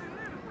 2.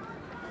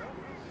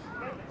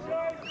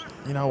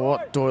 You know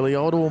what, Doyley,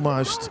 I'd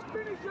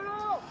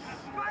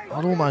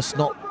almost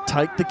not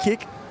take the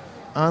kick,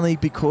 only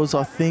because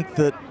I think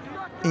that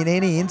in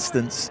any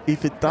instance,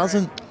 if it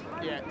doesn't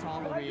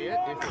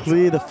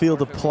clear the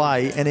field of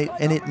play, and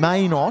it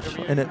may not,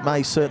 and it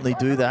may certainly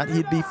do that,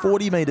 he'd be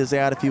 40 metres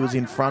out if he was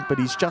in front, but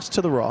he's just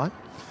to the right.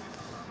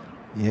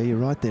 Yeah, you're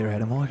right there,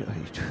 Adam.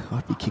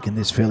 I'd be kicking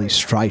this fairly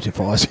straight if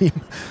I was him,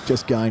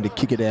 just going to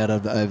kick it out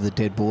over the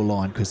dead ball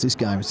line, because this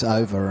game's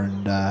over,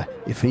 and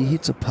if he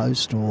hits a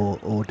post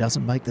or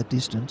doesn't make the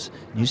distance,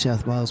 New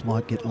South Wales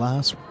might get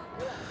last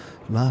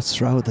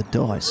throw of the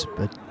dice,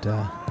 but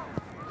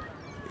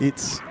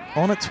it's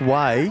on its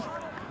way,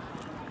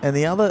 and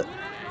the other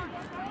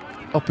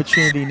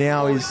opportunity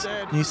now is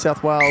New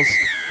South Wales.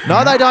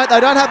 No, they don't. They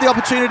don't have the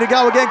opportunity to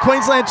go again.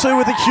 Queensland 2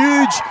 with a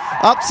huge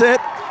upset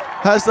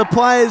as the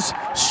players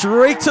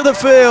streak to the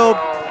field,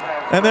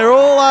 and they're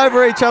all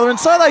over each other, and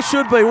so they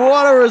should be.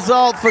 What a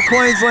result for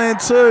Queensland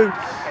 2.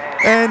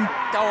 And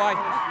Go away.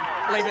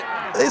 Leave it.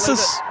 this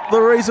is the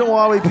reason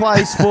why we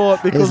play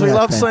sport, because we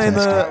love seeing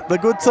the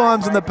good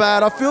times and the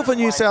bad. I feel for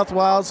New South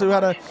Wales, who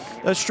had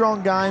a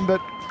strong game,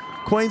 but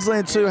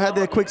Queensland 2 had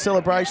their quick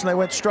celebration. They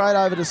went straight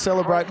over to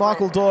celebrate.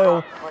 Michael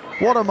Doyle,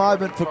 what a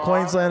moment for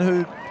Queensland,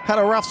 who had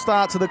a rough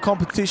start to the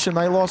competition.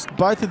 They lost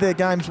both of their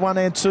games, 1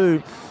 and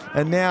 2,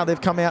 and now they've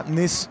come out in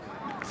this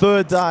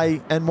third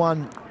day and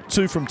won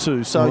 2 from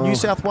 2. So New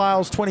South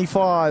Wales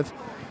 25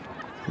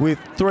 with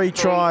 3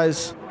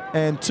 tries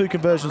and 2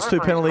 conversions,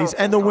 2 penalties,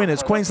 and the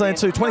winners, Queensland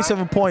 2,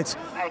 27 points,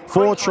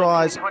 4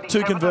 tries,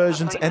 2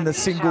 conversions, and the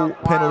single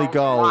penalty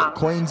goal.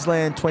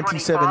 Queensland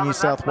 27, New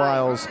South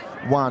Wales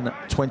 1,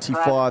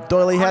 25.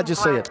 Doyley, how'd you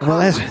see it?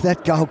 well,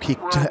 that goal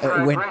kick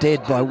went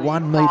dead by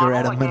 1 metre,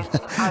 Adam,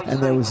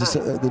 and there was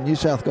the New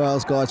South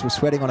Wales guys were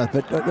sweating on it,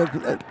 but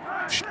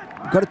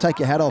got to take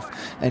your hat off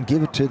and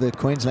give it to the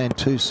Queensland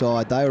 2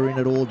 side. They were in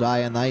it all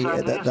day, and I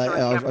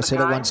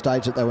said at one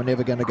stage that they were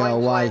never going to go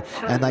away,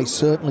 and they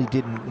certainly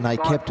didn't. And they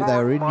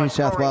were in New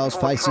South Wales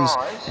faces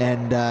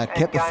and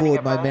kept the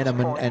forward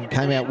momentum and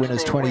came out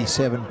winners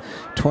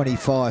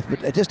 27-25.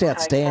 But just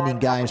outstanding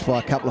games by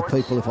a couple of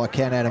people, if I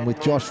can add them,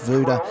 with Josh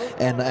Vuda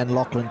and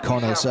Lachlan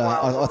Connors.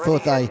 I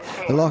thought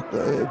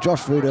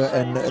Josh Vuda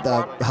and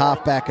the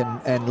halfback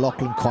and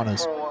Lachlan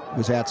Connors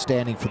was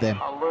outstanding for them.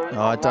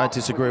 I don't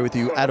disagree with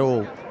you at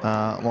all,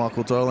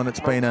 Michael Doyle, and it's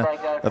been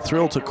a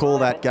thrill to call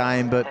that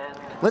game. But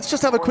let's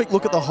just have a quick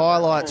look at the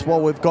highlights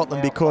while we've got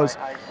them, because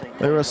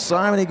there are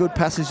so many good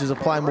passages of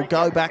play. And we'll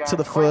go back to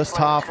the first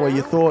half where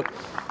you thought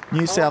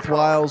New South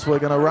Wales were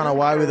going to run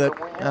away with it,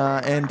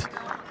 and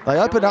they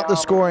opened up the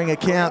scoring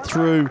account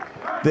through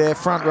their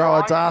front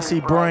rower, Darcy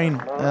Breen,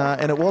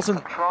 and it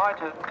wasn't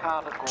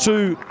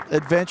too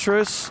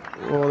adventurous,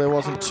 or there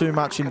wasn't too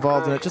much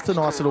involved in it. Just a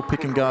nice little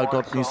pick and go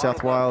got New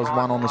South Wales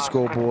one on the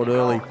scoreboard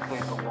early,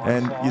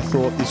 and you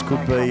thought this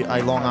could be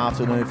a long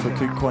afternoon for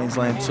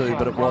Queensland 2,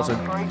 but it wasn't.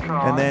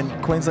 And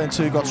then Queensland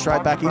 2 got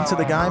straight back into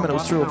the game, and it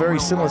was through a very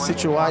similar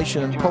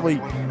situation, and probably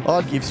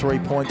I'd give 3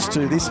 points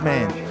to this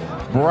man,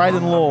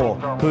 Braden Law,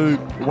 who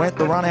went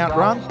the run-out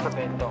run,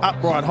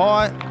 upright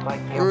high,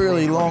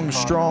 really long,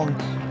 strong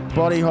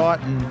body height,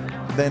 and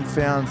then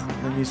found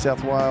the New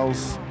South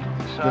Wales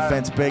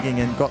defence begging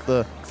and got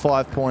the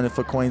 5-pointer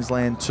for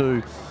Queensland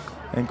 2.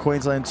 And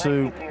Queensland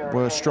 2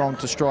 were strong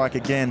to strike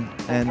again,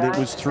 and it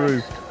was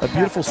through a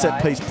beautiful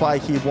set-piece play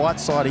here.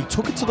 Whiteside, he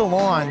took it to the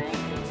line,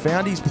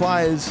 found his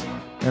players,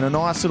 and a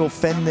nice little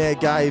fend there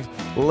gave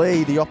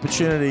Lee the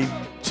opportunity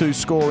to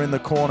score in the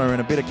corner,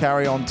 and a bit of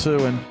carry-on too,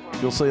 and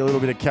you'll see a little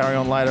bit of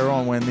carry-on later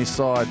on when this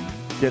side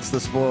gets the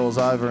spoils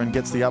over and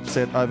gets the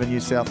upset over New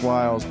South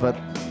Wales. But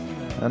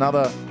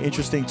another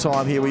interesting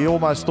time here. We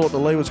almost thought that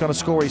Lee was going to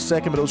score his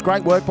second, but it was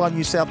great work by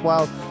New South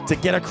Wales to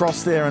get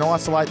across there and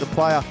isolate the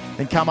player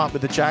and come up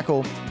with the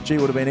jackal. Gee,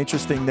 would have been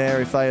interesting there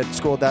if they had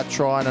scored that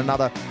try. And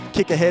another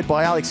kick ahead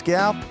by Alex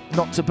Gow,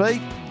 not to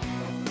beat.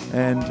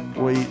 And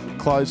we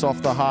close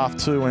off the half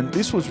too. And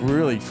this was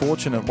really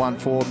fortunate one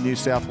for New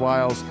South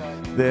Wales.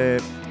 Their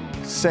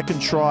second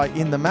try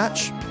in the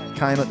match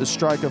came at the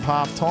stroke of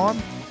half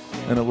time.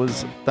 And it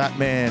was that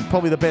man,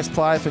 probably the best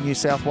player for New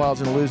South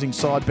Wales in a losing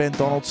side, Ben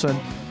Donaldson,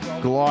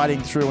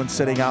 gliding through and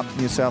setting up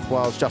New South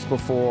Wales just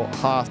before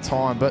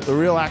half-time. But the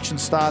real action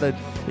started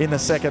in the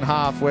second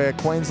half, where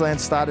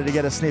Queensland started to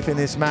get a sniff in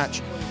this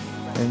match.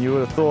 And you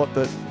would have thought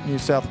that New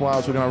South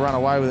Wales were going to run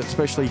away with it,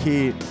 especially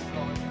here,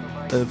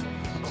 of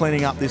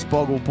cleaning up this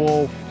boggle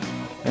ball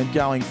and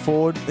going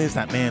forward. There's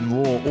that man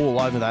Law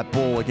all over that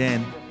ball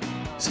again.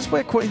 This is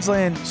where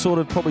Queensland sort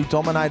of probably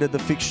dominated the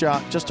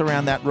fixture, just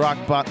around that ruck,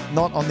 but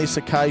not on this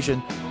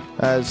occasion,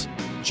 as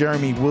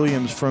Jeremy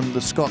Williams from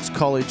the Scots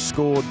College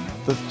scored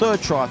the third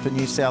try for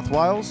New South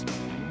Wales.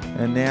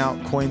 And now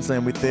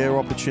Queensland with their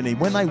opportunity.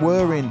 When they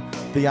were in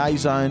the A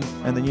zone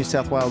and the New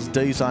South Wales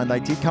D zone, they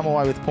did come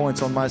away with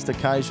points on most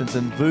occasions.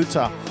 And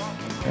Vuta,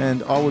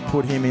 and I would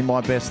put him in my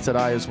best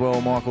today as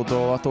well, Michael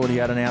Doyle. I thought he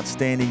had an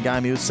outstanding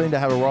game. He seemed to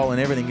have a role in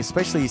everything,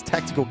 especially his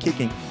tactical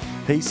kicking.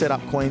 He set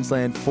up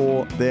Queensland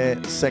for their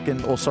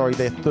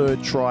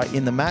third try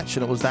in the match,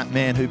 and it was that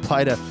man who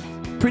played a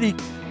pretty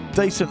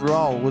decent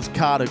role, was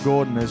Carter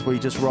Gordon, as we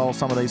just roll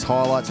some of these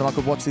highlights. And I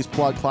could watch this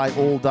plug play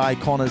all day,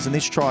 Connors, and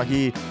this try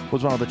here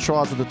was one of the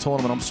tries of the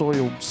tournament. I'm sure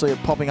you'll see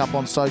it popping up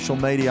on social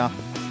media.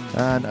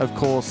 And of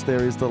course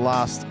there is the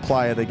last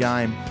play of the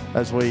game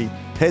as we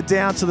head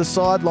down to the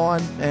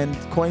sideline, and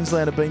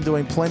Queensland have been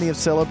doing plenty of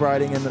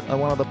celebrating, and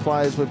one of the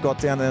players we've got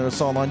down there on the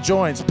sideline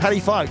joins Paddy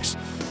Folkes,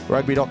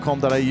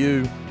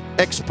 Rugby.com.au,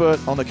 expert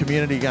on the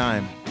community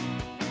game.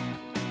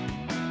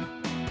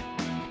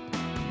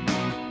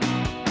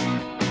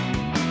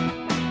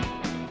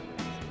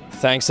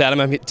 Thanks, Adam.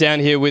 I'm down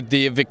here with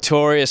the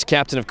victorious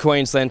captain of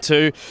Queensland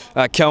 2,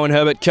 Cohen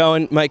Herbert.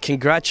 Cohen, mate,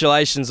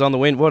 congratulations on the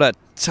win. What a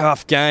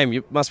tough game.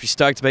 You must be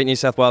stoked to beat New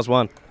South Wales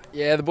 1.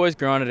 Yeah, the boys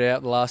grinded it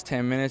out the last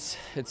 10 minutes.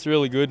 It's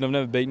really good, and I've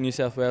never beaten New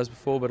South Wales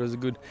before, but it was a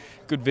good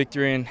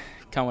victory, and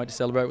can't wait to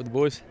celebrate with the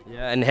boys.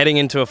 Yeah, and heading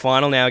into a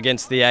final now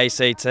against the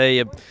ACT,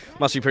 you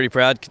must be pretty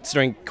proud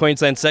considering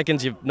Queensland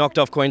seconds. You've knocked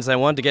off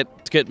Queensland 1 to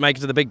make it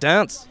to the big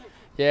dance.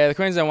 Yeah, the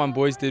Queensland 1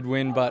 boys did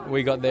win, but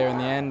we got there in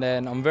the end,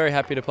 and I'm very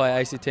happy to play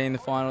ACT in the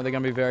final. They're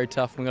going to be very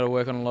tough. We've got to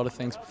work on a lot of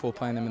things before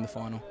playing them in the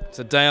final. It's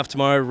a day off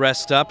tomorrow,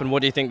 rest up, and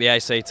what do you think the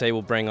ACT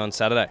will bring on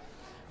Saturday?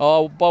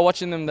 Oh, by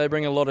watching them, they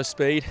bring a lot of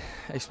speed,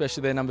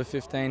 especially their number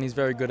 15. He's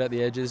very good at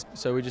the edges,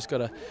 so we just got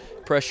to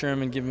pressure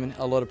him and give him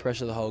a lot of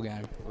pressure the whole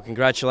game. Well,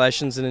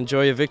 congratulations and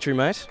enjoy your victory,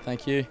 mate.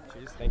 Thank you.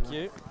 Cheers, thank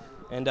you.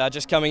 And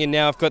just coming in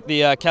now, I've got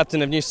the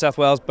captain of New South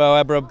Wales, Bo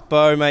Abra.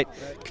 Bo, mate,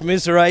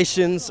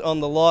 commiserations on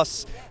the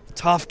loss.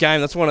 Tough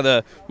game. That's one of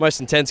the most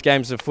intense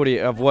games of footy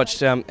I've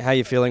watched. How are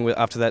you feeling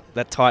after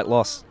that tight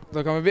loss?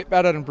 Look, I'm a bit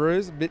battered and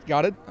bruised, a bit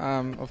gutted,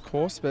 of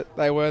course, but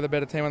they were the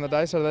better team on the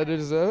day, so they do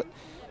deserve it.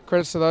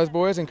 credits to those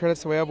boys and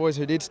credits to our boys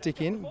who did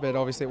stick in, but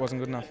obviously it wasn't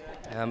good enough.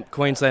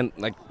 Queensland,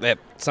 like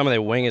some of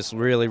their wingers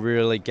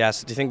really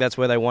gassed. Do you think that's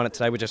where they won it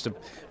today with just a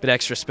bit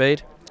extra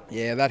speed?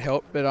 Yeah, that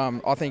helped, but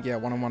I think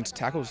one-on-one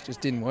tackles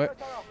just didn't work.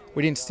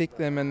 We didn't stick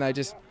them and they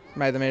just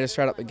made the meter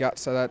straight up the gut,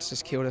 so that's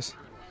just killed us.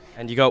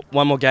 And you got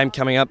one more game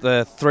coming up,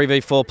 the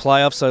 3v4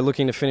 playoff, so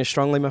looking to finish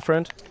strongly, my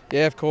friend?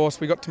 Yeah, of course.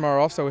 We got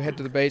tomorrow off, so we head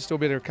to the beach, do a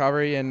bit of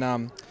recovery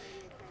and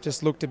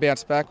just look to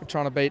bounce back. We're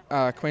trying to beat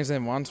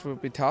Queensland once, will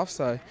be tough,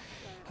 so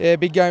yeah,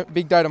 big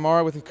day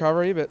tomorrow with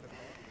recovery, but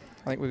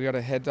I think we've got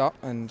to head up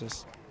and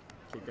just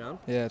keep going.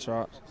 Yeah, that's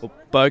right. Well,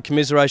 Bo,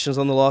 commiserations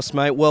on the loss,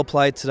 mate. Well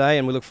played today,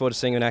 and we look forward to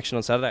seeing you in action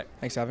on Saturday.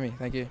 Thanks for having me.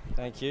 Thank you.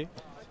 Thank you.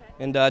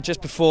 And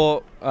just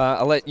before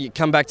I'll let you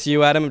come back to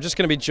you, Adam, I'm just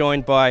going to be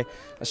joined by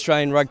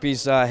Australian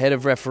Rugby's head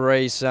of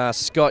referees,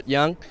 Scott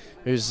Young,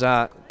 who's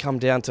come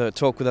down to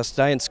talk with us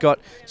today. And Scott,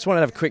 just wanted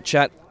to have a quick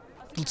chat.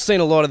 Seen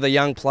a lot of the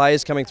young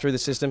players coming through the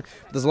system.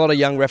 There's a lot of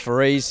young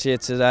referees here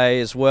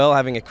today as well,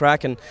 having a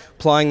crack and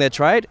plying their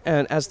trade.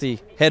 And as the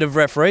head of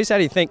referees, how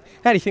do you think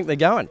they're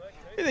going?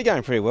 Yeah, they're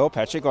going pretty well,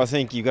 Patrick. I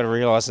think you've got to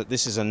realise that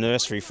this is a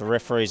nursery for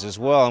referees as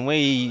well, and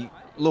we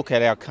look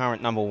at our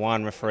current number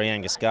one referee,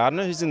 Angus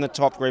Gardner, who's in the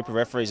top group of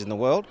referees in the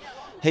world.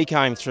 He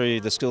came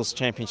through the Skills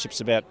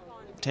Championships about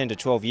 10 to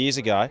 12 years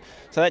ago,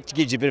 so that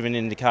gives you a bit of an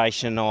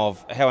indication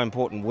of how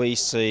important we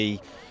see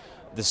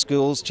the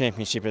Skills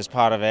Championship as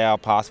part of our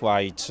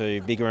pathway to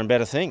bigger and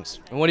better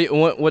things. And what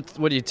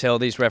do you tell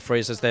these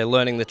referees as they're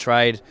learning the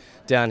trade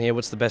down here?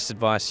 What's the best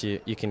advice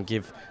you can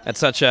give at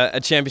such a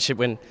championship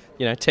when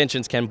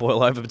tensions can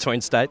boil over between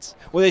states?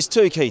 Well, there's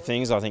two key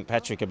things I think,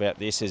 Patrick, about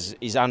this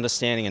is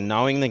understanding and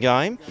knowing the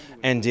game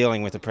and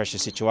dealing with the pressure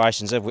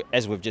situations.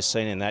 As we've just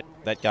seen in that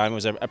game, it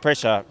was a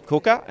pressure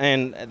cooker,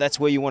 and that's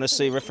where you want to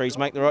see referees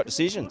make the right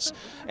decisions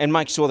and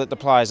make sure that the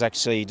players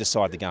actually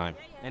decide the game.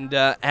 And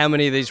how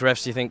many of these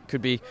refs do you think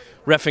could be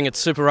reffing at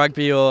Super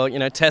Rugby or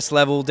test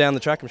level down the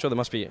track? I'm sure there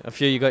must be a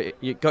few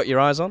you got your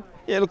eyes on.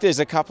 Yeah, look, there's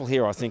a couple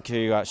here I think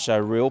who show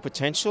real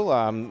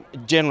potential.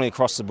 Generally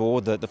across the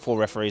board, the 4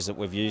 referees that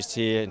we've used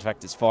here, in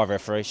fact it's 5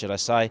 referees should I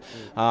say,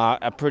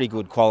 are pretty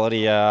good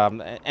quality,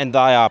 and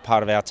they are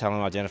part of our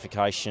talent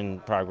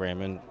identification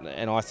program.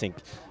 And I think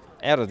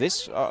out of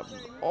this,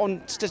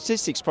 on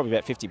statistics, probably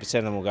about 50%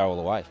 of them will go all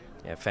the way.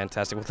 Yeah,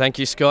 fantastic. Well, thank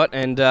you, Scott,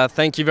 and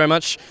thank you very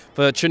much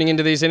for tuning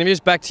into these interviews.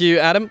 Back to you,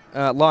 Adam,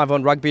 live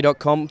on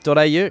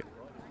Rugby.com.au.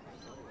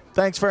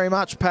 Thanks very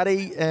much,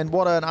 Paddy, and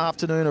what an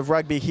afternoon of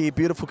rugby here.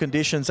 Beautiful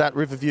conditions at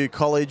Riverview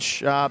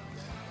College.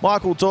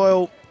 Michael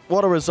Doyle,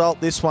 what a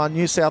result this one.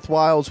 New South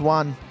Wales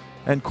 1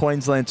 and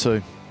Queensland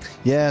 2.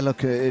 Yeah,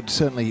 look, it's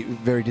certainly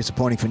very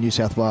disappointing for New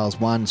South Wales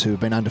ones who have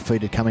been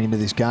undefeated coming into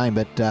this game,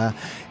 but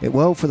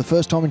well, for the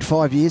first time in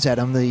 5 years,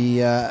 Adam,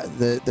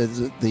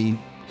 the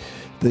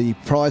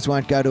prize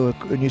won't go to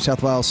a New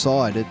South Wales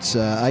side. It's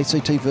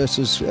ACT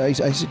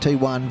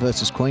 1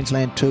 versus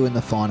Queensland 2 in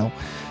the final.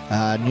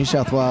 New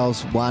South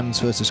Wales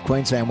 1s versus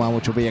Queensland 1,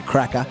 which will be a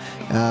cracker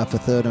for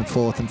 3rd and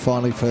 4th, and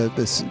finally for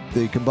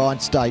the combined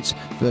states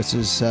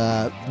versus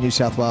New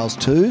South Wales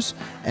 2s,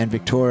 and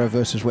Victoria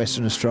versus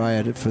Western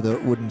Australia for the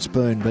wooden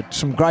spoon. But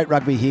some great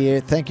rugby here.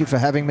 Thank you for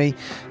having me.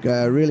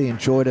 Really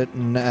enjoyed it,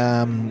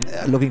 and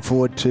looking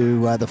forward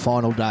to the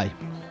final day.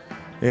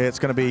 Yeah, it's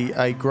going to be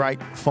a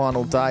great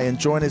final day, and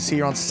join us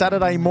here on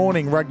Saturday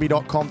morning,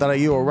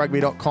 Rugby.com.au or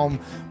Rugby.com.au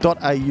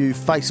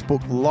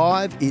Facebook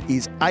Live. It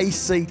is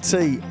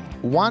ACT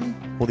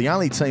 1, or the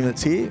only team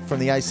that's here from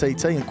the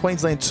ACT, and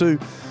Queensland 2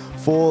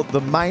 for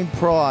the main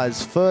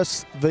prize,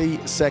 first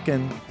v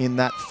second in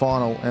that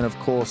final. And of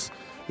course,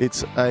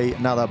 it's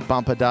another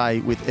bumper day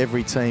with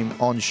every team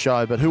on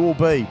show. But who will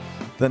be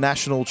the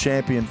national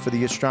champion for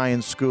the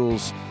Australian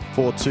schools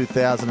for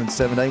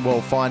 2017?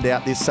 We'll find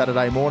out this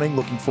Saturday morning.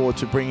 Looking forward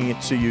to bringing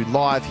it to you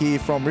live here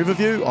from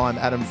Riverview. I'm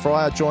Adam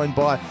Fryer, joined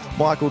by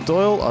Michael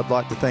Doyle. I'd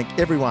like to thank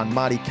everyone,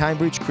 Marty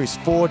Cambridge, Chris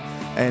Ford,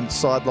 and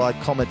Sidelight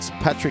Comets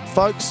Patrick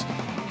Folkes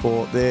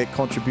for their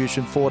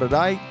contribution for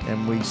today.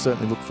 And we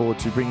certainly look forward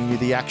to bringing you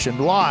the action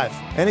live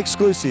and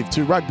exclusive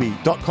to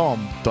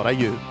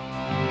Rugby.com.au.